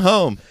me. I'm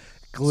home.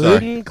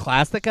 Gluten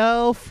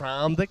Classico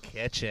from the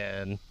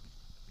kitchen.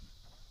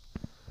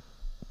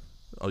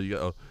 Oh, you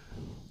got.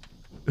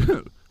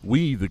 Oh.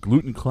 We, the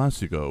gluten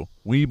classico,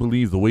 we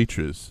believe the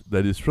waitress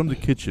that is from the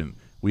kitchen.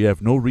 We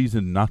have no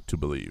reason not to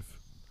believe.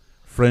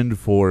 Friend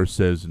 4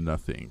 says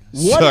nothing.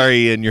 What?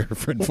 Sorry, and your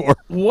friend 4.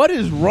 What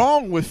is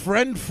wrong with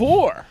friend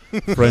 4?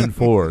 Friend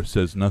 4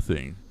 says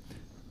nothing.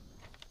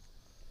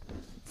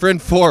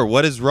 Friend 4,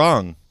 what is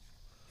wrong?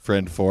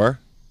 Friend 4.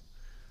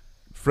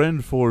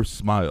 Friend 4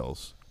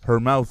 smiles. Her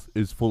mouth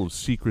is full of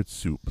secret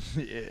soup.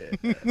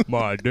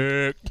 My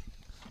dick.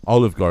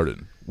 Olive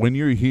Garden. When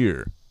you're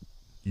here,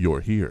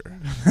 you're here.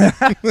 This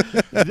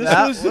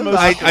was the most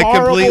I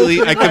horrible completely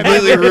thing I've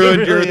completely ever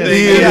ruined your experienced.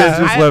 thing. Ian has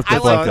just left the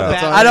fuck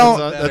out. I don't-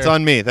 That's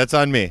on me. That's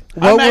on me.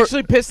 I'm What were-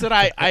 actually pissed that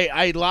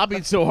I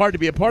lobbied so hard to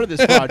be a part of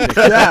this project.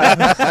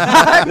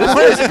 Yeah.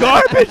 This is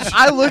garbage.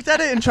 I looked at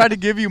it and tried to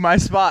give you my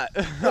spot.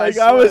 Like,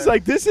 I was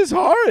like, this is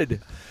hard.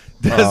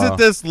 Doesn't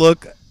this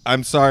look?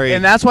 I'm sorry.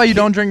 and that's why you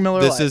don't drink Miller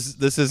this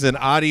Lite. is an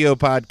audio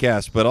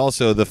podcast, but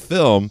also the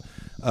film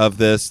of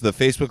this, the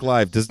Facebook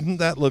Live. Doesn't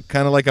that look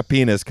kind of like a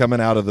penis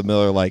coming out of the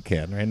Miller Lite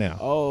can right now?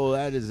 Oh,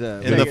 that is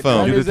a In the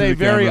phone. That Give it is to a the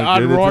very camera. odd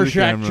Give it to the Rorschach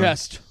camera.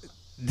 chest.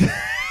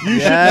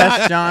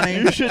 Yes, Johnny.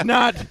 You should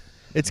not.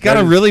 It's got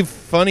That a is- really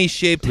funny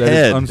shaped that is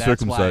head.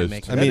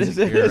 uncircumcised. I mean, It's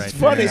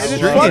funny. now. It's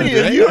Strange, funny.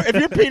 right? If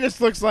your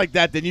penis looks like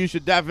that, then you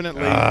should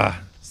definitely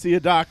see a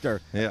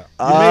doctor. yeah.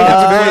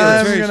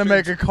 I'm very gonna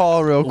make a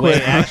call real quick.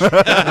 Wait, actually,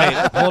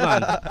 wait, hold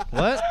on.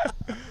 What?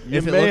 You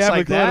If it may looks have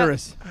like a that?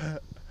 clitoris.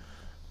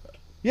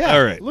 Yeah.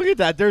 All right. Look at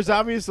that. There's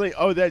obviously.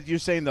 Oh, that you're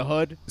saying the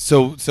hood.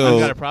 So I've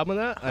got a so problem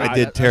with that. I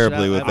did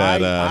terribly with that.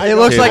 It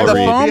looks like table the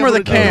read. foam or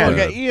the can?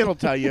 Okay, Ian will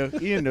tell you.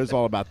 Ian knows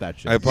all about that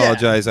shit. I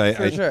apologize. for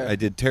I sure.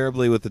 did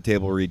terribly with the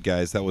table read,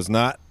 guys. That was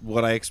not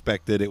what I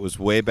expected. It was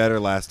way better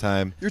last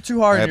time. You're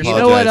too hard I on You yourself.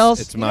 know what apologize. else?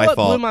 It's You my know what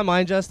fault. blew my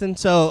mind, Justin?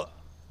 So,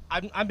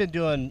 I've been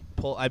doing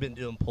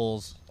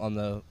polls on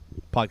the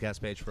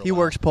podcast page for a He while.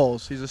 works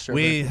polls. He's a stripper.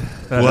 Dude,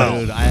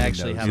 I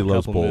actually He have a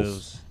loves couple polls.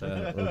 moves.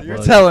 that will You're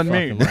blow telling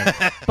your me. fucking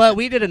mind. But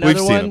we did another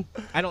seen one.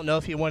 I don't know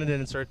if he wanted to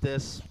insert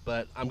this,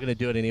 but I'm gonna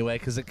do it anyway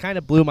because it kind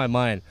of blew my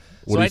mind.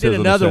 What So he I says did on a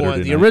another Saturday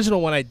one. The night.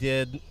 original one I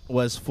did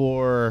was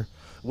for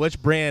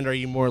which brand are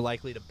you more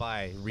likely to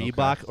buy,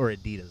 Reebok or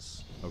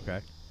Adidas? Okay.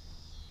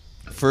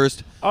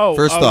 First Oh,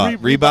 thought,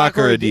 Reebok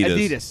or Adidas?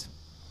 Adidas.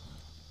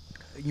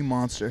 You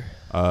monster.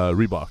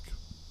 Reebok.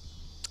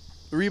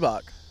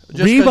 Reebok. Just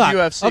 'cause Reebok.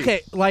 UFC.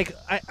 Okay, like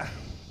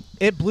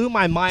it blew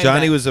my mind.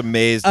 Johnny that was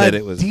amazed that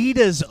it was.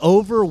 Adidas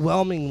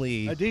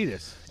overwhelmingly,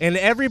 Adidas. and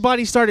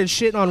everybody started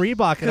shitting on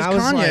Reebok, and Because I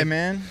was Kanye, like,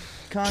 man.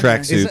 Kanye.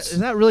 Tracksuit. is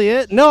that really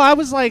it? No, I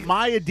was like,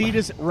 My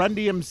Adidas Run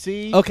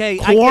DMC. Okay,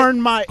 I Corn.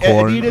 My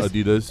Corn, Adidas.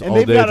 Adidas, And all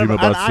they've day got dream a,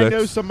 about and I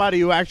know sex.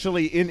 somebody who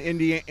actually in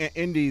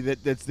Indy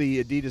that's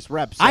the Adidas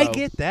rep. So. I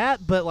get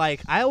that, but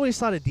like, I always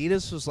thought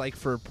Adidas was like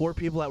for poor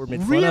people that were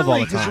made fun of all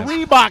Really? the Because time.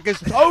 Reebok is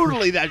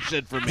totally that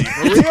shit for me.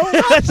 For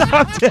real?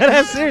 I'm dead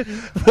ass serious.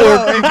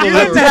 Bro, if you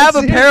didn't have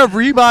a pair of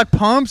Reebok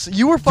pumps,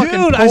 you were fucking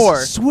Dude, poor.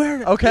 I swear.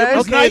 To, Okay? It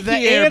was okay. Nike The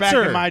Air back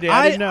answer. in my day.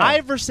 I didn't know.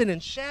 Iverson and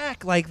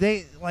Shaq, like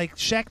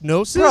Shaq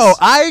Gnosis. Bro,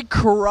 I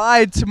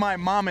cried to my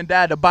mom and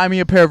dad to buy me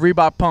a pair of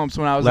Reebok pumps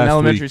when I was in Last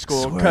elementary week.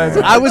 school because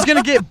I was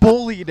gonna get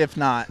bullied if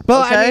not.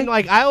 But okay? I mean,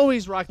 like, I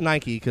always rock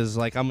Nike because,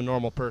 like, I'm a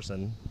normal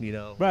person, you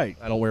know. Right.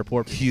 I don't wear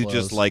poor people's You clothes.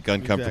 just like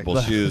uncomfortable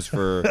Exactly. shoes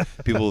for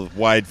people with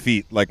wide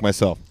feet like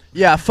myself.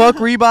 yeah, fuck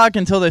Reebok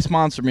until they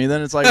sponsor me.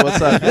 Then it's like, what's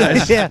up,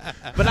 guys? yeah,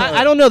 but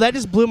I don't know. That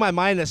just blew my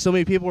mind that so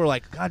many people were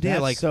like, "God damn!"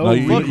 That's Like, so No,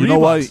 weird. you know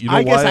why? Reeboks. You know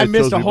I guess why I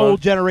missed chose a whole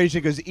Reebok?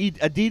 generation because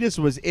Adidas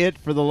was it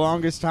for the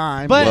longest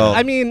time. But Well-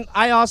 I mean,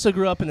 I also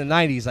grew up in the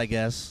 '90s, I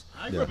guess.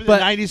 I grew up in but-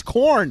 the '90s.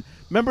 Corn.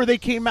 Remember they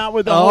came out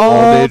with the All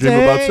whole. day dream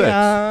about sex.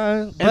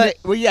 And But they,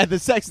 well, yeah, the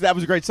sex. That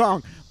was a great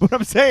song. What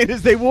I'm saying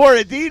is they wore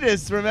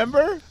Adidas.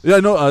 Remember?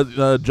 Yeah,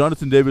 no.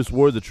 Jonathan Davis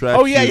wore the track.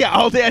 Oh yeah, yeah.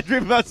 All day I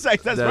dream about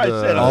sex. That's That, right.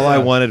 Shit. All I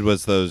Yeah. wanted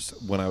was those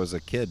when I was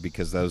a kid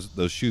because those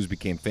shoes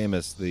became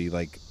famous. The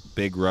like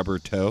big rubber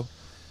toe.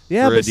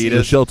 yeah, for but see, The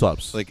Adidas. shell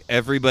tops. Like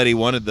everybody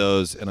wanted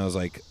those, and I was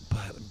like,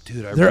 "But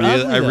dude, I They're really,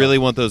 ugly, I though. really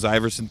want those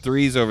Iverson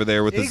 3s over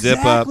there with the zip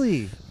up."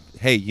 exactly.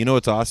 Hey, you know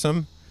what's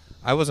awesome?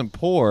 I wasn't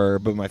poor,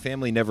 but my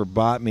family never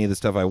bought me the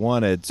stuff I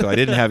wanted, so I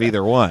didn't have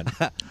either one.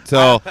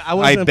 So I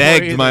wasn't poor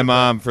begged either, my but-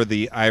 mom for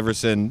the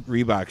Iverson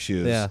Reebok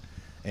shoes. Yeah.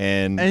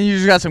 And And you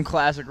just got some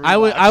classic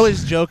Reeboks. I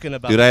was joking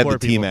about. dude, the I had poor the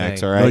people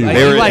T-Max, thing. all No, right? you Like,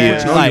 they you were like Adidas.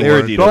 what you like. They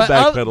were Don't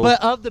Adidas. backpedal.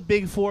 But of the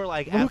big four,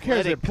 like, Well, who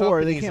cares? They're athletic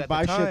poor. They companies can't at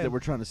buy the shit that time- we're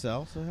trying to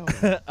sell. So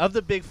hell. of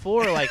the big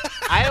four, like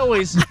I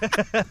always.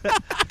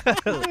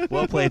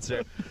 Well played,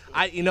 sir.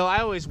 I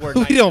always wore.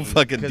 We Nike don't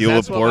fucking 'cause deal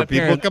that's with what poor my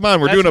people. parents- Come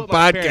on, we're that's doing a what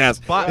my parents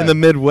podcast bought in me. the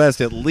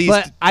Midwest, at least.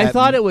 But I at-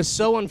 thought it was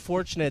so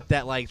unfortunate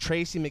that like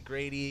Tracy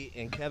McGrady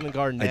and Kevin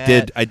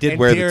Garnett. I did and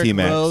wear the Derrick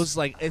T-Max. Rose,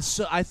 like it's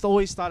so. I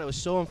always thought it was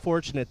so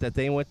unfortunate that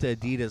they went to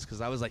Adidas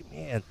because I was like,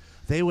 man,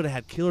 they would have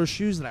had killer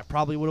shoes that I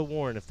probably would have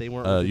worn if they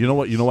weren't. with You know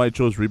what? Adidas. You know why I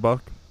chose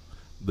Reebok?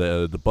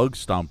 The bug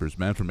stompers,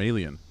 man, from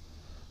Alien.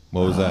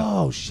 What was that?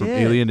 Oh shit! From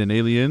Alien and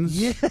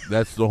Aliens. Yeah.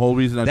 That's the whole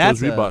reason I That's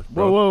chose a- Reebok. Whoa,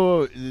 Bro. whoa,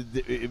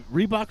 whoa!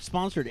 Reebok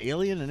sponsored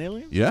Alien and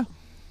Aliens. Yeah.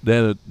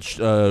 Then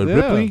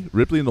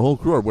Ripley and the whole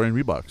crew are wearing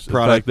Reeboks. In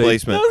Product fact, they-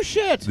 placement. No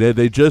shit.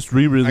 They just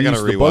re-released I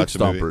gotta the Bug rewatch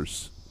the movie.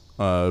 Stompers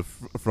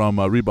from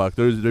Reebok.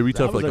 They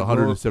retail That for was like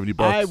a $170.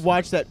 I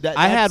watched that. I That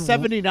had-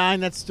 79.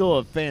 That's still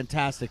a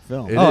fantastic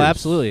film. It Oh, is.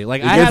 absolutely!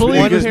 Like It I gets had me-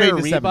 one it gets pair me of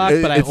to seven.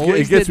 Reebok, but I It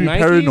always gets did me Nikes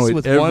paranoid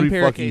with every one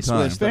pair of fucking K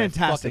time. Swiss that I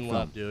Fantastic fucking film.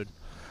 loved, dude.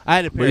 I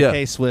had a pair yeah. of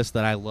K Swiss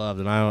that I loved,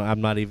 and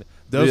I'm not even.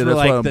 Those Yeah, were that's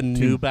why like I'm the team-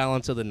 New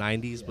Balance of the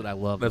 '90s, but I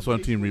loved That's them. why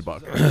I'm Team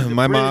Reebok.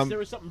 My British, mom- There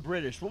was something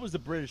British. What was the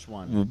British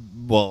one?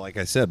 Well, like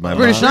I said, my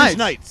British mom. Knights.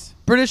 Knights.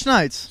 British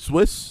Knights.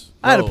 Swiss.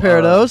 I had a No, pair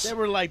of those. They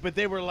were like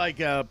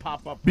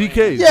pop up.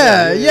 BKs.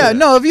 Yeah.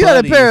 No, if you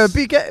had a pair of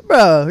Buddies. BK,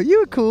 bro, you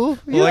were cool.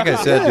 Well, like I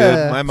said,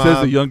 Yeah. dude, my Says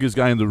the mom. youngest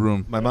guy in the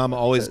room. My mom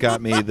always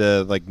got me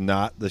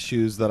not the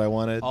shoes that I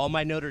wanted. All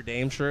my Notre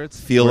Dame shirts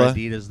Fila. were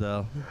Adidas,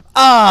 though.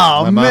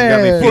 Oh My mom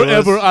got me man. Filas.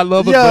 Forever, I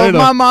love Yo,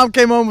 my mom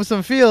came home with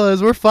some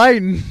feelers. We're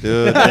fighting.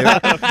 Dude,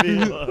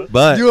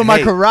 but Doing my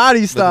hey,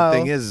 karate But style. the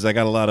thing is I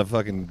got a lot of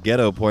fucking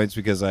ghetto points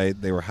because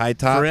they were high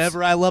tops.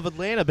 Forever, I love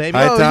Atlanta, baby.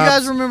 High Oh, you tops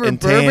guys remember and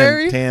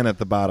Burberry? Tan at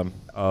the bottom.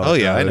 Oh,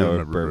 yeah, I God, know what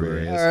remember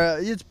Burberry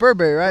is. It's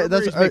Burberry, right?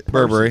 Burberry's That's big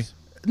Burberry. purses.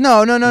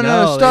 no. No, they-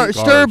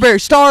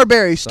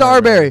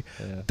 Starberry.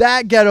 Yeah.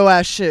 That ghetto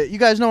ass shit. You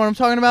guys know what I'm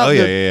talking about? Oh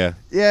yeah, The- yeah, yeah.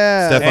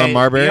 yeah. Stefan Hey,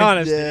 Marbury. Be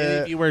honest, did any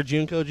Yeah. of you wear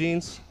Junko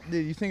jeans?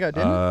 Dude, you think I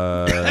didn't?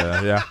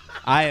 Yeah.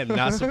 I am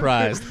not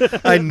surprised.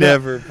 I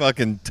never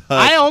fucking touched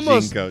I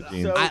almost- Jinko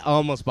jeans. So- I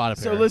almost bought a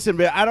pair. So listen,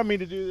 but I don't mean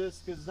to do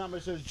this because it's not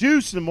much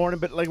juice in the morning.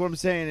 But like what I'm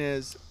saying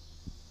is,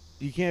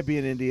 you can't be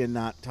an Indian and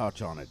not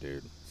touch on it,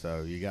 dude.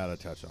 So you gotta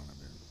touch on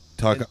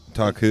it, dude.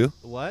 Talk who?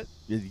 What?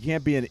 You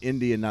can't be an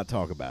Indian and not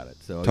talk about it.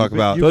 So Talk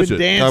about- you've Touch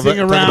been it. dancing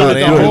Talk around about it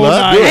the Andrew whole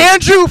Luck. night.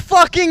 Andrew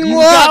fucking You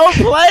Luck.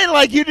 don't play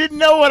like you didn't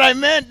know what I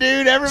meant,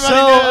 dude. Everybody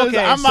So, knows.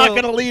 okay, I'm not so-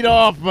 gonna lead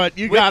off, but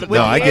you got it. with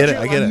No, I get it.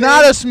 I get it.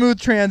 Not a smooth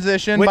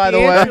transition, With by the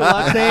the way. Andrew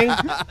Luck thing.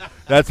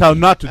 That's how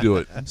not to do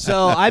it.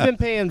 So I've been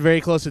paying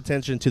very close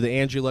attention to the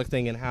Andrew Luck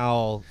thing and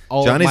how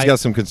Johnny's of my, got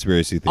some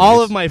conspiracy theories.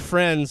 all of my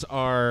friends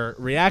are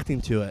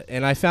reacting to it,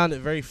 and I found it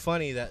very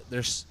funny that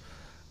there's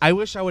I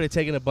wish I would have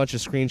taken a bunch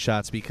of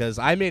screenshots because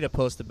I made a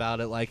post about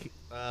it. Like,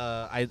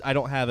 I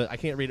don't have it. I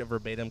can't read it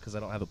verbatim because I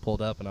don't have it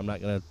pulled up, and I'm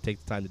not gonna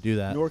take the time to do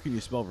that. Nor can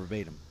you spell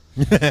verbatim.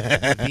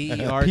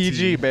 VERT.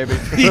 PG, baby.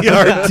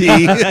 PRT.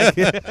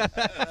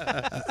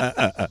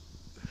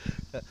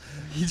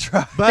 You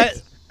tried.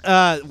 But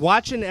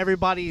watching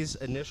everybody's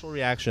initial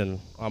reaction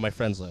on my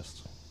friends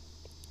list,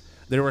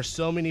 there were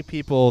so many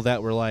people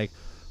that were like,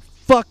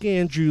 "Fuck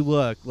Andrew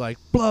Luck," like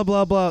blah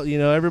blah blah. You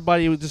know,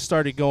 everybody just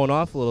started going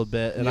off a little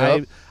bit, and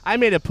Yep. I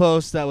made a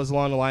post that was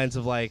along the lines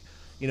of like,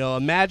 you know,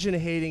 imagine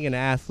hating an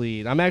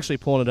athlete. I'm actually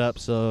pulling it up,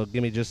 so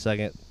give me just a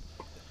second.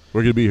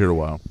 We're gonna be here a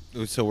while.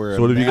 So we're.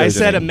 So what have you I guys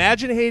said, done?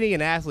 imagine hating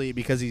an athlete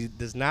because he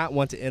does not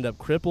want to end up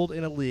crippled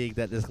in a league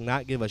that does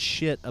not give a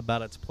shit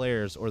about its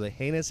players or the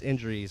heinous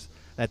injuries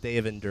that they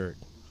have endured.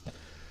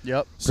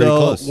 Yep. So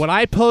close. when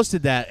I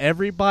posted that,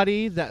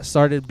 everybody that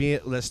started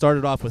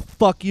off with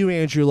 "fuck you,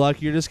 Andrew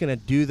Luck," you're just gonna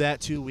do that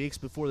 2 weeks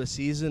before the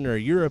season, or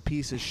you're a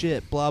piece of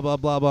shit, blah blah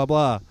blah blah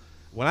blah.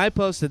 When I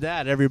posted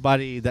that,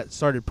 everybody that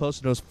started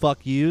posting those "fuck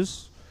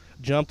yous"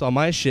 jumped on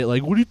my shit,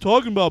 like, "What are you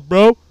talking about,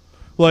 bro?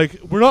 Like,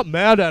 we're not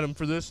mad at him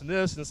for this and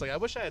this." And it's like, I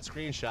wish I had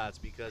screenshots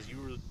because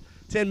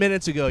 10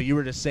 minutes ago you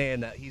were just saying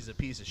that he's a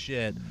piece of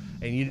shit,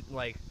 and you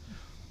like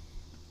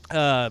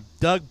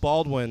Doug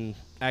Baldwin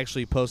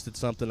actually posted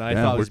something I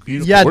Yeah, thought was we're-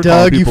 beautiful. Yeah, We're calling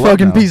Doug, you people up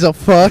fucking now. piece of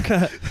fuck.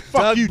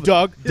 Fuck you,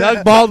 Doug.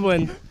 Doug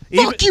Baldwin.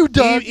 Fuck you,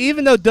 Doug.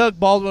 Even though Doug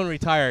Baldwin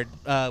retired,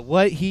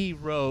 what he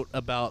wrote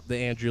about the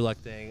Andrew Luck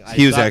thing,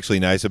 He was actually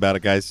nice about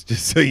it, guys.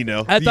 Just so you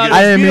know. I thought it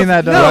I was didn't mean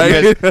that,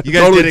 beautiful. Doug. No, You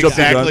guys, Totally did jumped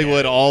the exactly gun.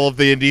 what all of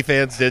the Indy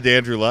fans did to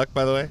Andrew Luck,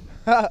 by the way.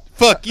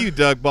 Fuck you,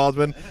 Doug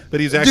Baldwin. But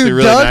he's actually Dude,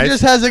 really Doug nice.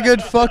 just has a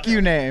good fuck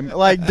you name.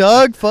 Like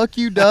Doug, fuck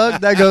you, Doug.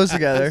 That goes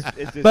together.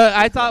 But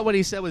I thought what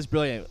he said was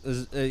brilliant.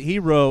 He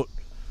wrote,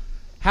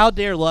 "How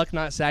dare Luck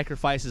not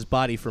sacrifice his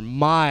body for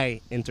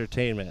my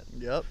entertainment?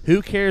 Yep.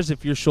 Who cares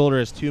if your shoulder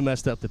is too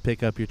messed up to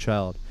pick up your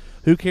child?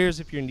 Who cares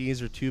if your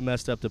knees are too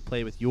messed up to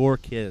play with your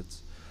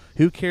kids?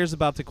 Who cares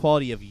about the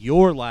quality of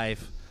your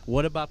life?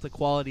 What about the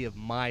quality of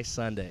my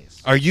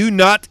Sundays?" Are you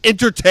not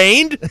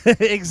entertained?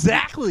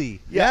 Exactly.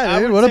 Yeah, I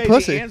dude, would what a say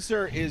pussy. The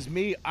answer is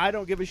me. I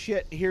don't give a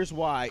shit. Here's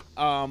why.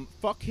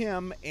 Fuck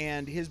him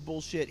and his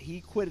bullshit. He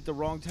quit at the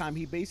wrong time.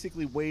 He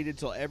basically waited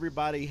till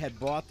everybody had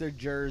bought their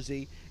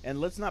jersey. And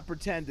let's not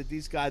pretend that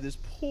this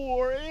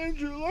poor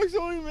Andrew Luck's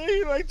only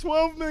making like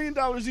 $12 million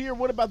a year.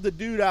 What about the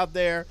dude out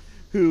there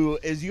who,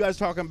 as you guys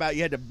talking about,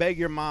 you had to beg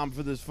your mom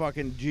for those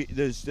fucking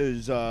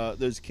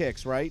those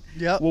kicks, right?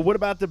 Yep. Well, what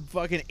about the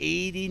fucking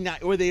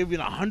 $89 or they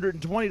even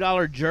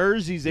 $120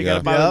 jerseys they got Yeah.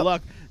 to buy Yep. with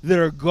Luck that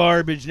are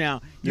garbage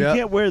now? You Yep.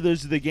 can't wear those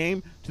to the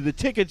game, to the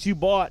tickets you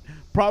bought,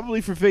 probably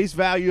for face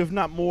value, if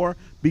not more,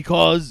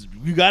 because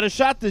you got a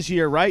shot this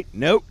year, right?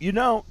 Nope, you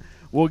don't.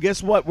 Well,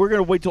 guess what? We're going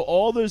to wait till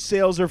all those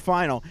sales are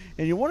final.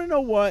 And you want to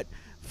know what?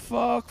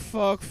 Fuck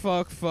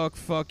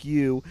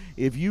you.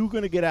 If you're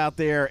going to get out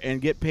there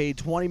and get paid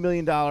 $20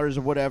 million or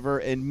whatever,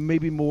 and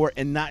maybe more,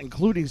 and not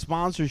including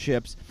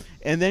sponsorships,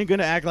 and then going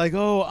to act like,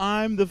 oh,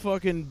 I'm the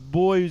fucking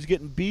boy who's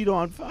getting beat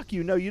on. Fuck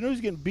you. No, you know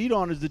who's getting beat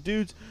on is the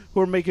dudes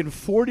who are making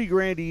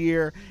 $40,000 a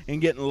year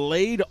and getting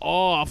laid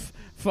off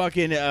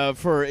fucking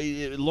for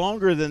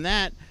longer than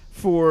that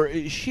for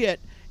shit,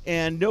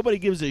 and nobody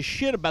gives a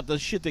shit about the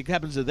shit that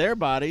happens to their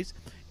bodies.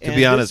 To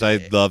be honest, I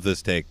love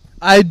this take.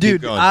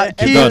 Dude, going. Keep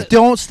Keith, going.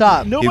 don't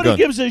stop. Nobody going.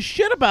 gives a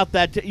shit about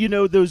that.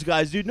 Those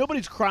guys, dude.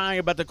 Nobody's crying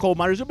about the coal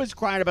miners. Nobody's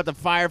crying about the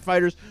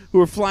firefighters who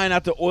are flying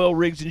out to oil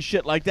rigs and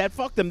shit like that.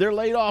 Fuck them. They're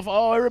laid off.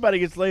 Oh, everybody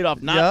gets laid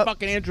off. Not Yep.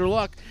 fucking Andrew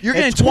Luck. You're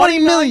At getting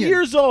 $20 million.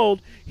 years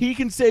old, he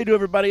can say to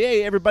everybody,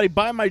 hey, everybody,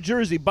 buy my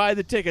jersey, buy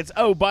the tickets.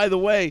 Oh, by the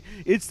way,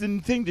 it's the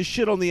thing to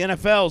shit on the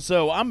NFL,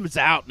 so I'm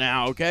out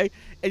now, okay?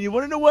 And you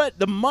want to know what?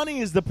 The money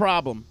is the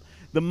problem.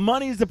 The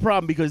money is the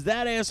problem because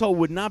that asshole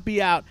would not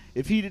be out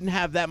if he didn't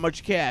have that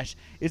much cash.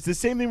 It's the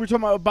same thing we're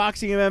talking about with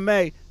boxing and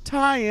MMA.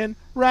 Tie-in,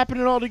 wrapping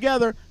it all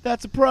together,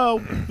 that's a pro.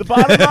 The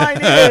bottom line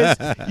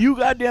is you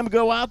goddamn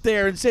go out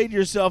there and say to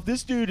yourself,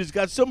 this dude has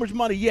got so much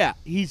money. Yeah,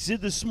 he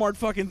did the smart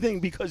fucking thing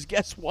because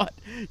guess what?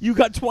 You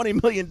got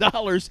 $20 million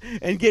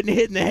and getting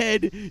hit in the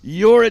head,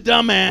 you're a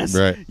dumbass.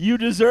 Right. You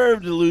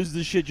deserve to lose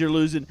the shit you're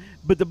losing.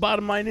 But the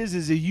bottom line is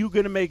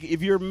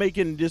if you're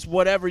making just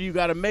whatever you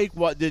got to make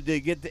to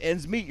get the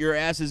ends meet, your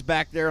ass is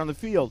back there on the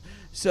field.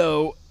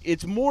 So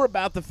it's more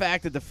about the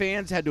fact that the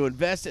fans had to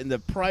invest in the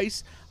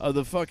price of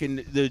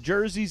the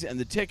jerseys and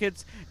the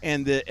tickets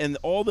and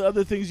all the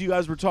other things you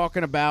guys were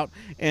talking about,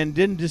 and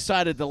didn't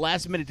decide at the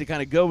last minute to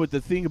kind of go with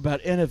the thing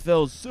about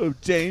NFL is so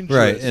dangerous.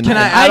 Right, and- Can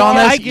I add on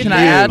this? get Can I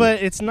that, add?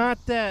 But it's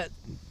not that.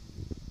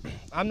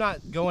 I'm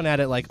not going at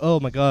it like, oh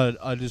my god,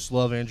 I just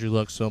love Andrew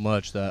Luck so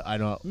much that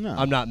No.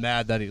 I'm not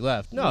mad that he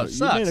left. No, it you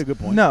sucks. made a good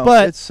point. No,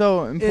 But it's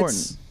so important.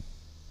 It's,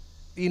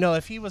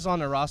 if he was on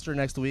the roster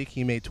next week,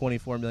 he made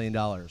 $24 million.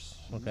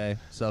 Okay,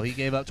 so he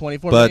gave up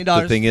 $24 But million.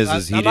 the thing is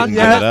I'm he not didn't give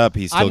done. it up.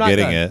 He's I'm still not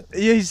getting done. it.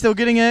 Yeah, he's still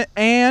getting it,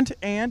 and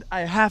I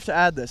have to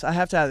add this.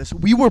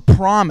 We were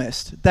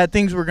promised that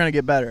things were going to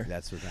get better.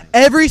 That's what.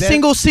 Every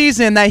single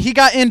season that he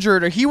got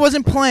injured or he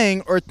wasn't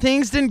playing or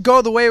things didn't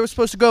go the way it was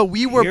supposed to go,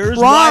 we were Here's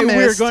promised. why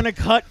we're going to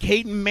cut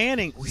Peyton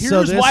Manning.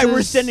 Here's this why we're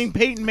is- sending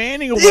Peyton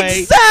Manning away.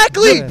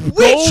 Exactly. Yeah.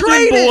 We Golden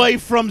traded. boy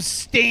from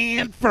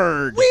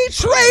Stanford. We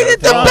traded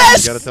the tell him.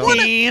 best. You gotta tell him.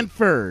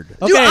 Stanford.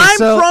 Dude, Okay, I'm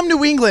so- from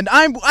New England.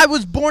 I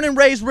was born and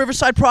raised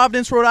Riverside,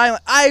 Providence, Rhode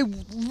Island. I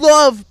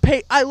love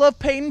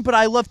Peyton, but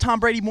I love Tom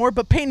Brady more.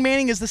 But Peyton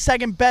Manning is the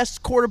second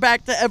best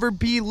quarterback to ever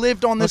be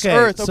lived on this Okay,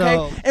 earth. Okay,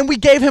 so- and we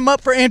gave him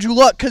up for Andrew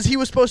Luck because he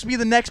was supposed to be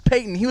the next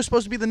Peyton. He was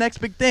supposed to be the next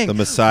big thing. The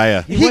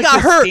Messiah. He went got to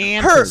hurt.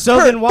 Stanford. So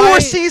hurt. then why- 4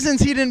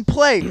 seasons he didn't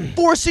play.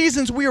 4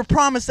 seasons we were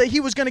promised that he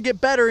was going to get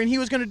better and he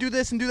was going to do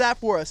this and do that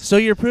for us. So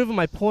you're proving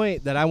my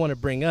point that I want to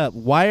bring up.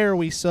 Why are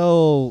we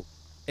so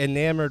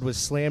enamored with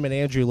slamming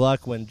Andrew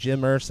Luck when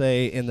Jim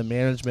Irsay and the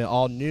management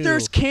all knew?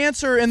 There's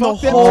cancer in Fuck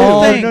the them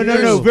whole too. thing. No.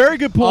 There's- Very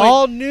good point.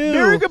 all knew.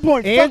 Very good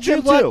point. Fuck Andrew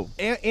them Luck,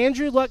 too.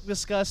 Andrew Luck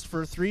discussed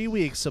for 3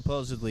 weeks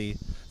supposedly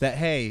that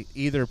hey,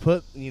 we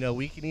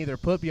can either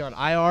put me on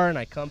IR and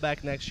I come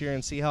back next year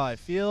and see how I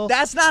feel.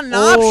 That's not an Or-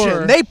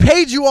 option. They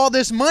paid you all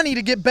this money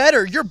to get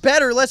better. You're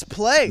better. Let's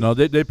play. No,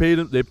 they paid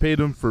him. They paid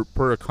him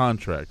per a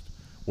contract.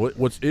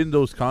 What's in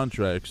those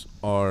contracts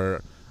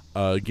are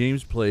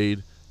games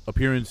played,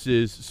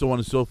 appearances, so on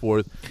and so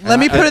forth. Let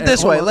me put it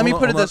this way. Hold on, Let me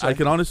hold put on, it this hold on. way.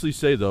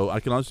 I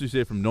can honestly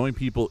say from knowing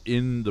people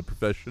in the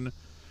profession,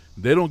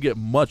 they don't get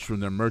much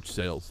from their merch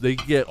sales. They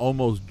get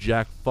almost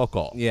jack fuck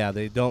all. yeah,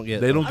 they don't get.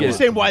 They don't I'm get- just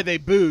saying why they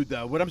booed,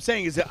 though. What I'm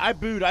saying is that I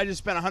booed. I just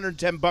spent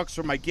 $110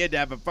 for my kid to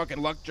have a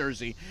fucking Luck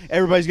jersey.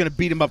 Everybody's gonna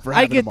beat him up for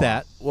I having get him on.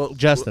 that. Well,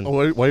 Justin.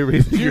 why are you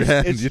raising your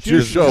hand? it's It's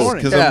your just show.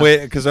 morning.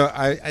 Because Yeah.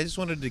 I just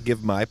wanted to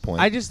give my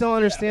point. I just don't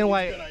understand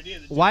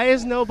why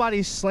is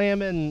nobody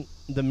slamming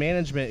the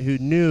management who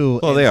knew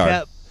Well, and they are.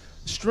 kept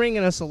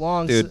stringing us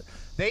along. Dude.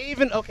 They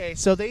even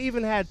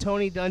had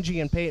Tony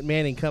Dungy and Peyton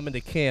Manning come into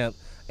camp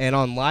and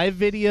on live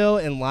video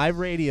and live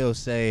radio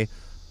say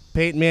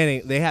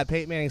they had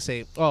Peyton Manning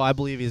say, "Oh, I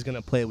believe he's going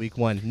to play week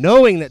 1,"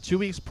 knowing that 2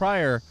 weeks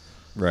prior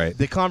right.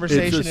 the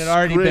conversation It's a had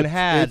already been script.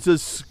 had. It's a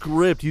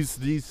script.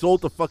 He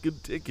sold the fucking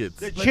tickets.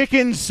 The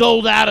chicken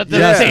sold out of the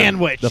Yeah.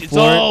 sandwich. The It's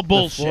floor- all The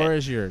bullshit. floor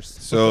is yours.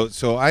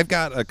 So I've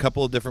got a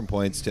couple of different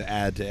points to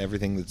add to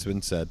everything that's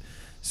been said.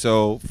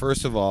 So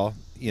first of all,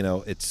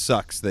 it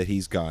sucks that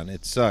he's gone.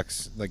 It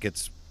sucks.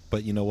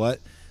 But you know what?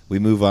 We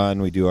move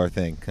on. We do our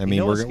thing. I mean,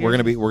 know what we're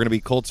gonna be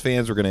Colts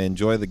fans. We're gonna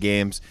enjoy the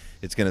games.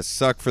 It's gonna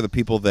suck for the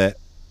people that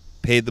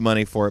paid the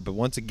money for it. But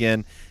once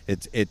again,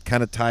 it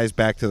kind of ties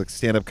back to the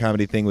stand-up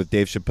comedy thing with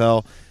Dave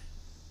Chappelle.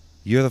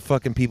 You're the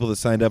fucking people that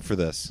signed up for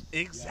this.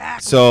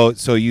 Exactly.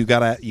 So you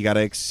gotta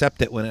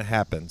accept it when it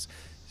happens.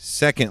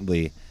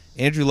 Secondly,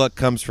 Andrew Luck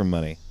comes from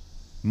money.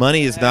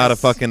 Money is not a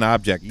fucking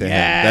object to him.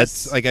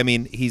 Yes.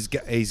 That's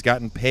he's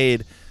gotten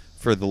paid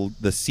for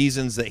the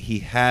seasons that he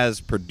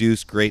has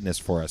produced greatness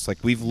for us. Like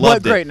we've What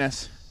loved it.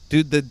 greatness?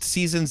 Dude, the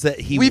seasons that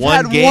he We've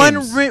won had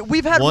games.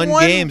 we've had won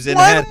one games and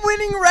one had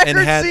winning record and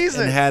had,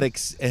 season.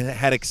 and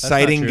had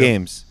exciting true.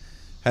 games.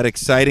 Had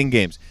exciting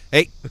games.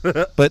 Hey,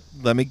 but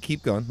let me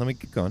keep going.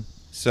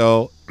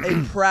 So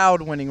a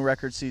proud winning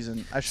record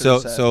season. I should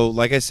have said. so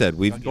like I said,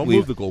 Don't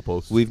move the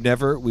goalposts. We've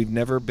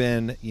never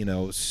been,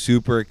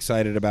 super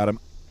excited about him.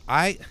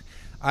 I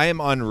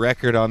am on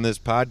record on this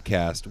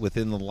podcast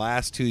within the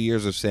last 2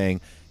 years of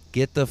saying,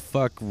 get the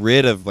fuck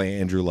rid of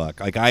Andrew Luck.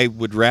 Like I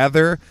would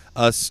rather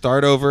us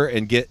start over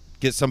and get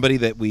somebody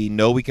that we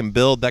know we can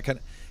build. That kind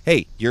of.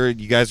 Hey, you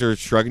guys are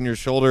shrugging your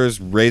shoulders,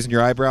 raising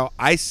your eyebrow.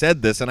 I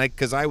said this, and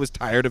because I was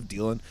tired of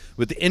dealing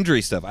with the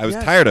injury stuff. I was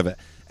tired of it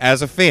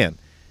as a fan,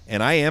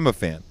 and I am a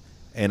fan.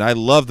 And I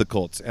love the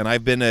Colts, and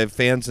I've been a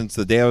fan since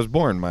the day I was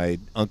born. My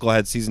uncle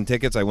had season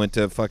tickets. I went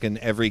to fucking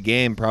every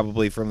game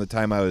probably from the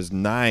time I was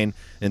 9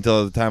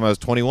 until the time I was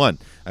 21.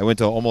 I went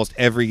to almost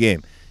every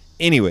game.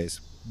 Anyways,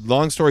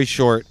 long story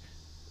short,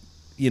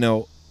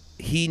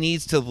 he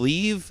needs to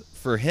leave.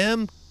 For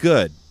him,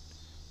 good.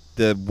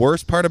 The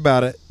worst part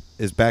about it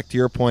is, back to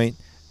your point,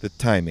 the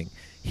timing.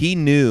 He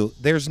knew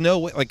there's no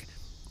way. Like,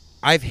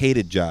 I've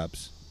hated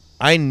jobs.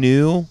 I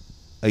knew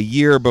a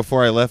year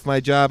before I left my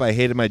job, I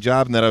hated my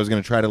job and that I was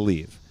going to try to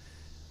leave.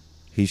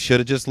 He should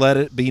have just let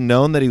it be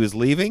known that he was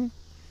leaving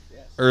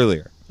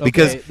earlier.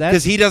 Okay,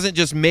 Because he doesn't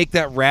just make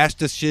that rash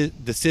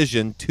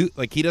decision.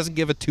 He doesn't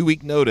give a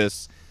 2-week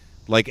notice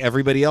like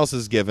everybody else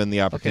is given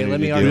the opportunity let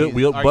me to argue.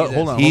 do. But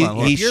hold on. He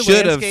If you're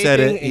should have said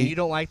it. landscaping and you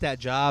don't like that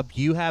job,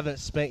 you haven't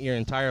spent your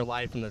entire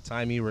life from the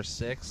time you were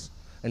 6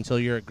 until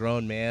you're a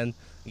grown man.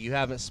 You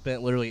haven't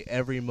spent literally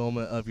every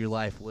moment of your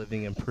life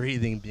living and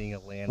breathing being a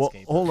landscaper. Well,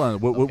 hold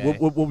on.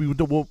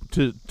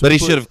 Okay. But he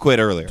should have quit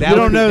earlier. That You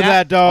don't would- know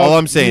that, dog. All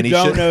I'm saying, you he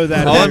don't should. know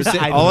that. All I'm, dog.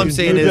 all I'm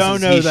saying You is,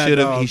 don't know he that, should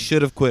have. dog. He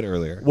should have quit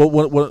earlier.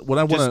 what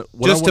I want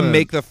Just to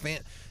make the fan,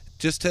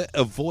 just to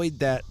avoid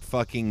that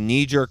fucking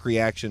knee-jerk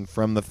reaction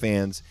from the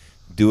fans,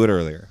 do it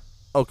earlier.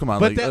 Oh, come on.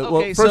 But like, then- well,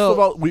 okay, first so- of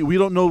all, we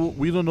don't know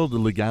the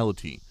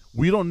legality.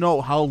 we don't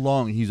know how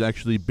long he's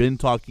actually been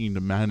talking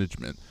to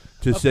management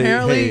to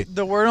Apparently, say, hey,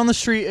 the word on the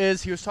street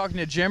is he was talking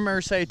to Jim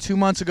Irsay 2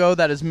 months ago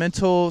that his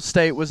mental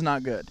state was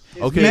not good.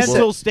 okay,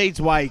 Mental state's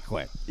why he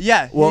quit.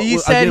 Yeah, Well, he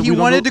well, said again, he we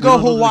don't wanted know- to we go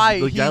don't know the Hawaii.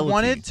 He legality.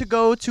 wanted to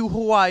go to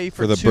Hawaii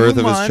for the 2 birth of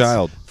his months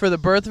child. for the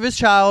birth of his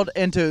child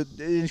and to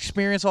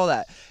experience all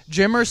that.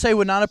 Jim Irsay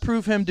would not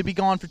approve him to be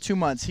gone for 2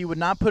 months. He would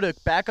not put a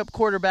backup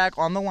quarterback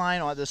on the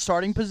line or the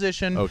starting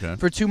position Okay.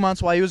 for 2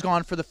 months while he was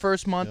gone for the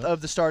first month of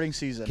the starting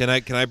season. Can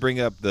I bring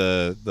up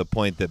the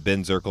point that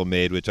Ben Zirkle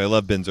made, which I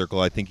love Ben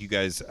Zirkle. I think you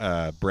guys,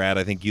 Brad,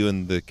 I think you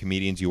and the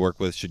comedians you work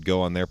with should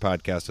go on their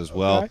podcast as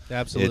well. Okay.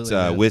 Absolutely. It's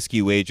man.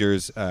 Whiskey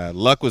Wagers.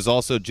 Luck was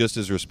also just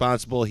as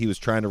responsible. He was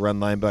trying to run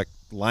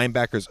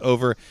linebackers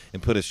over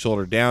and put his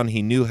shoulder down.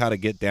 He knew how to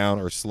get down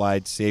or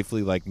slide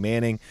safely like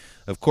Manning.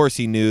 Of course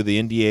he knew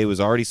the NDA was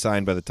already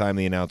signed by the time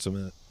the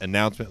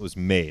announcement was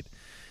made.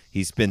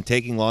 He's been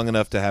taking long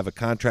enough to have a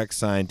contract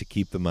signed to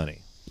keep the money.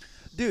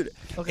 Dude,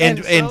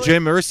 And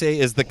Jim Irsay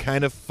is the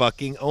kind of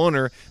fucking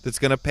owner that's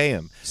going to pay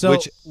him. So,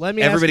 which let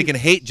me ask everybody you- can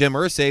hate Jim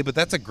Irsay, but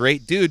that's a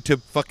great dude to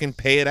fucking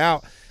pay it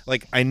out.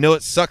 Like, I know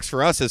it sucks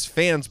for us as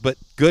fans, but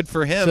good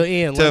for him So,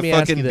 Ian, to let me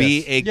ask fucking you be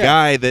this. a Yeah.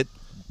 guy that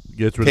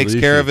gets rid takes of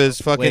the care issue. of his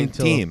fucking Wait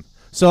till- team.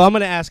 So I'm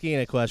going to ask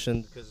Ian a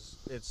question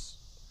because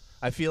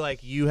I feel like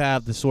you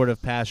have the sort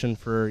of passion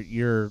for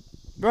your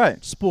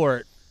right,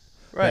 sport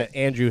right. that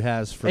Andrew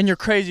has for. And you're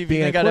crazy if you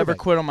being a think I'd ever quarterback.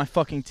 quit on my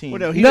fucking team. Well,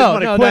 no, he No, doesn't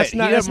want to no, quit. that's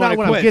not- He that's doesn't not wanna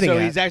what I'm quit, getting so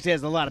at. he's actually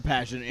has a lot of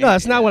passion. No,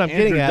 that's not what I'm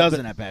Andrew getting at, doesn't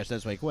but- have passion.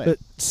 That's why he quit. But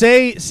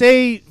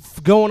say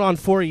going on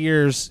 4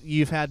 years,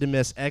 you've had to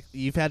miss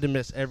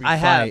every I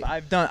fight.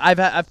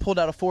 have. I've pulled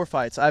out of 4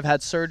 fights. I've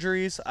had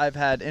surgeries. I've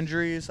had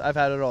injuries. I've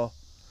had it all.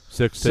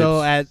 6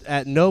 So tapes.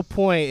 at no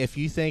point, if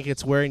you think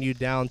it's wearing you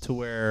down to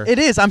where It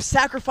is. I'm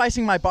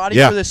sacrificing my body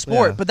Yeah. for this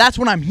sport, Yeah. but that's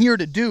what I'm here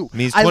to do. I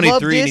mean, he's I love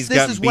 23 and this. he's This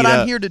gotten is what beat I'm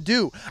up. here to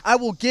do. I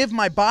will give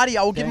my body.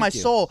 I will give Thank my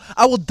you. soul.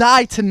 I will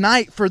die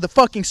tonight for the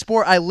fucking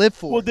sport I live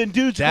for. Well, then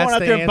dudes That's going out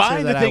the there and answer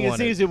buying the that I thing and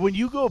wanted. seeing that when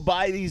you go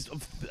buy these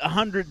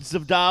hundreds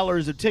of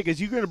dollars of tickets,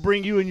 you're going to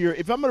bring you and your.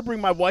 If I'm going to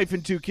bring my wife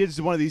and 2 kids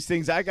to one of these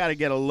things, I got to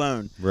get a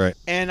loan. Right.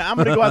 And I'm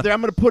going to go out there.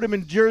 I'm going to put them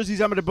in jerseys.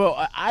 I'm going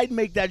to. I'd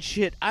make that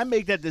shit. I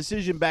make that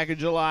decision back in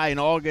July and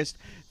August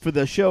for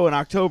the show in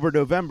October,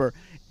 November.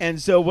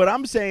 And so what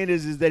I'm saying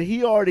is that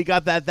he already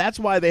got that. That's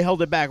why they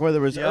held it back. Whether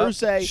it was Yep.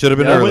 Irsay, Should have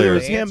been or whether earlier. it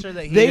was The him, answer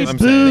that he they is-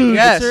 booed.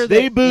 Yes.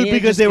 They booed Ian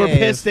because just they were gave.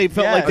 pissed. They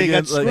felt Yeah. like they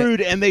Again, got like-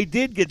 screwed, and they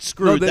did get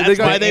screwed. they That's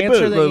got- why the they answer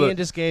booed. that Look, Ian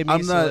just gave me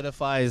I'm not-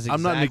 solidifies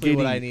I'm not exactly negating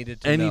what I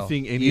needed to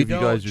anything know. any of you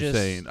don't guys are just-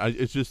 saying.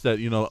 It's just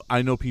that,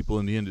 I know people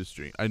in the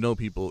industry. I know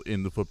people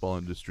in the football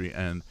industry,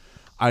 and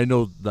I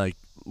know like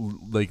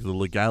the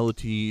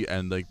legality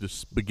and like the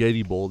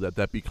spaghetti bowl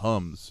that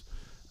becomes.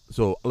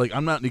 So like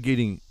I'm not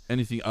negating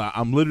anything.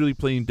 I'm literally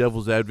playing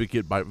devil's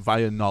advocate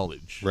via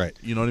knowledge. Right.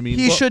 You know what I mean?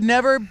 He should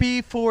never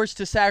be forced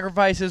to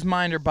sacrifice his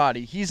mind or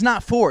body. He's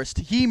not forced.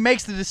 He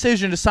makes the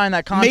decision to sign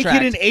that Make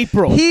contract. it in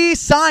April. He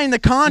signed the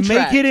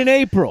contract. Make it in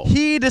April.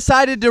 He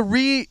decided to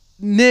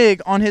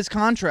renege on his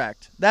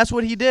contract. That's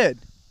what he did.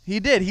 He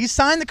did. He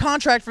signed the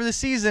contract for the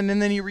season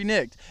and then he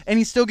reneged. And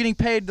he's still getting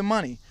paid the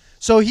money.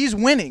 So he's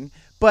winning,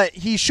 but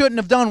he shouldn't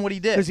have done what he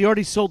did. Because he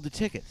already sold the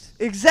tickets.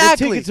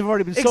 Exactly. The tickets have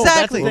already been sold. That's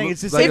the Exactly. thing.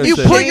 It's the Like same. If I you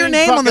said- put your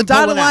name on the Fucking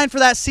dotted pulling out. line for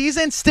that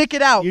season, stick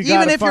it out. You Even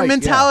gotta if your fight, yeah.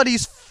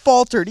 mentality's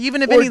faltered,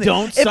 even if Or anything.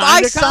 don't If sign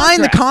I the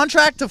sign the contract.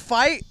 contract to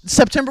fight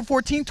September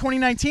 14,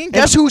 2019,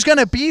 guess who's going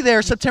to be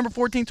there September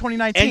 14,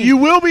 2019? And you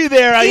will be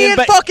there. Ian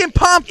but fucking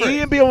Pomfret.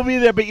 Ian Beale will be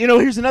there. But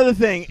here's another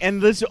thing,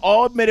 and let's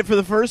all admit it for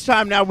the first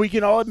time now. We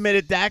can all admit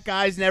it. That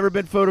guy's never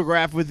been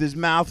photographed with his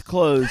mouth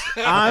closed.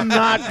 I'm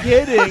not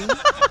kidding.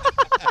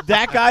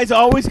 That guy's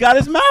always got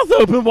his mouth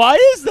open. Why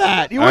is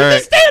that? You went All to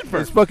right. Stanford.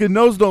 His fucking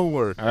nose don't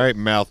work. All right,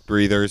 mouth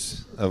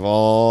breathers of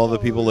all the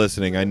people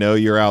listening, I know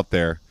you're out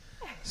there.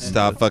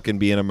 Stop fucking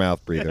being a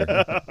mouth breather.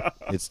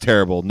 It's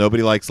terrible.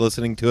 Nobody likes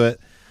listening to it.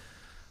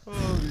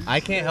 I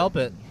can't help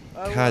it.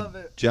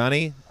 God,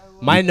 Johnny,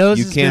 My nose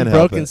you has can been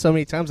help broken it. so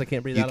many times I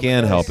can't breathe you out of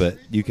can my help nose. it.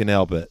 You can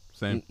help it.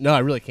 Same. No, I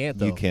really can't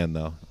though. You can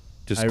though.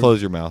 Just I-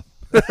 close your mouth.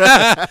 And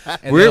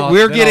then We're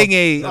I'll- getting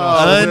a then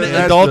I'll- man,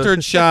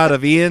 unadulterated shot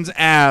of Ian's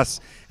ass,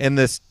 and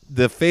the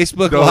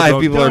Facebook Don't- Live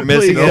don't- people don't are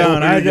missing Please it.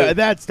 don't.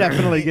 That's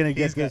definitely going to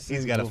get this.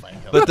 He's got to fight.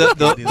 But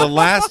the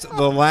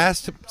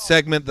last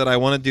segment that I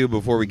want to do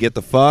before we get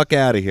the fuck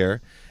out of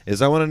here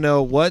is I want to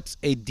know what's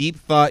a deep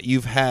thought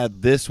you've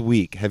had this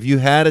week. Have you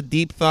had a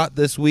deep thought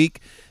this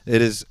week?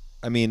 It is.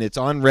 I mean, it's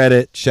on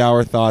Reddit,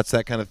 shower thoughts,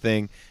 that kind of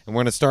thing. And we're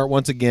going to start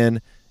once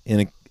again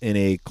in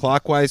a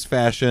clockwise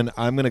fashion.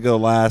 I'm going to go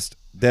last.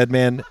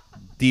 Deadman,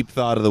 deep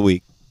thought of the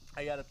week.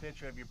 I got a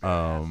picture of your bare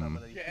ass. I'm Um,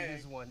 gonna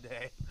use one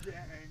day.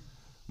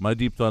 My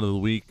deep thought of the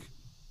week: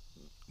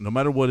 no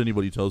matter what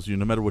anybody tells you,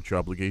 no matter what your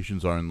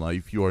obligations are in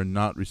life, you are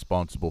not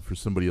responsible for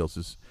somebody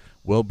else's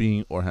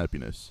well-being or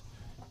happiness.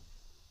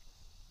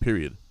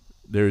 Period.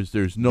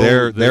 There's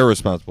no They're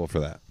responsible for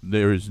that.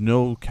 there is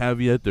no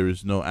caveat. There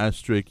is no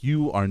asterisk.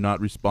 You are not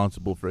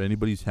responsible for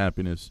anybody's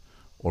happiness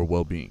or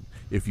well-being.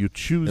 if you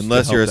choose,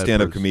 Unless to you're a help that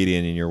stand-up person-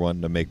 comedian and you're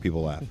wanting to make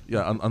people laugh.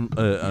 Yeah, you're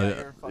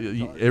a fucking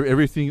dog.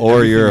 everything. Or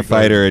everything you're a regarding-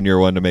 fighter and you're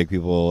one to make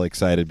people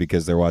excited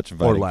because they're watching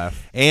or fighting.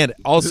 laugh. And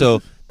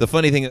also, the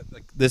funny thing,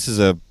 like, this is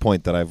a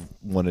point that I've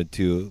wanted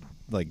to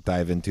like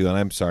dive into, and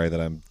I'm sorry that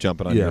I'm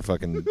jumping on Yeah. your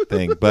fucking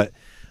thing, but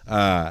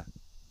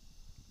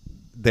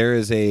there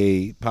is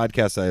a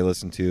podcast that I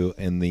listen to,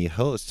 and the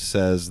host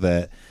says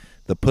that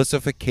the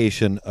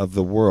pussification of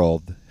the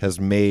world has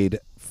made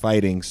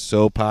fighting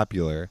so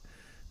popular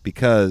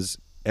because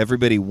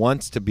everybody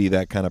wants to be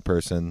that kind of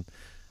person,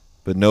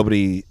 but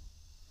nobody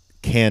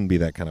can be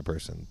that kind of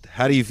person.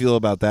 How do you feel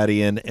about that,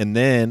 Ian? And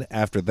then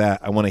after that,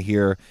 I want to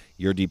hear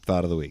your deep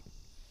thought of the week.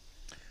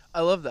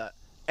 I love that.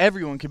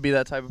 Everyone could be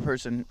that type of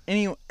person.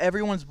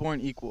 Everyone's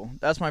born equal.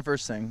 That's my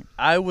first thing.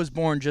 I was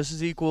born just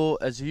as equal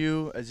as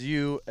you,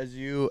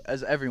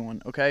 as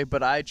everyone, okay?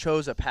 But I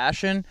chose a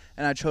passion,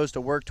 and I chose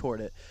to work toward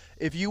it.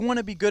 If you want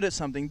to be good at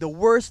something,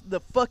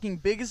 the fucking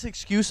biggest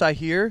excuse I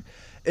hear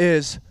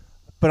is,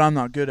 but I'm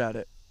not good at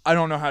it. I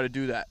don't know how to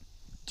do that.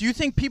 Do you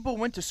think people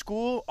went to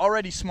school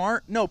already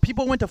smart? No,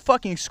 people went to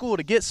fucking school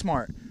to get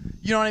smart.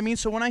 You know what I mean?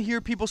 So when I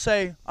hear people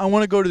say, I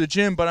want to go to the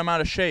gym, but I'm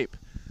out of shape.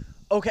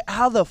 Okay,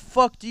 how the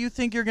fuck do you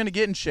think you're going to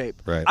get in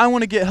shape? Right. I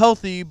want to get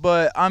healthy,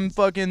 but I'm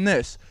fucking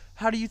this.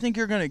 How do you think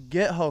you're going to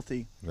get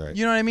healthy? Right.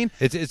 You know what I mean?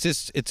 It's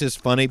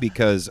just funny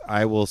because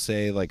I will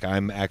say, like,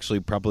 I'm actually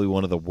probably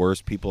one of the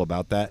worst people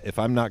about that. If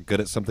I'm not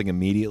good at something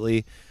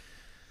immediately,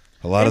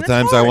 a lot And of it's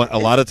times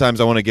hard.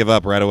 I want to give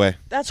up right away.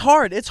 That's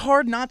hard. It's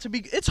hard not to be.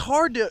 It's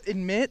hard to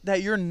admit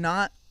that you're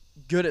not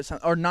good at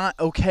something, or not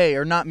okay,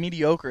 or not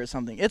mediocre at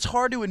something. It's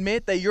hard to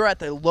admit that you're at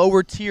the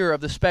lower tier of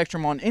the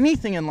spectrum on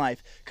anything in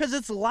life, because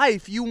it's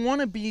life. You want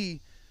to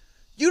be.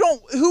 You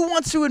don't. Who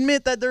wants to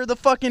admit that they're the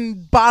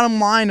fucking bottom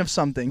line of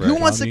something? Right. Who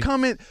wants to Johnny.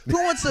 come in?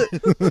 Who wants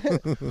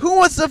to? Who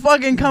wants to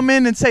fucking come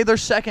in and say they're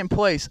second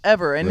place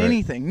ever in Right.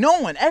 anything? No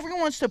one.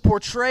 Everyone wants to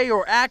portray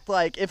or act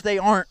like if they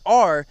aren't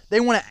they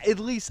want to at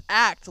least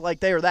act like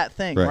they are that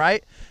thing,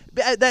 Right.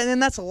 right?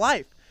 And that's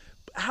life.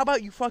 How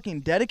about you fucking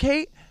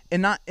dedicate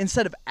and not,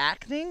 instead of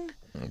acting,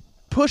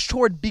 push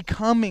toward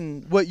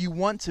becoming what you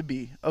want to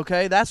be,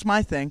 okay? That's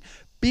my thing.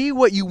 Be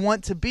what you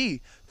want to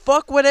be.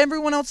 Fuck what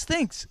everyone else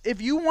thinks.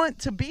 If you want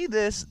to be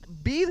this,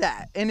 be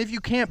that. And if you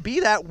can't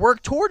be that,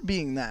 work toward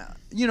being that.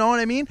 You know what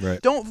I mean?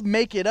 Right. Don't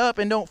make it up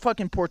and don't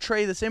fucking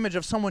portray this image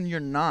of someone you're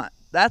not.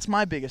 That's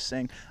my biggest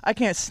thing. I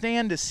can't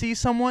stand to see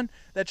someone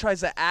that tries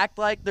to act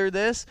like they're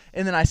this,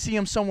 and then I see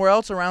them somewhere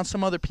else around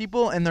some other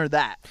people, and they're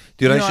that.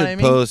 Dude, You I know should what I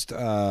mean?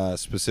 post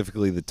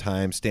specifically the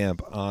timestamp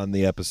on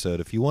the episode.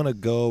 If you want to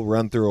go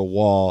run through a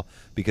wall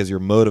because you're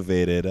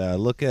motivated,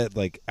 look at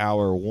like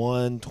hour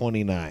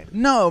 129.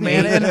 No,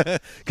 man. And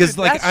Because dude,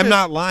 like that's I'm just-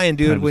 not lying,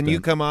 dude. When you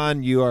Timestamp. come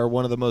on, you are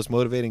one of the most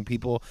motivating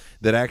people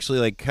that actually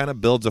like kind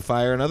of builds a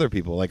fire in other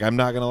people. Like I'm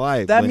not gonna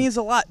lie. That When- means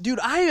a lot, dude.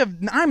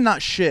 I'm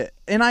not shit,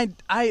 and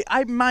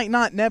I might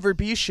not never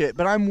be shit,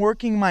 but I'm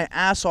working my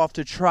ass off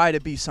to try to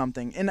be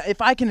something. And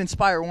if I can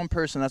inspire one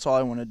person, that's all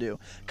I want to do.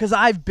 Because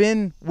I've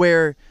been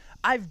where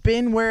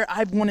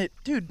I've wanted,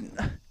 dude.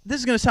 This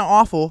is gonna sound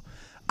awful.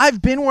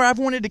 I've been where I've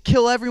wanted to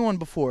kill everyone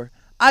before.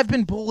 I've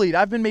been bullied.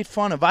 I've been made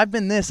fun of. I've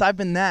been this. I've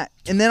been that.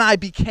 And then I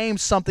became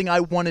something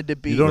I wanted to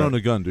be. You don't own a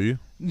gun, do you?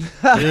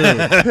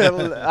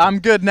 I'm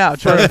good now.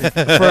 Trust me.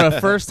 For a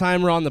first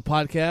timer on the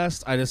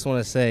podcast, I just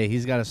want to say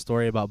he's got a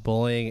story about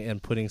bullying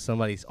and putting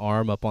somebody's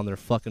arm up on their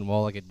fucking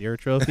wall like a deer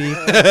trophy.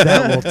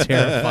 That will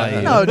terrify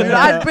you. No, dude,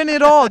 I've been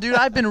it all, dude.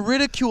 I've been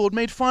ridiculed,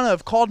 made fun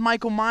of, called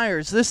Michael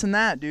Myers, this and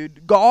that,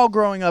 dude. All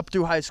growing up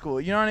through high school.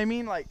 You know what I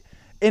mean? Like,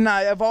 and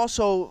I've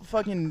also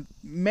fucking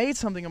made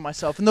something of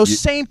myself. And those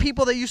same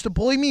people that used to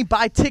bully me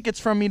buy tickets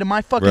from me to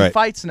my fucking Right.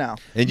 fights now.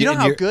 And you you- know and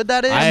how you're- good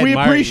that is? I We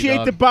admire you, appreciate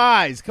dog. the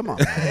buys. Come on.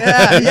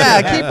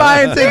 yeah, keep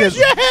buying tickets.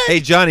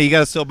 Hey Johnny, you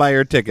gotta still buy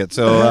your ticket.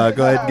 So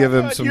go ahead and give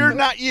him some. You're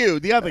not you,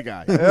 the other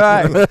guy. All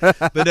right.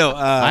 But no,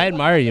 I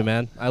admire you,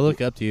 man. I look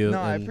up to you.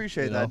 No, I and,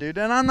 appreciate you know, that, dude.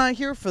 And I'm not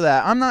here for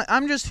that.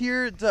 I'm just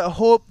here to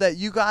hope that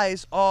you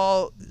guys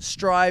all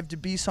strive to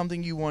be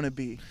something you want to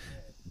be.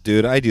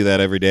 dude, I do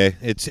that every day.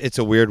 It's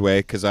a weird way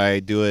because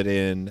I do it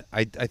in.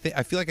 I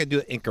feel like I do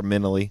it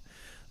incrementally,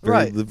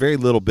 Right. very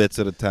little bits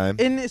at a time.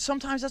 And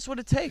sometimes that's what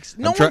it takes.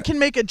 No try- one can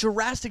make a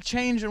drastic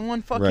change in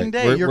one fucking Right.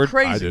 day. You're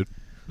crazy. I did.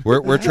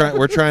 We're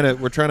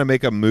trying to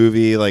make a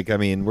movie. Like I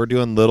mean, we're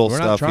doing little We're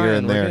not stuff trying. here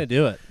and We're there. gonna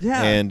do it.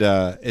 Yeah. And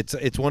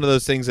it's one of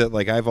those things that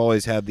like I've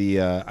always had the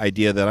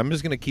idea that I'm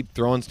just gonna keep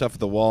throwing stuff at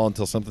the wall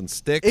until something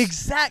sticks.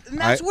 Exactly.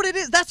 And that's I- what it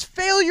is. That's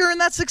failure and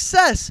that's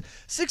success.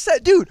 Success.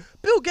 Dude,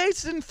 Bill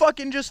Gates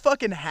didn't just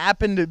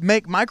happen to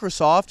make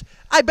Microsoft.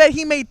 I bet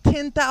he made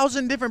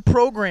 10,000 different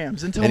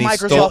programs until And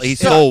Microsoft he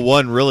sucked. stole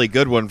one really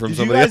good one from Did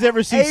you somebody guys else.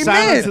 ever see Amen.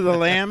 Silence of the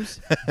Lambs?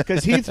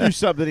 Because he threw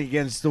something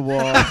against the wall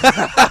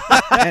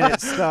and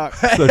it stuck.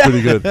 That's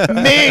pretty good.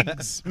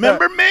 Migs,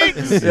 remember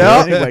Migs?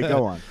 Yeah. Anyway,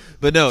 go on.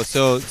 But no,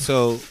 so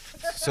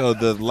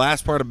the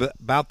last part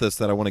about this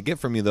that I want to get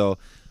from you though,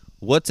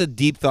 what's a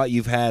deep thought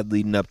you've had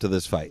leading up to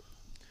this fight?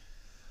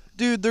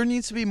 Dude, there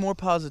needs to be more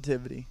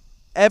positivity.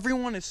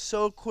 Everyone is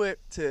so quick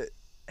to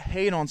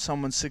hate on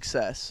someone's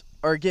success.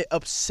 or get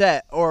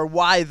upset or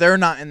why they're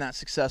not in that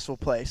successful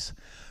place.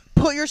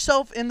 Put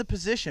yourself in the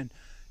position.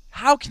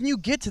 How can you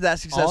get to that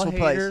successful All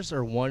place? haters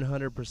are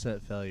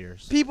 100%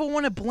 failures. People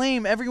want to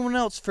blame everyone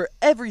else for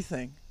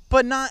everything,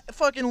 but not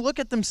fucking look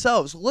at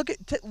themselves. Look in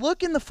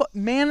the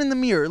man in the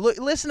mirror.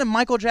 Listen to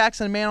Michael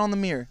Jackson, Man on the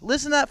Mirror.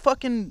 Listen to that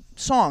fucking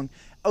song.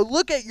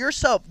 Look at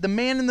yourself, the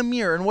man in the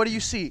mirror, and what do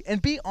you see?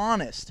 And be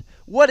honest.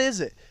 What is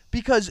it?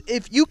 Because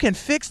if you can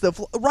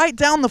write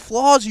down the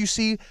flaws you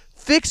see,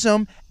 fix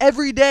them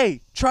every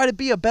day. Try to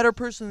be a better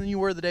person than you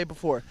were the day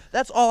before.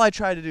 That's all I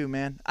try to do,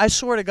 man. I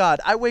swear to God,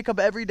 I wake up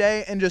every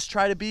day and just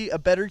try to be a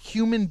better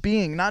human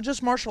being. Not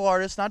just martial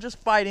artist, not just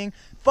fighting.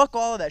 Fuck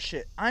all of that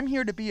shit. I'm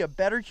here to be a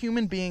better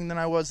human being than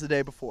I was the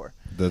day before.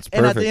 That's perfect.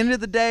 And at the end of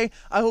the day,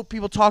 I hope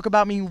people talk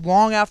about me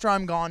long after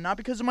I'm gone, not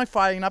because of my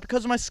fighting, not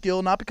because of my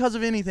skill, not because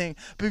of anything,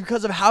 but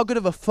because of how good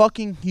of a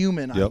fucking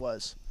human I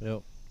was.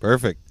 Yep.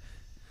 Perfect.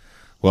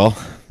 Well,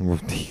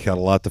 you got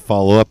a lot to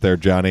follow up there,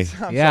 Johnny.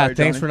 I'm Yeah, sorry,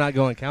 thanks Johnny. for not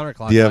going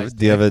counterclockwise.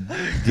 Do you have a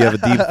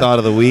deep thought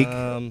of the week?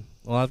 Well,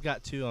 I've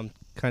got two. I'm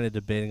kind of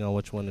debating on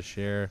which one to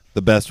share.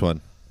 The best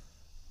one.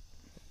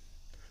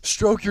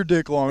 Stroke your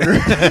dick longer.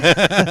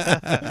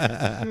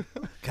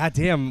 God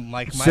damn,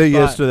 like my Say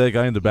yes thought- to that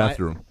guy in the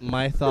bathroom.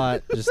 My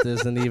thought just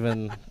isn't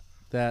even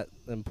that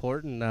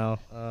important now.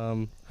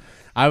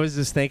 I was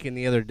just thinking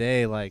the other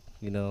day, like,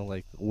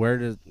 where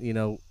does,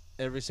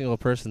 every single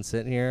person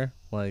sitting here,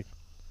 like,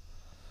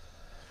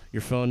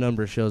 your phone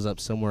number shows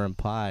up somewhere in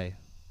Pi,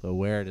 but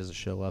where does it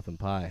show up in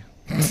Pi?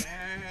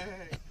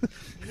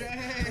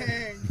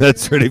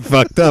 That's pretty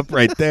fucked up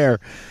right there.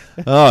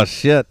 Oh,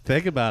 shit.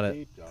 Think about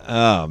it.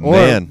 Oh,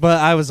 man. But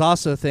I was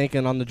also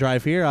thinking on the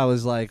drive here, I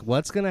was like,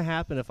 what's going to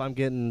happen if I'm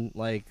getting,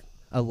 like,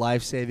 a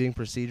life-saving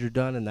procedure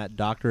done and that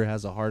doctor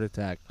has a heart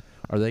attack?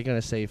 Are they going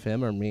to save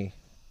him or me?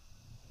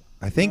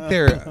 I think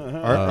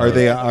are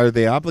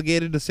they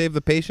obligated to save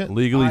the patient?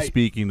 Legally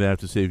speaking, they have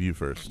to save you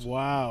first.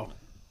 Wow.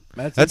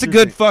 That's a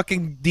good interesting.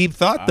 fucking deep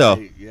thought, though.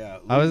 Yeah.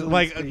 I was legally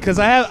like, speaking. because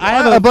I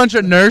have a bunch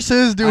of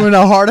nurses doing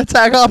a heart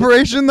attack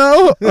operation,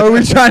 though? Or are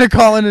we trying to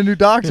call in a new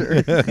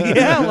doctor?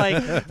 yeah,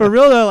 like for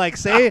real though, like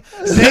say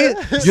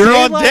You're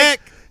on like,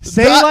 deck.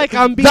 Say like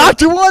I'm being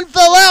Dr. One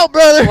fell out,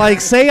 brother.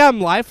 like say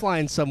I'm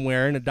lifeline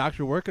somewhere and a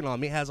doctor working on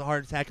me has a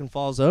heart attack and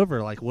falls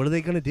over. Like, what are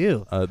they gonna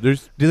do? Do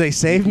they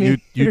save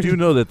me? You do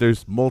know that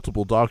there's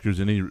multiple doctors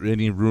in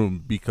any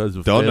room because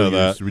of Don't know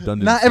failures, that.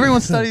 redundancy. Not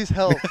everyone studies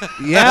health.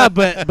 Yeah,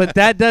 but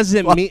that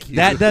doesn't mean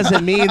that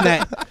doesn't mean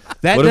that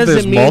What if there's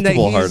doesn't mean that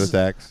multiple heart he's-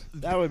 attacks?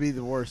 That would be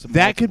the worst. Of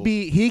That could multiple.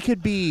 be he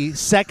could be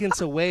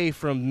seconds away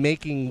from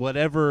making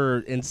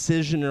whatever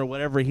incision or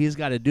whatever he's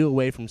got to do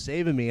away from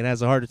saving me and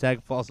has a heart attack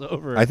and falls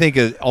over. I think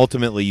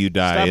ultimately you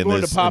die Stop in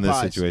going this to in this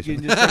Popeyes. situation. You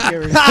can just take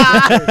care of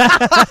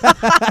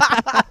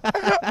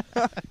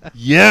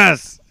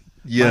Yes.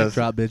 Mic Yes.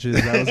 drop, bitches.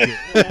 That was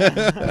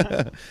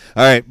good.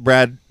 All right,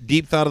 Brad.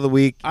 Deep thought of the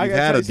week. I You've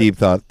gotta had tell a you deep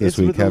thought this It's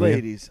week, with the haven't you?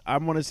 ladies. I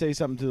want to say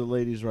something to the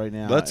ladies right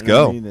now. Let's and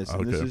go. I mean this,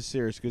 and this Okay. is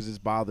serious because it's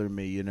bothering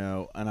me, and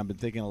I've been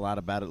thinking a lot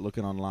about it,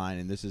 looking online,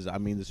 and I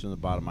mean this from the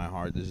bottom of my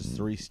heart. This is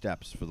 3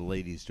 steps for the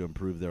ladies to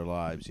improve their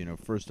lives.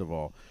 First of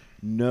all,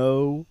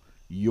 know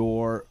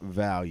your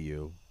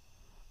value.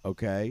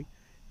 Okay.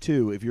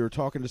 2, if you're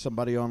talking to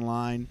somebody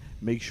online,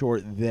 make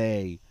sure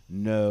they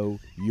know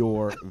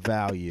your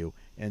value.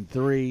 And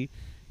 3,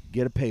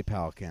 get a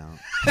PayPal account.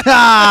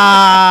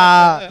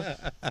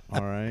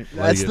 All right.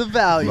 That's it. the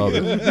value. Love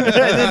it. And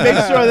then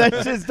make sure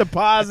that's just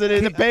deposited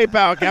in the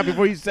PayPal account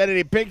before you send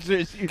any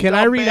pictures. Can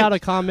I read out a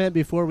comment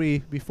before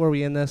we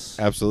end this?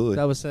 Absolutely.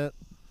 That was sent.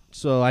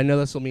 So I know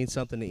this will mean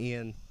something to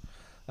Ian.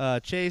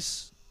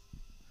 Chase,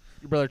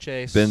 your brother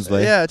Chase.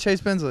 Bensley. Yeah,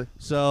 Chase Bensley.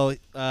 So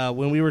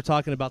when we were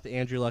talking about the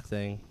Andrew Luck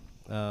thing,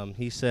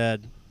 he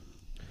said,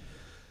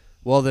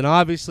 well, then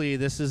obviously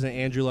this isn't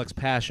Andrew Luck's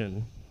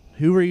passion.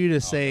 Who are you to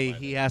say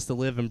he has to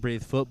live and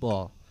breathe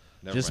football?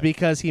 Never Just mind.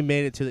 because he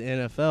made it to the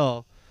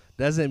NFL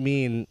doesn't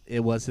mean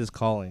it was his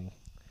calling.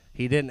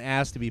 He didn't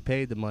ask to be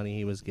paid the money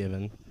he was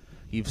given.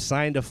 You've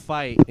signed a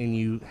fight and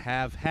you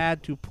have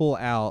had to pull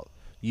out.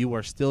 You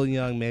are still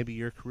young. Maybe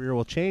your career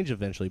will change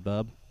eventually,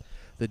 bub.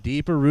 The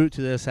deeper root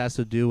to this has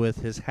to do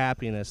with his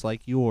happiness,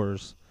 like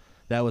yours,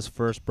 that was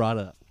first brought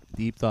up.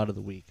 Deep thought of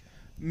the week.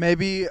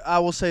 Maybe I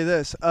will say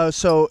this.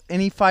 So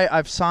any fight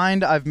I've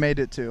signed, I've made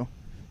it to.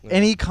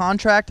 Any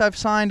contract I've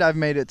signed, I've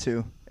made it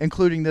to,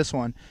 including this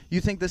one. You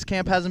think this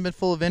camp hasn't been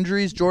full of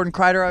injuries? Jordan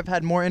Kreider, I've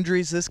had more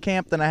injuries this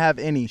camp than I have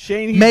any.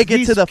 Shane, Make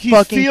it to the he's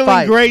fucking feeling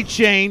fight. great,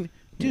 Shane.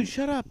 Dude,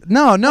 shut up.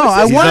 No, I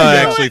He's want not to.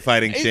 actually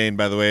fighting Shane,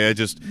 by the way. We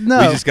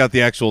just got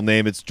the actual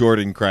name. It's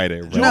Jordan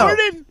Kreider. Right? No.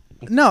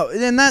 No,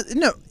 and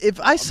if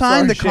I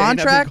sign Sorry, the Shane, I've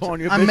been contract,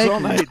 calling you a I'm bitch all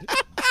making. night.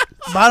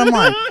 Bottom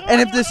line.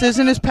 And if this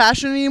isn't his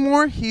passion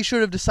anymore, he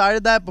should have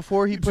decided that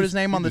before he put his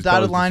name on the just caused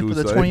dotted the line for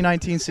the suicide.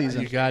 2019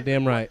 season. You're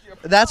goddamn right.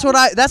 That's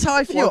how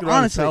I feel, Walking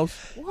around his honestly.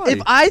 house. Why?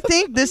 If I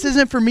think this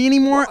isn't for me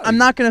anymore, I'm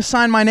not going to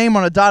sign my name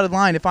on a dotted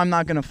line if I'm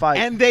not going to fight.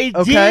 And they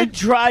Okay? did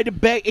try to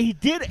beg. He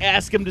did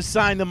ask him to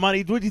sign the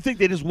money. What do you think?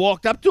 They just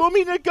walked up to him?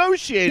 He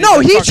negotiated. No,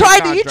 the he fucking tried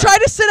to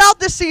contract. sit out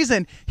this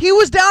season. He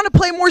was down to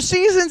play more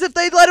seasons if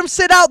they'd let him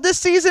sit out this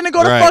season and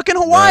go Right, to fucking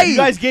Hawaii. You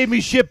guys gave me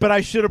shit, but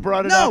I should have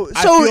brought it No, up.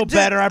 so I feel d-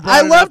 better. I brought I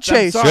it love up. I'm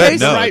Chase. sorry. Good, It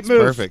was no, the right it's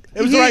move. perfect.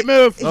 It was the right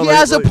move. He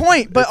has a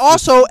point, but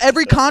also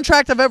every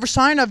contract I've ever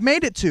signed, I've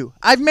made it to.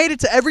 I've made it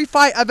to every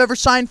fight I've ever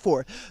signed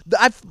for.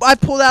 I've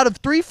pulled out of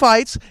 3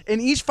 fights. In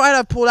each fight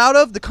I've pulled out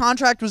of, the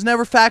contract was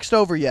never faxed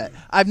over yet.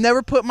 I've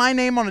never put my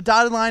name on a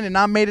dotted line and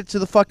not made it to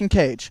the fucking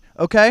cage.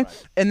 Okay,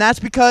 and that's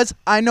because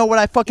I know what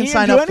I fucking Ian,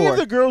 signed do up any for. of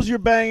the girls you're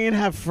banging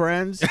have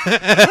friends?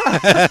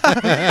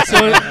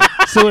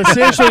 So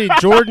essentially,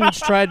 Jordan's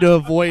tried to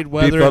avoid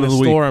weather thought in of the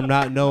the week. storm,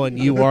 not knowing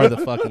you are the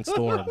fucking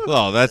storm.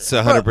 Well, that's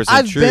Bro, 100%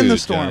 I've true. been the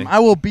storm. Johnny. I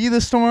will be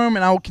the storm,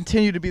 and I will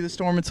continue to be the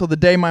storm until the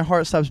day my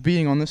heart stops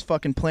beating on this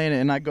fucking planet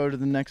and I go to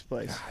the next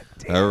place.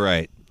 All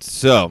right.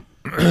 So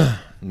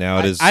now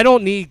it is. I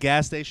don't need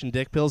gas station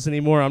dick pills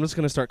anymore. I'm just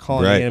gonna start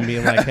calling Right. Ian and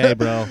being like, "Hey,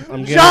 bro,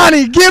 I'm getting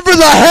Johnny, give her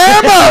the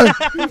hammer!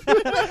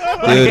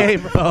 Dude, hey,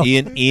 bro.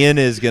 Ian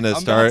is gonna I'm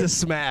about start. to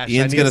smash.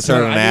 Ian's I need gonna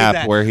start some- an I need app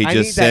that- where he I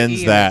just need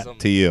sends that Ianism.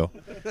 to you.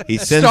 He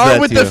sends Start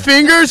that with to the you.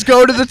 fingers,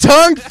 go to the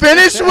tongue,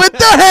 finish with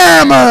the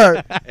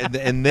hammer!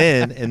 and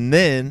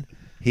then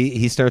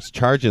he starts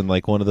charging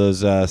like one of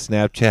those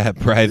Snapchat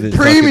private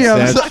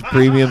Premiums. fucking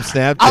premium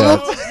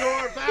Snapchat.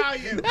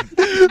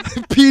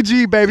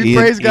 PG, baby, Ian,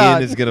 praise God.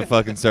 Ian is gonna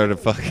fucking start a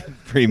fucking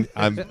premium.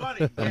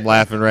 I'm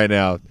laughing right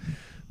now.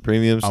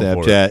 Premium I'm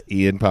for Snapchat.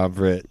 Ian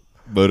Pomfret.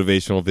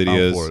 Motivational for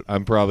videos. it.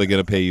 I'm probably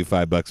gonna pay you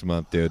 $5 a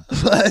month, dude.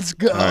 Let's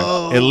go.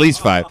 All right, at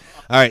least 5. All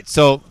right,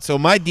 so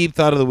my deep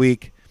thought of the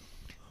week.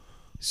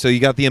 So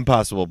you got the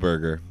Impossible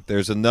Burger.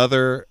 There's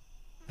another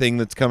thing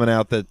that's coming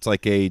out that's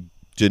like a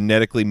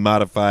genetically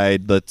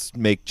modified. Let's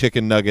make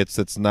chicken nuggets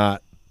that's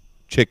not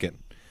chicken.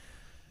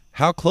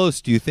 How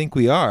close do you think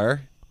we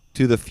are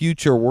to the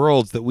future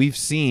worlds that we've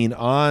seen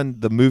on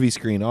the movie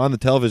screen, on the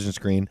television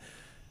screen?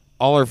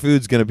 All our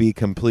food's going to be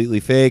completely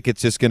fake.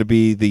 It's just going to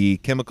be the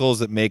chemicals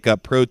that make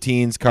up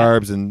proteins,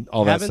 carbs, and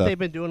all that Haven't stuff. they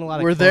been doing a lot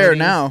of? We're there cloning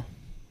now.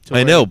 to I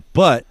where know,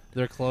 but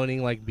they're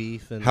cloning like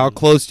beef and how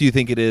close do you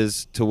think it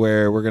is to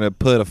where we're going to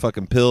put a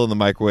fucking pill in the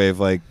microwave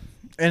like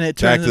And it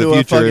Back turns to the into a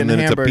Future fucking and then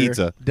hamburger. it's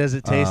a pizza? Does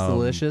it taste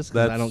delicious? 'Cause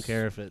I that's- don't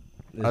care if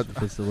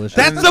it's delicious.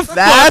 That's the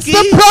That's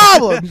the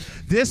problem.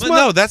 this But mo-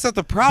 no, that's not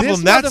the problem.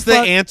 this That's the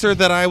motherfuck- answer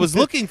that I was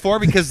looking for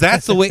because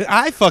that's the way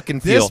I fucking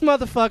feel. This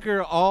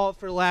motherfucker all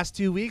for the last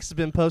 2 weeks has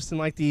been posting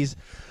like these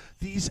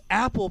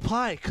apple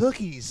pie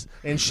cookies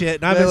and shit.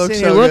 And I've They been look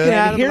sitting so here looking good.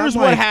 at And them. here's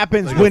I'm what like,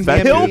 happens Like when a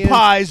fat Pill man.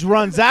 Pies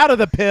runs out of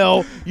the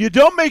pill. You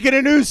don't make it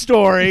a news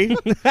story.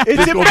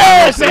 It's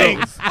embarrassing.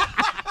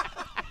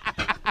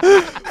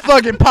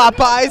 Fucking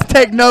Popeyes,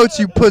 take notes,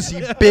 you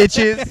pussy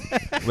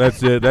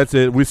bitches. That's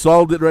it. We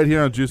solved it right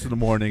here on Juice in the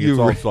Morning. You It's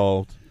all ran-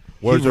 solved.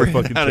 Where's You our ran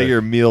fucking out of check?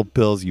 your meal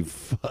pills, you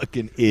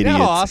fucking idiots. You know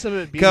how awesome it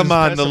would be to Come just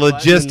on, press the a button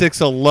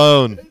logistics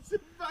alone.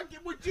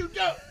 What you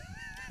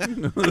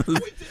do?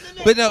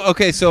 But no,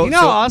 okay, so You know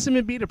how so- awesome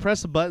it'd be to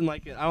press a button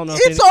like I don't know.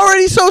 If It's any,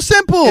 already so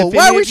simple. If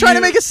Why any are we of trying to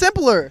you- make it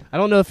simpler? I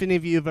don't know if any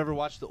of you have ever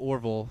watched the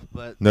Orville,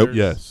 but Nope.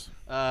 there's-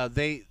 Yes.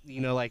 they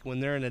like when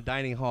they're in a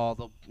dining hall,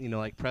 they'll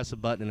like press a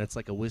button and it's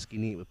like a whiskey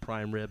neat with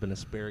prime rib and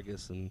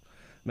asparagus and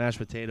mashed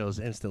potatoes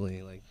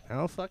instantly. Like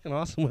how fucking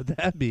awesome would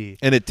that be?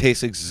 and it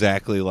tastes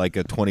exactly like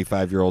a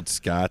 25-year-old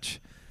Scotch.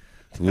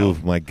 Ooh,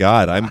 my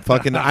God! I'm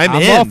in, I'm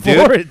all dude.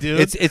 for it, dude.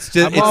 It's just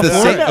I'm all it's the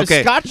for same. it.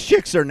 Okay, Scotch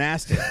chicks are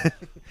nasty.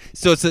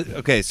 so it's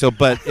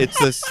but it's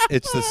the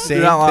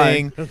same not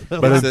thing. lying.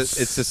 But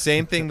it's the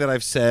same thing that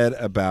I've said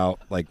about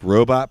like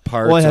robot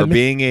parts Well, or him-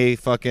 being a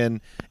fucking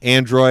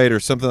android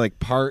or something like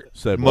part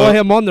Said mo- Boy,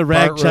 I'm on the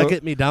rag. part Chuck ro-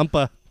 it, me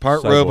dumpa.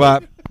 part Cyborg.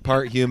 robot,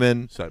 part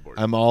human. Cyborg.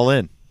 I'm all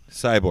in.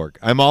 Cyborg.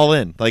 I'm all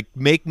in. Like,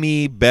 make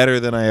me better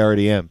than I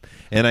already am.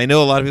 And I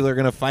know a lot of people are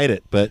going to fight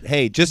it. But,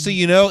 hey, just so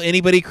you know,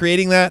 anybody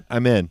creating that,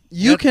 I'm in.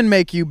 You can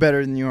make you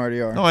better than you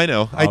already are. No, I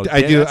know. Oh, I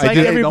yeah, do. It's I like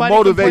do. everybody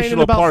The complaining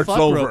motivational about part's fuck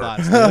over.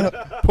 robots,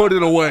 dude. Put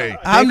it away.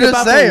 I'm Think just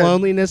about saying. the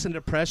loneliness and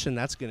depression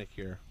that's gonna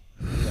cure.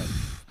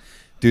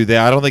 Dude,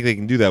 I don't think they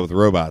can do that with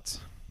robots.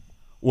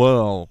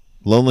 Well,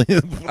 Lonely.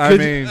 I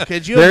mean,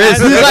 Could you There is-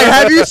 imagine? He's like,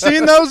 have you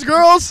seen those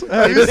girls?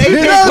 Have you They seen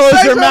can't those? close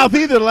Say their so. mouth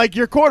either, like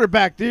your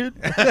quarterback, dude.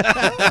 not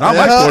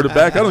my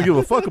quarterback. I don't give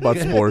a fuck about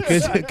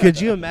sports. Could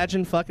you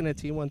imagine fucking a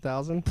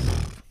T1000?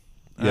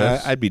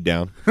 Yes. I'd be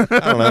down. I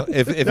don't know.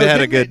 If it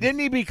had a good. Didn't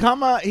he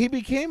become a? He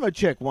became a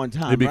chick one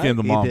time. He became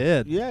the right? mom. He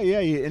did. Yeah,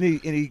 and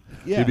he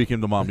yeah. He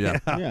became the mom. Yeah.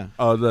 yeah.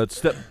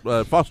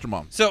 The foster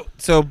mom. So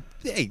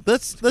hey,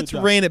 let's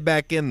job. rein it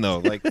back in though,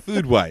 like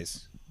food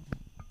wise.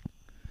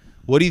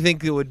 What do you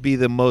think it would be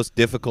the most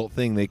difficult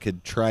thing they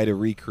could try to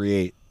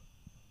recreate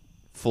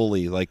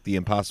fully, like the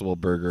Impossible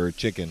Burger or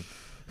chicken?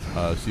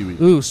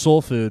 Seaweed. Ooh,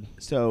 soul food.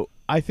 So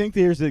I think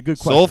there's a good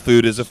question. Soul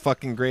food is a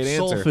fucking great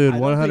Soul answer. food, I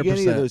don't think 100%.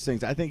 any of those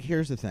things. I think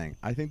here's the thing.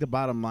 I think the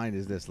bottom line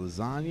is this: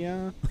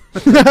 lasagna.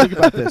 Think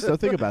about this. So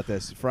think about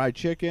this: fried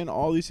chicken,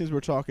 all these things we're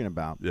talking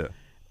about. Yeah.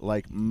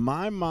 Like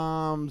my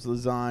mom's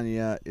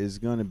lasagna is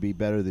going to be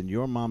better than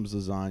your mom's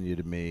lasagna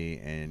to me,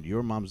 and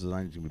your mom's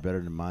lasagna is going to be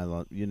better than my.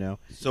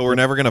 So we're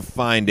never gonna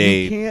find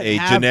You can't a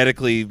have-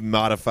 genetically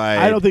modified,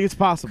 I don't think it's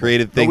possible.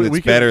 created thing No, that's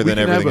we can- better we than can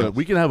everything have else.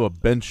 We can have a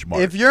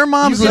benchmark. If your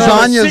mom's You can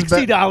have lasagna is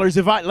 $60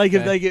 if I like.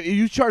 If Okay. like if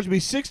you charge me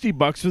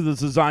 $60 for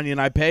this lasagna and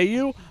I pay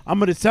you, I'm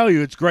going to tell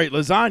you it's great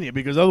lasagna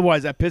because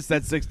otherwise I piss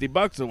that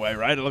 $60 away,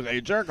 right? I look like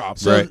a jerk off.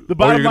 So Right. The or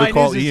bottom you're gonna line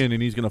call is Ian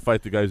and he's gonna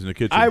fight the guys in the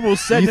kitchen. I will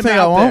send You him think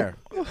out I won't? there.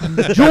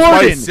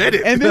 Jordan, said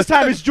it. and this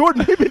time it's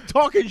Jordan. We've been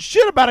talking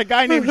shit about a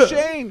guy named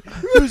Shane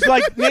who's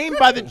like named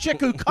by the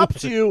chick who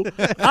cups you.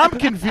 I'm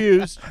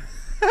confused.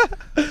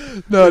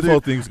 no, this whole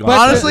thing's gone.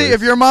 Honestly,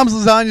 if your mom's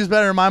lasagna is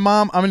better than my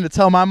mom, I'm going to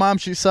tell my mom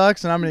she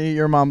sucks, and I'm going to eat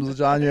your mom's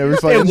lasagna every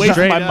Stay fucking away time.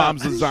 from my up.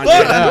 mom's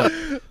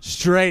lasagna.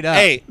 Straight up.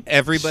 Hey,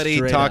 everybody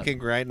Straight talking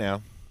right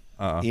now.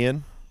 Uh-uh.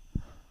 Ian,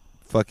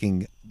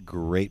 fucking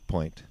great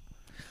point.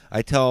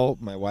 I tell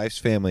my wife's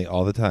family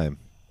all the time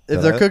If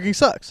that their I- cooking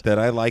sucks. that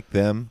I like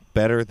them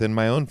better than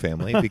my own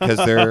family because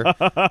their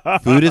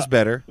food is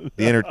better,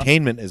 the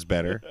entertainment is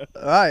better.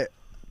 All right.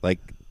 Like,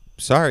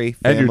 sorry,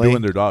 and family. you're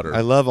doing their daughter.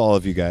 I love all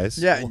of you guys.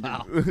 Yeah.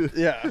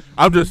 Yeah.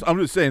 I'm just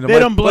saying. They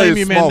don't blame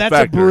you, man. That's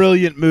a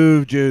brilliant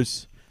move,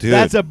 Juice. Dude.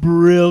 That's a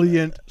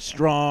brilliant,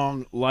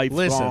 strong, lifelong.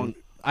 Listen,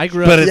 I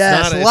grew But up. it's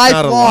Yes, not. It's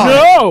not a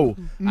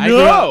lifelong. lie.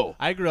 No,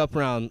 I grew up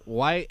around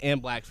white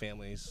and black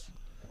families.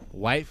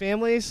 White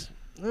families,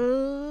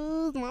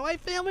 my white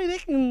family,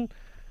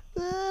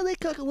 they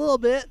cook a little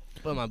bit,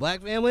 but my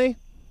black family,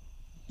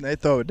 They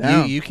throw it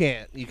down. you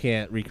can't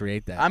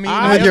recreate that. I'm eating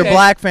I- with your okay,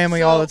 black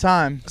family all so- the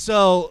time.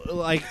 So,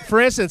 like for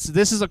instance,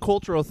 this is a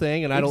cultural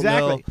thing, and I don't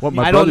Exactly. know. What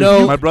my I don't brother's-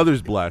 know. My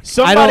brother's black.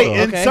 somebody don't-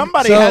 and okay,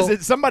 somebody so-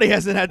 hasn't. Somebody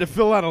hasn't had to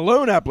fill out a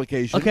loan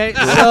application. Okay, so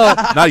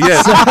Not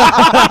yet.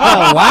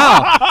 oh,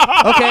 wow.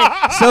 Okay,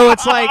 so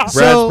it's like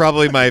Brad's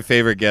probably my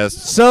favorite guest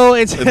so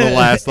it's in the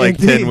last like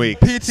 10 Indeed. weeks.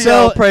 PTO,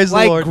 So, praise the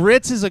like Lord.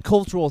 grits is a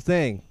cultural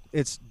thing.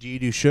 It's do you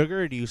do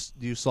sugar or do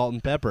you salt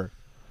and pepper?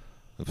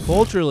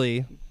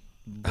 Culturally,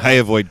 I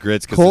avoid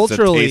grits because it's a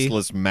Culturally,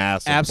 tasteless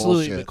mass of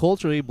absolutely. bullshit. But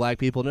culturally, black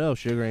people know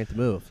sugar ain't the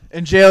move.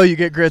 In jail, you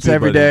get grits Dude,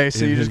 every but day, in so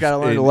you just his- got to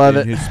learn in- to love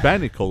in it.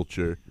 Hispanic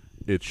culture,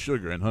 it's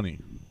sugar and honey.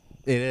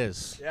 It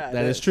is. Yeah, it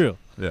that is is. true.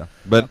 Yeah.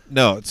 But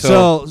no,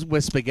 So,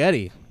 with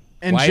spaghetti,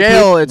 In white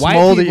jail, peop- it's white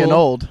moldy and people-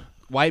 old.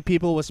 white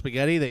people with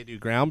spaghetti, they do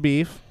ground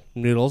beef,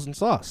 noodles, and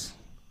sauce.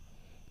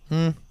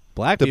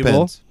 Black people,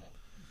 depends.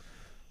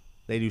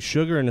 they do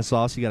sugar in the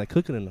sauce. You got to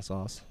cook it in the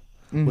sauce.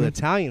 With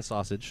Italian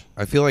sausage,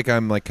 I feel like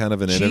I'm like kind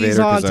of an cheese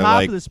innovator on because top I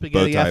like of the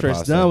spaghetti bow tie after it's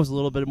pasta. done with a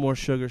little bit more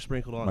sugar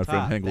sprinkled on My friend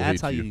top. Hank will That's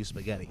hate how you you. do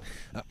spaghetti.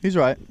 He's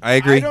right. I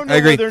agree. I don't know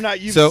agree. whether or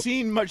not you've so,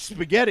 seen much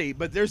spaghetti,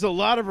 but there's a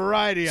lot of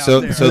variety out So-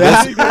 there. so I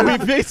this-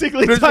 think we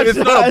basically It's touched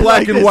not on a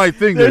black like and this. white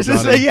thing. There's there,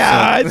 just Johnny.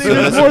 I think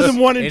there's more than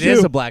one and It two.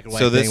 is a black and white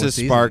So thing this with has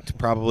seasoning. sparked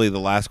probably the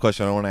last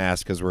question I want to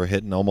ask because we're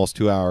hitting almost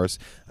 2 hours.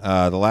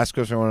 The last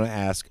question I want to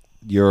ask: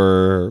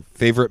 your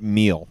favorite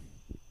meal?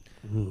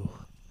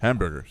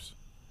 Hamburgers.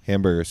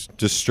 Hamburgers,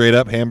 just straight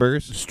up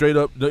hamburgers. Straight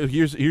up.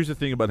 Here's the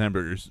thing about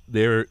hamburgers.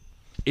 They're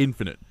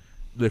infinite.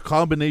 The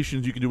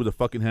combinations you can do with a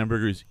fucking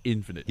hamburger is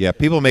infinite. Yeah,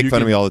 people make You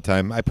fun of can- me all the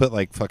time. I put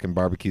like fucking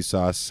barbecue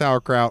sauce,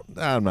 sauerkraut.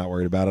 I'm not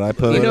worried about it. I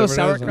put You know, whatever it is.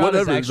 sauerkraut is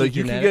Whatever. actually Like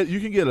you can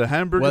genetic. get a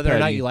hamburger Whether or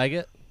not patty, you like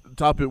it.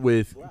 top it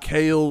with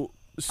kale,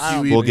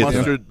 seaweed, We'll get to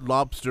mustard,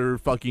 lobster,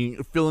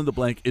 fucking fill in the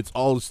blank. It's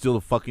all still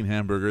a fucking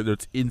hamburger.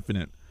 It's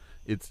infinite.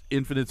 It's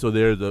infinite. So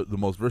they're the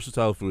most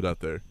versatile food out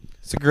there.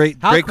 It's a great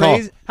How call.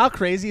 crazy? How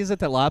crazy is it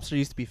that lobster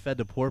used to be fed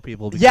to poor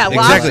people? because Yeah, they-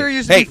 Exactly. lobster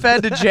used to Hey, be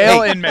fed to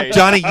jail hey, inmates.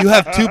 Johnny, you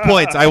have 2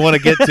 points I want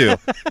to get to,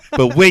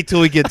 but wait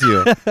till we get to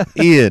you.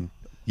 Ian,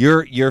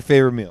 your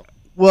favorite meal?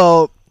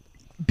 Well,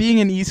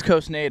 being an East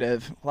Coast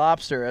native,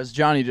 lobster, as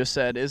Johnny just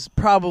said, is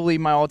probably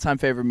my all-time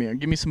favorite meal.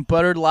 Give me some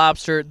buttered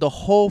lobster, the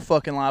whole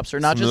fucking lobster,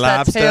 not Some just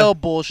lobster. that tail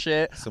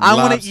bullshit. Some I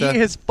want to lobster. eat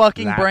his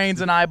fucking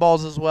brains and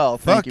eyeballs as well.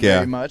 Thank Fuck you yeah.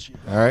 very much.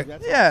 All right.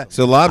 Yeah.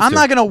 So lobster. I'm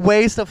not gonna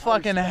waste a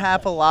fucking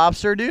half a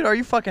lobster, dude. Are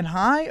you fucking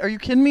high? Are you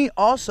kidding me?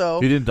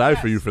 Also, He didn't die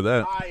for you for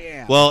that. I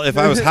am. Well, if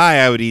I was high,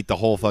 I would eat the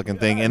whole fucking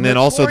thing, and then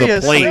also the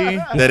plate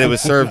Notoriously. that it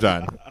was served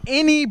on.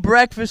 any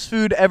breakfast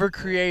food ever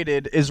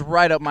created is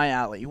right up my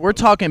alley. We're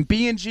talking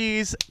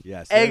B&G's,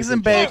 Yes, eggs very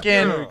and good job.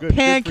 bacon, Good for you,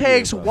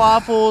 pancakes, brother.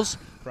 waffles,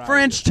 Proud of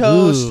French you.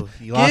 toast. Ooh,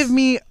 you lost- Give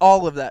me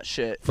all of that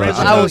shit. French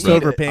I will toast eat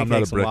over it. I'm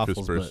not a pancakes and breakfast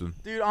waffles, but- person.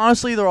 Dude,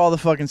 honestly, they're all the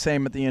fucking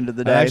same at the end of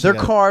the day. actually They're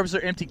got- carbs,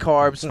 they're empty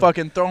carbs,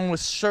 fucking thrown with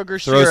sugar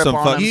Throw syrup some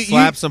on fucking them.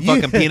 slap some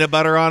fucking peanut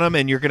butter on them,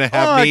 and you're gonna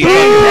have Oh, me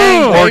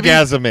dang, baby.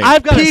 orgasming.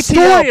 I've got a PTO,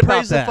 story about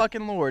praise the that.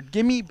 fucking Lord.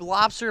 Give me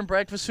lobster and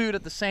breakfast food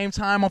at the same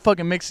time. I'll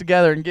fucking mix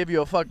together and give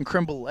you a fucking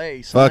creme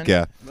brulee, son. Fuck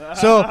yeah.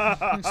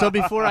 So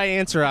before I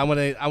answer, I want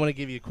to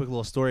give you a quick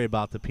little story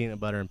about the peanut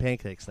butter and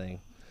pancakes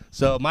thing.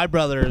 So my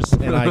brothers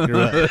and I grew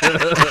up.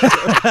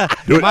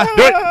 Do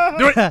it.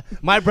 Do it.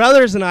 My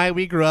brothers and I,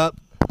 we grew up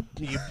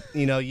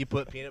you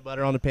put peanut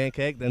butter on the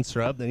pancake, then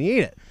syrup, then you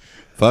eat it.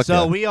 Fuck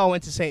So yeah. we all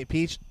went to St.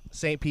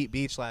 Pete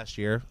Beach last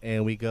year,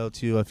 and we go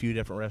to a few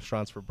different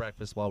restaurants for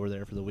breakfast while we're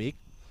there for the week.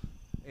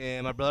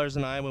 And my brothers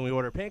and I, when we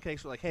order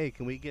pancakes, we're like, "Hey,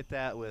 can we get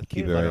that with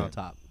Keep peanut it butter right. on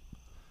top?"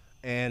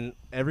 And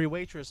every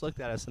waitress looked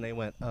at us and they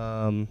went,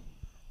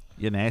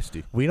 You're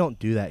nasty. "We don't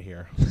do that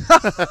here."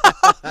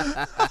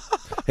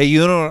 Hey,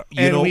 you know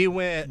And we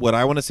went. what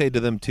I want to say to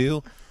them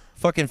too?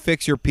 Fucking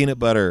fix your peanut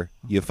butter,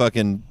 you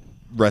fucking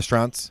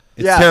restaurants.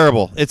 It's Yeah.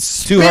 terrible.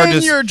 It's too hard to.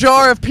 Spin your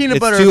jar of peanut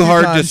butter. It's a too few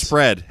hard times. to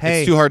spread.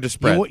 Hey, it's too hard to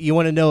spread. You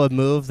want to know a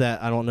move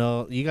that I don't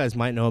know? You guys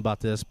might know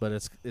about this, but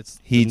it's the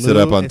Heats it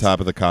up move- on it's- top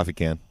of the coffee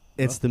can.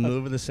 It's the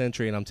move of the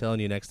century, and I'm telling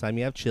you, next time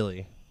you have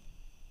chili,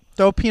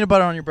 Throw peanut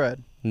butter on your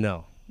bread.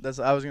 no. That's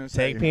I was gonna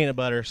say. Take peanut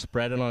butter,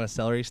 spread it on a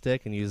celery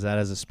stick, and use that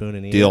as a spoon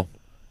and eat Deal.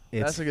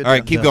 it. That's a good. All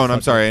right, deal. keep going. I'm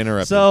sorry, I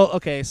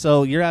interrupted.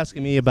 So you're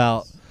asking me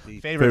about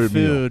favorite Favorite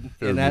meal. food,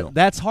 Favorite meal. and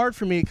that's hard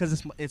for me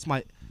because it's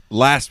my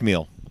Last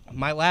meal.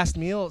 last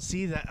meal.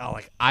 See that?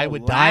 I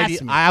would last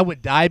die. meal. I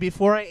would die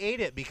before I ate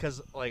it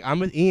because I'm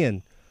with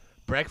Ian.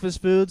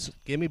 Breakfast foods,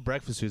 give me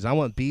breakfast foods. I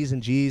want B's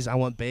and G's. I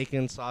want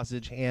bacon,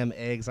 sausage, ham,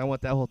 eggs. I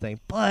want that whole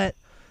thing. But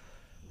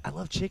I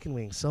love chicken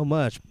wings so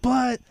much.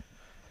 But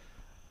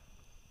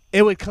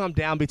it would come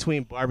down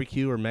between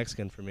barbecue or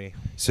Mexican for me.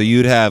 So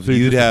you'd have So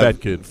you're you'd just a have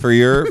fat kid. for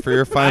your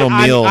final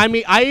I meal.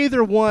 mean, I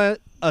either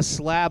want a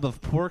slab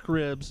of pork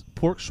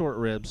short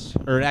ribs,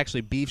 or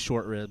actually beef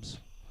short ribs,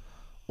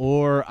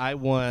 or I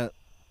want.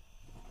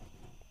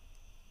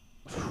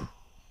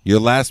 your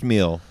last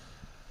meal,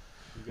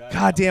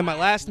 God damn, my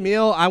last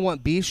meal, I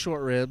want beef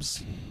short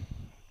ribs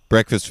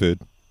breakfast food.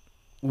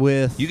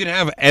 with. You can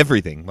have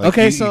everything. Like,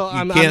 okay, you, so you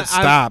I'm can't I'm-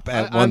 stop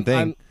I'm- at one I'm- thing.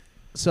 I'm-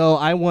 so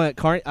I want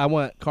carne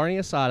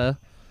asada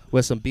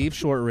with some beef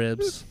short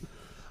ribs.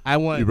 I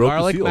want You broke the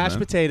garlic seal, mashed man.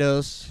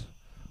 potatoes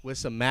with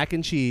some mac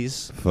and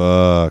cheese,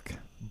 Fuck.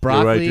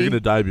 broccoli. You're right. You're gonna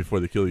die before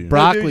they kill you.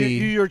 Broccoli.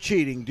 Dude, you're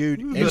cheating, dude.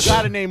 You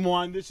got to name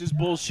one. This is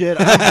bullshit.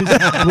 This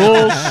is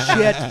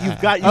bullshit.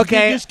 You're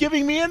just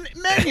giving me a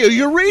menu.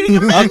 You're reading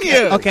a menu.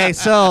 Okay,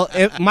 so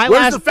my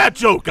Where's last the fat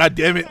joke? God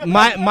damn it!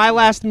 my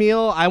last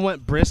meal, I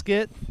want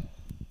brisket,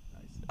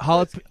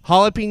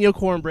 jalapeno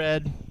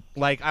cornbread.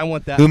 Like I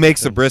want that. Who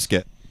makes the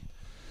brisket?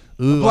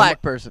 Ooh,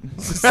 Black person.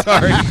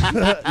 Sorry.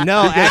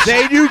 no, actually,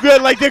 They do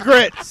good like the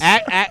grits.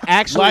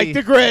 actually, Like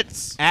the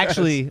grits.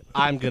 actually,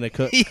 I'm gonna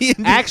cook.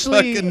 Ian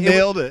Actually, fucking it-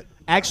 nailed it.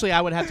 Actually,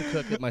 I would have to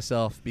cook it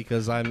myself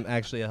because I'm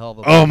actually a hell of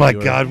a. Oh my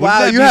barbecue. God! Wow,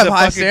 Wouldn't that you be have the high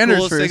fucking standards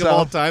coolest for thing of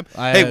all yourself. time?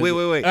 I- Hey,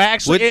 wait.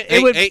 Actually, it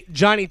Hey, would hey,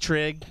 Johnny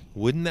Trigg.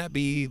 wouldn't that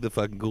be the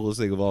fucking coolest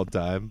thing of all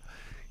time?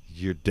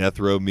 Your death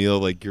row meal,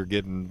 like you're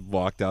getting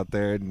walked out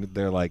there, and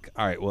they're like,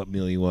 "All right, what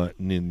meal you want?"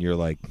 And then you're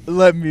like,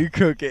 Let me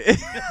cook it.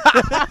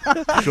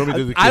 Show me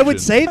to the I would kitchen.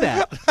 say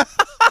that.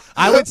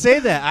 I would say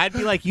that. I'd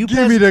be like, you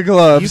Give me the you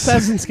gloves.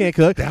 peasants can't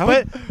cook.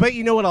 But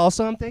you know what?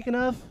 Also, I'm thinking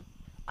of.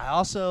 I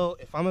also,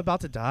 if I'm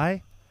about to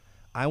die,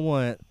 I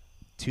want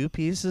 2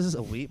 pieces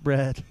of wheat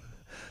bread.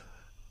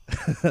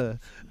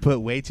 Put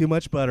way too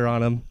much butter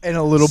on them. And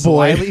a little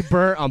boy. Slightly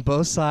burnt on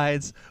both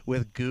sides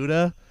with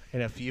Gouda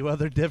and a few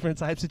other different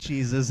types of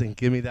cheeses, and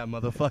give me that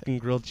motherfucking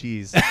grilled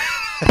cheese.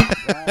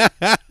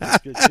 That's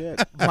good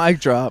shit. Mic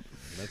drop.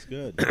 That's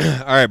good.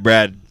 "All right,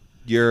 Brad,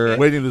 you're."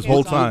 Waiting this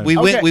whole time. We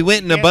Okay.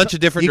 went in a bunch of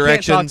different you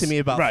directions. can't talk to me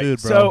about Right.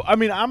 food, bro. So, I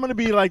mean, I'm going to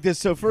be like this.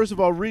 So, first of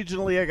all,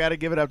 regionally, I got to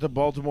give it up to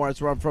Baltimore.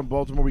 That's where I'm from.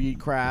 Baltimore, we eat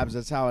crabs.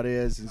 That's how it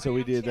is. And so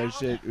we did that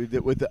shit we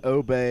did with the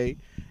Obey.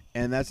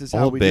 And that's just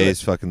how Old we do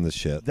Bay's it. fucking the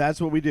shit. That's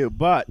what we do.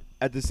 But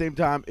at the same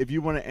time, if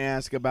you want to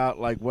ask about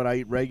like what I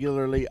eat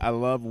regularly, I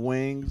love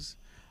wings.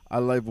 I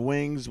love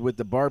wings with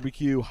the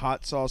barbecue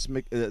hot sauce,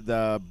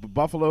 the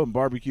buffalo and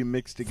barbecue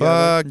mixed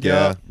together. Fuck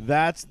yeah.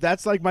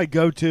 That's like my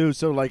go-to.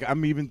 So like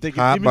I'm even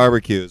thinking Hot even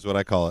barbecue is what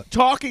I call it.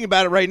 talking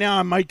about it right now,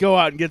 I might go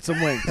out and get some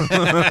wings.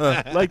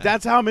 Like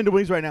that's how I'm into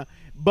wings right now.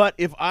 But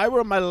if I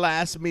were my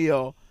last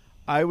meal,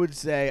 I would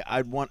say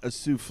I'd want a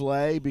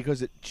souffle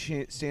because it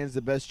stands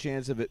the best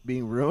chance of it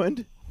being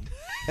ruined.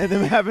 And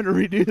then having to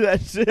redo that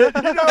shit. You know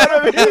what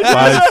I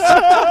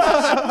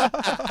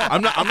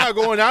mean? I'm not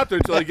going out there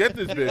until I get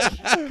this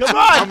bitch. Come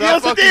on, I'm not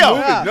deal's a fucking deal.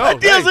 moving. No, A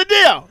deal's a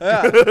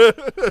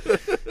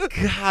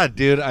deal. God,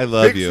 dude, I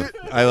love Fix you. it.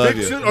 I love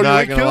Fix you. it or I'm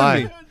not you gonna ain't lie.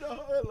 killing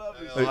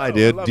me. I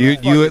dude. love You,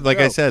 that you, fucking like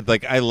I show. said,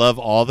 like I love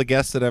all the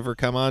guests that ever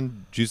come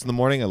on Juice in the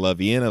Morning. I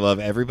love Ian. I love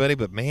everybody.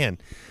 But man,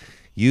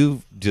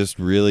 you just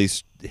really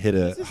hit a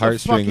This is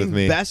heartstring the with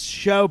me. best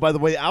show, by the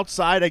way.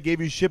 Outside, I gave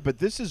you shit, but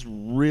this is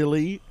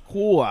really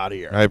cool out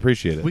here. I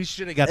appreciate it. we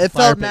should have got It the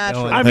fire felt pit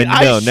natural. going. I mean,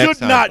 I know, I next should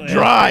time. not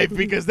drive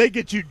because they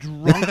get you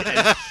drunk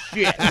as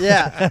shit.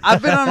 Yeah,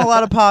 I've been on a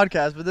lot of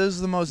podcasts, but this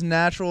is the most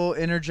natural,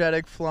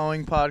 energetic,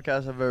 flowing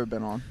podcast I've ever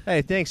been on.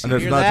 Hey, thanks. And You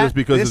it's hear not that? just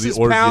because this of the is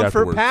orgy pound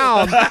afterwards. for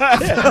pound.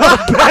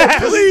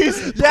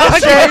 Please.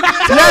 Yes, Shane.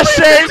 Yes,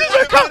 Shane.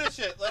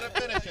 Let him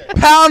finish it.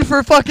 Pound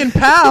for fucking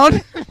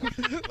pound.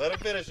 Let him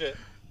finish it.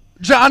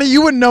 Johnny,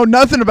 you wouldn't know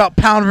nothing about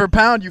pound for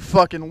pound, you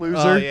fucking loser.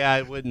 Oh yeah,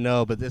 I wouldn't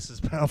know, but this is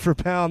pound for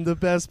pound the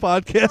best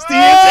podcast. P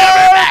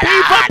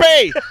for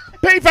P.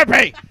 P for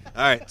P.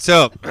 All right,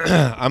 so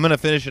I'm gonna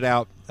finish it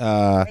out.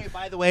 Hey,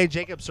 by the way,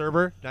 Jacob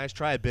Serber, nice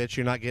try, bitch.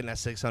 You're not getting that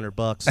 $600.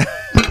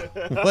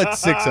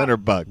 What's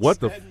 $600? What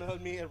the?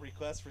 Venmoed me a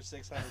request for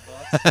 $600.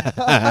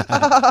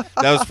 That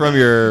was from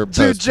your Dude,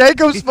 post.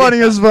 Jacob's funny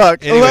as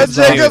fuck. Anyways,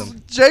 Let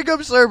anyways. Jacob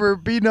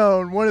Serber be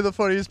known one of the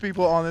funniest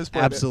people on this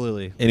planet.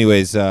 Absolutely.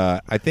 Anyways, I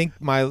think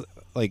my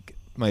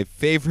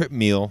favorite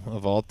meal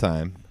of all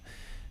time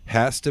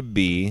has to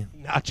be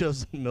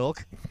Nachos and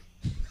milk.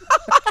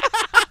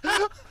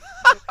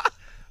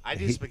 I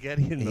do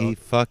spaghetti and he milk.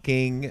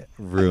 fucking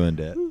ruined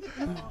it.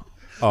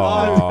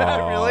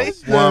 Oh, really?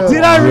 Yeah.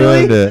 Did I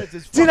really? Ruined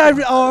it. Did I?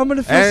 I'm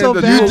gonna feel so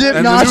the bad. You dip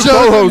and the nachos new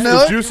co-host in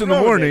milk? of Juice in the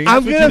Morning.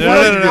 I'm gonna.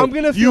 No. I'm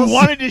gonna You feel.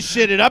 wanted to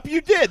shit it up.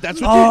 You did. That's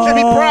what you should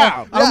be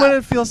proud. I'm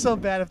gonna feel so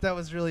bad if that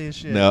was really a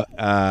shit. No,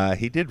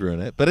 he did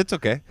ruin it, but it's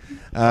okay.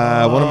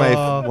 One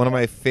of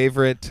my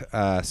favorite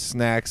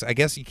snacks. I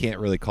guess you can't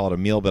really call it a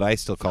meal, but I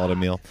still call it a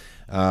meal.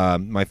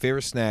 My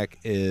favorite snack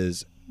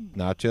is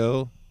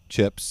nacho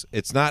chips.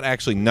 It's not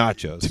actually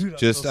nachos, Dude, I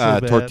just feel so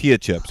bad. tortilla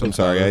chips. I'm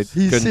sorry, I He's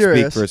couldn't speak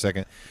serious. for a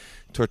second.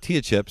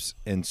 Tortilla chips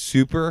and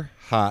super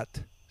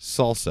hot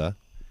salsa,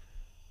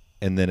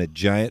 and then a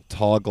giant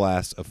tall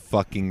glass of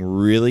fucking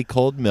really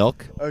cold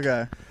milk.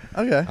 Okay.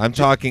 I'm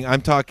talking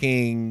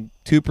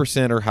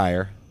 2% or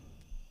higher.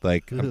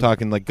 Like I'm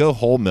talking like go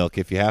whole milk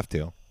if you have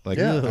to. Like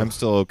Yeah. I'm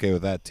still okay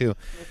with that too.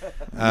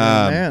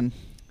 Man.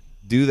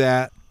 Do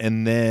that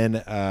and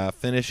then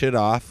finish it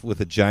off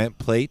with a giant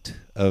plate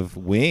of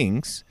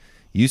wings.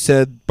 You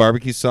said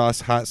barbecue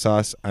sauce, hot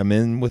sauce. I'm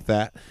in with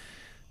that.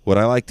 What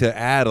I like to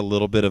add a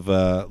little bit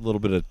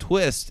of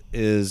twist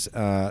is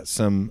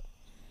some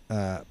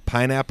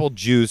pineapple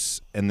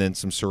juice and then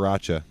some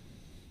sriracha.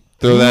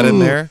 Throw that in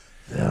there.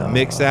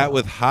 Mix that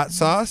with hot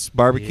sauce,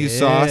 barbecue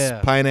sauce,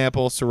 Yeah.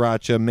 pineapple,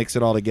 sriracha. Mix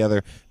it all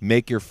together.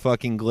 Make your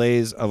fucking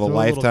glaze of a Throw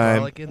little lifetime.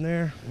 garlic in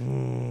there.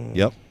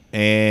 Yep.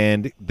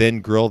 And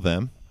then grill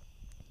them.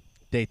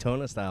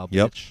 Daytona style.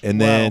 Yep.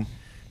 Bitch.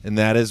 And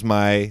that is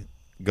my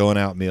going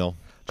out meal.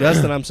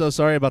 Justin, I'm so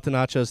sorry about the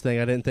nachos thing.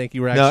 I didn't think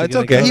you were actually. No, it's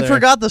gonna okay. go He there.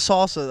 forgot the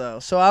salsa though,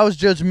 so I was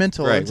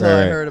judgmental Right, until right, I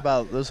right. heard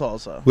about the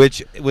salsa.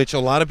 Which a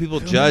lot of people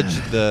judge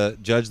the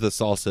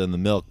salsa and the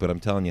milk, but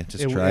I'm telling you,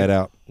 just try it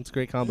out. It's a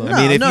great combo. I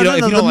mean, if you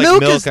don't the like milk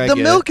milk, is, I the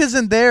get milk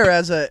isn't there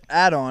as a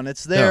add-on.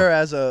 It's there No.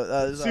 as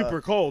a Super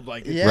cold,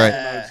 like it's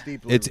Yeah. it's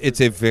deep It's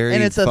a very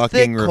And it's a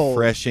fucking thick cold.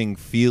 refreshing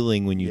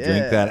feeling when you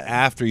drink that Yeah.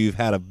 after you've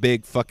had a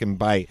big fucking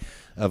bite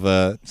of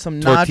a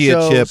Some tortilla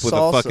nacho chip with a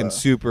salsa. fucking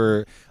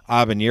super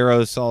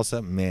habanero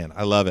salsa. Man,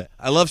 I love it.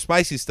 I love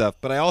spicy stuff,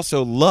 but I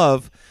also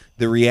love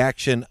the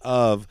reaction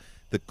of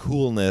the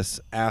coolness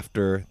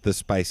after the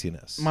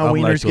spiciness. My I'm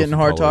wiener's lactose getting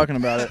hard intolerant. talking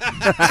about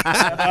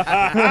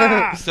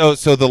it.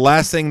 So the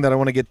last thing that I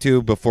want to get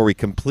to before we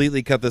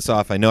completely cut this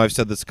off, I know I've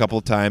said this a couple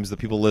of times. The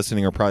people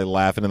listening are probably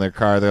laughing in their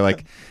car. They're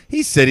like,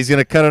 he said he's going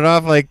to cut it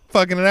off like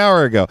fucking an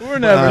hour ago. We're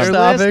never Um,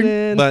 stopping.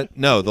 listening. But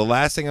no, the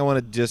last thing I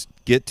want to just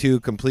get to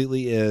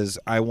completely is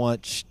I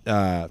want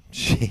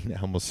Shane.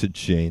 I almost said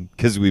Shane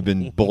because we've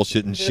been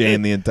bullshitting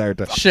Shane the entire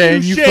time.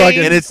 Shane, you Shane. fucking.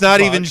 And it's not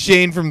even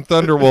Shane from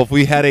Thunderwolf.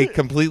 We had a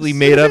completely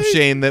made up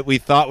Shane that we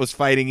thought was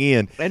fighting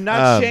Ian. And not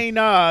Um,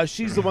 Shane.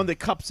 She's the one that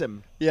cups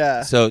him.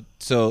 Yeah. So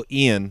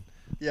Ian,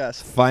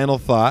 Yes. final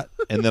thought,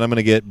 and then I'm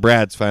gonna get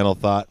Brad's final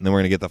thought, and then we're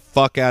gonna get the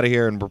fuck out of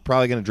here, and we're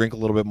probably gonna drink a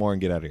little bit more and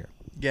get out of here.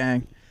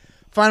 Gang.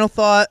 Final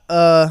thought.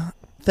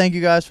 Thank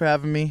you guys for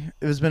having me.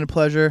 It has been a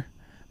pleasure.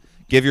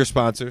 Give your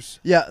sponsors.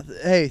 Yeah.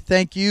 Hey,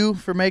 thank you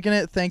for making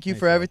it. Thank you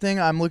for everything.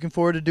 I'm looking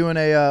forward to doing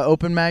a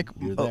open mic.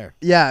 You're Oh, there.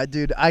 yeah,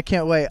 dude. I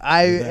can't wait.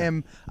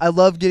 I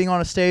love getting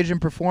on a stage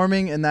and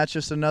performing, and that's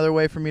just another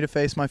way for me to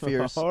face my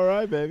fears. All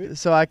right, baby.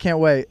 So I can't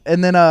wait.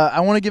 And then I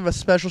want to give a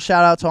special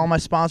shout out to all my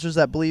sponsors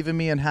that believe in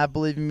me and have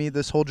believed in me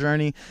this whole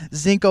journey.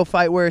 Zinco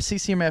Fightwear,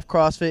 CCMF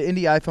CrossFit,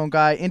 Indie iPhone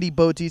Guy, Indie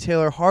Boat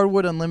Detailer,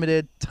 Hardwood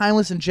Unlimited,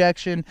 Timeless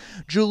Injection,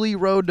 Julie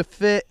Road to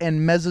Fit,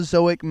 and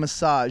Mesozoic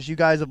Massage. You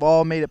guys have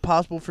all made it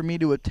possible for me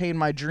to obtain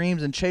my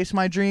dreams and chase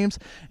my dreams.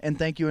 And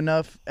thank you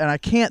enough. And I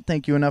can't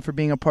thank you enough for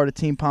being a part of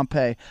Team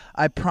Pompeii.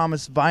 I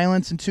promise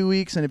violence in 2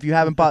 weeks. And if you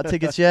haven't bought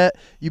tickets yet,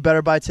 you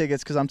better buy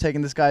tickets because I'm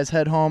taking this guy's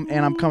head home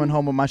and I'm coming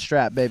home with my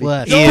strap, baby.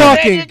 Let's Ian.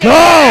 fucking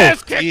go.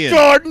 Ian.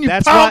 Jordan, you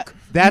That's punk. why.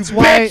 That's You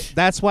why. bitch.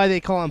 That's why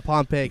they call him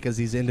Pompeii because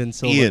he's ending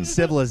Ian.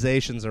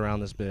 civilizations around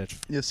this bitch.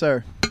 Yes,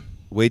 sir.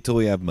 Wait till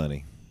we have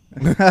money.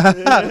 No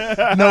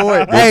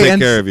worries. We'll Hey, take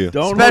and care of you.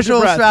 Don't hold special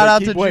your breath, shout but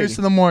out keep to waiting. Juice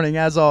in the Morning,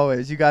 as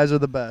always. You guys are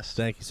the best.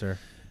 Thank you, sir.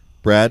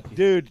 Brad.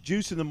 Dude,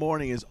 Juice in the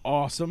Morning is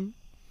awesome.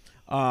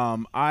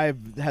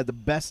 I've had the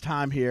best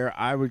time here.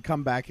 I would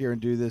come back here and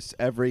do this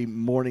every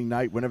morning,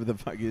 night, whenever the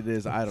fuck it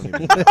is. I don't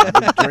even know. I've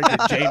been drinking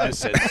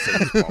Jameson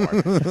since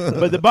morning.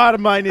 But the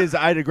bottom line is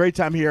I had a great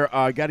time here.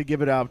 I got to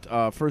give it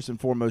out first and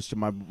foremost to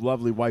my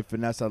lovely wife,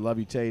 Vanessa. I love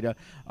you, Tata.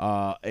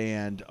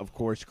 And, of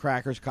course,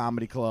 Crackers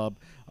Comedy Club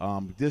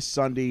this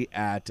Sunday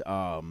at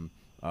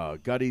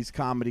Gutty's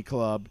Comedy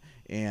Club.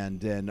 And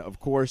then, of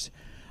course,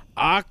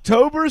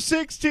 October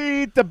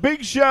 16th, the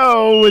big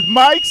show with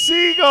Mike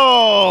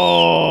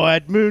Siegel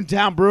at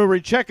Moontown Brewery.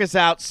 Check us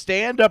out,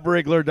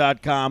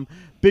 standupriggler.com.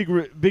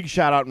 big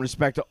shout out and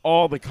respect to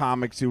all the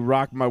comics who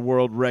rock my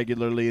world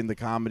regularly in the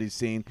comedy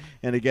scene.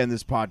 And again,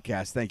 this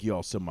podcast. Thank you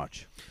all so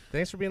much.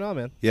 Thanks for being on,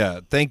 man.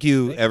 Yeah, thank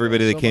you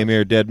everybody so that came much.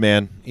 here. Dead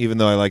Man, even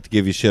though I like to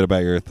give you shit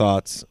about your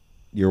thoughts,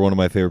 you're one of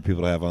my favorite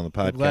people to have on the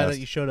podcast. I'm glad that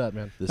you showed up,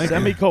 man. The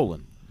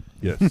semicolon.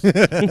 Yes.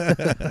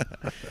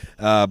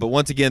 But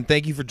once again,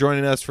 thank you for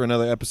joining us for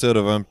another episode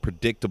of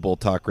Unpredictable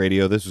Talk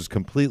Radio. This was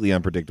completely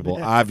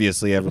unpredictable.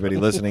 Obviously, everybody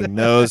listening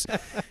knows.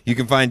 You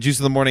can find Juice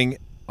in the Morning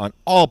on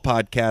all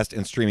podcast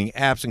and streaming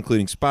apps,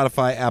 including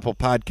Spotify, Apple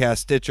Podcasts,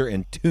 Stitcher,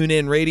 and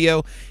TuneIn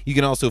Radio. You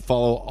can also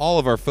follow all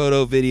of our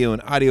photo, video,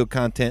 and audio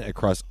content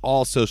across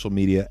all social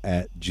media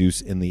at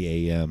Juice in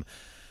the AM.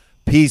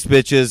 Peace,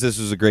 bitches. This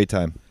was a great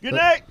time. Good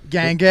night.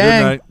 Gang,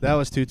 gang. That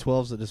was 2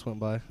 12s that just went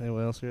by.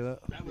 Anyone else hear that?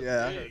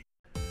 Yeah.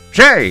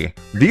 Say,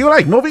 do you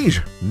like movies?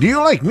 Do you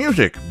like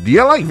music? Do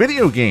you like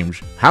video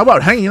games? How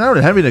about hanging out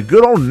and having a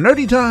good old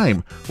nerdy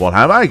time? Well,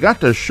 have I got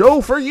the show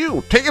for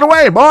you. Take it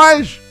away,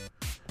 boys!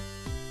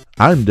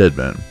 I'm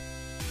Deadman.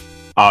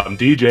 I'm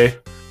DJ.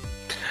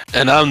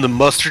 And I'm the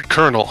Mustard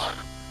Colonel.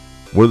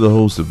 We're the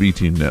hosts of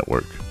VT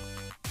Network.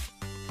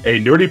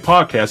 A nerdy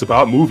podcast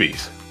about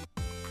movies.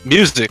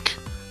 Music.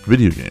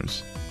 Video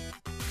games.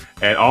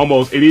 And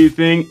almost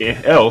anything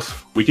else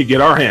we can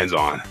get our hands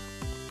on.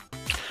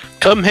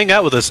 Come hang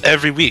out with us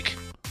every week.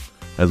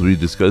 As we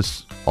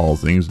discuss all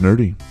things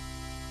nerdy.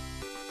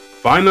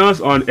 Find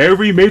us on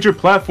every major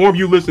platform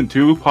you listen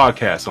to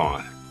podcasts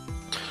on.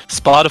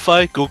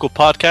 Spotify, Google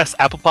Podcasts,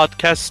 Apple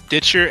Podcasts,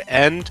 Stitcher,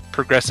 and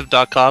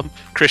Progressive.com.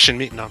 Christian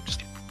Meat. No, I'm just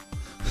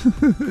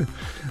kidding.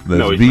 That's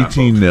No, he's not,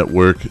 VT folks.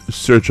 Network.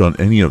 Search on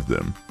any of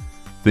them.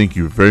 Thank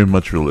you very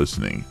much for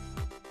listening.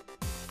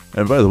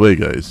 And by the way,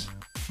 guys,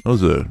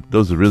 that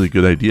was a really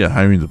good idea,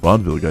 hiring the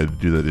vaudeville guy to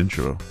do that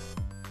intro.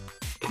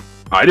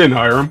 I didn't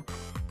hire him.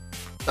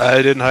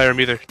 I didn't hire him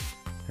either.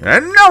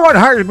 And no one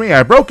hired me.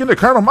 I broke into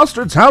Colonel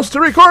Mustard's house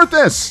to record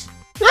this.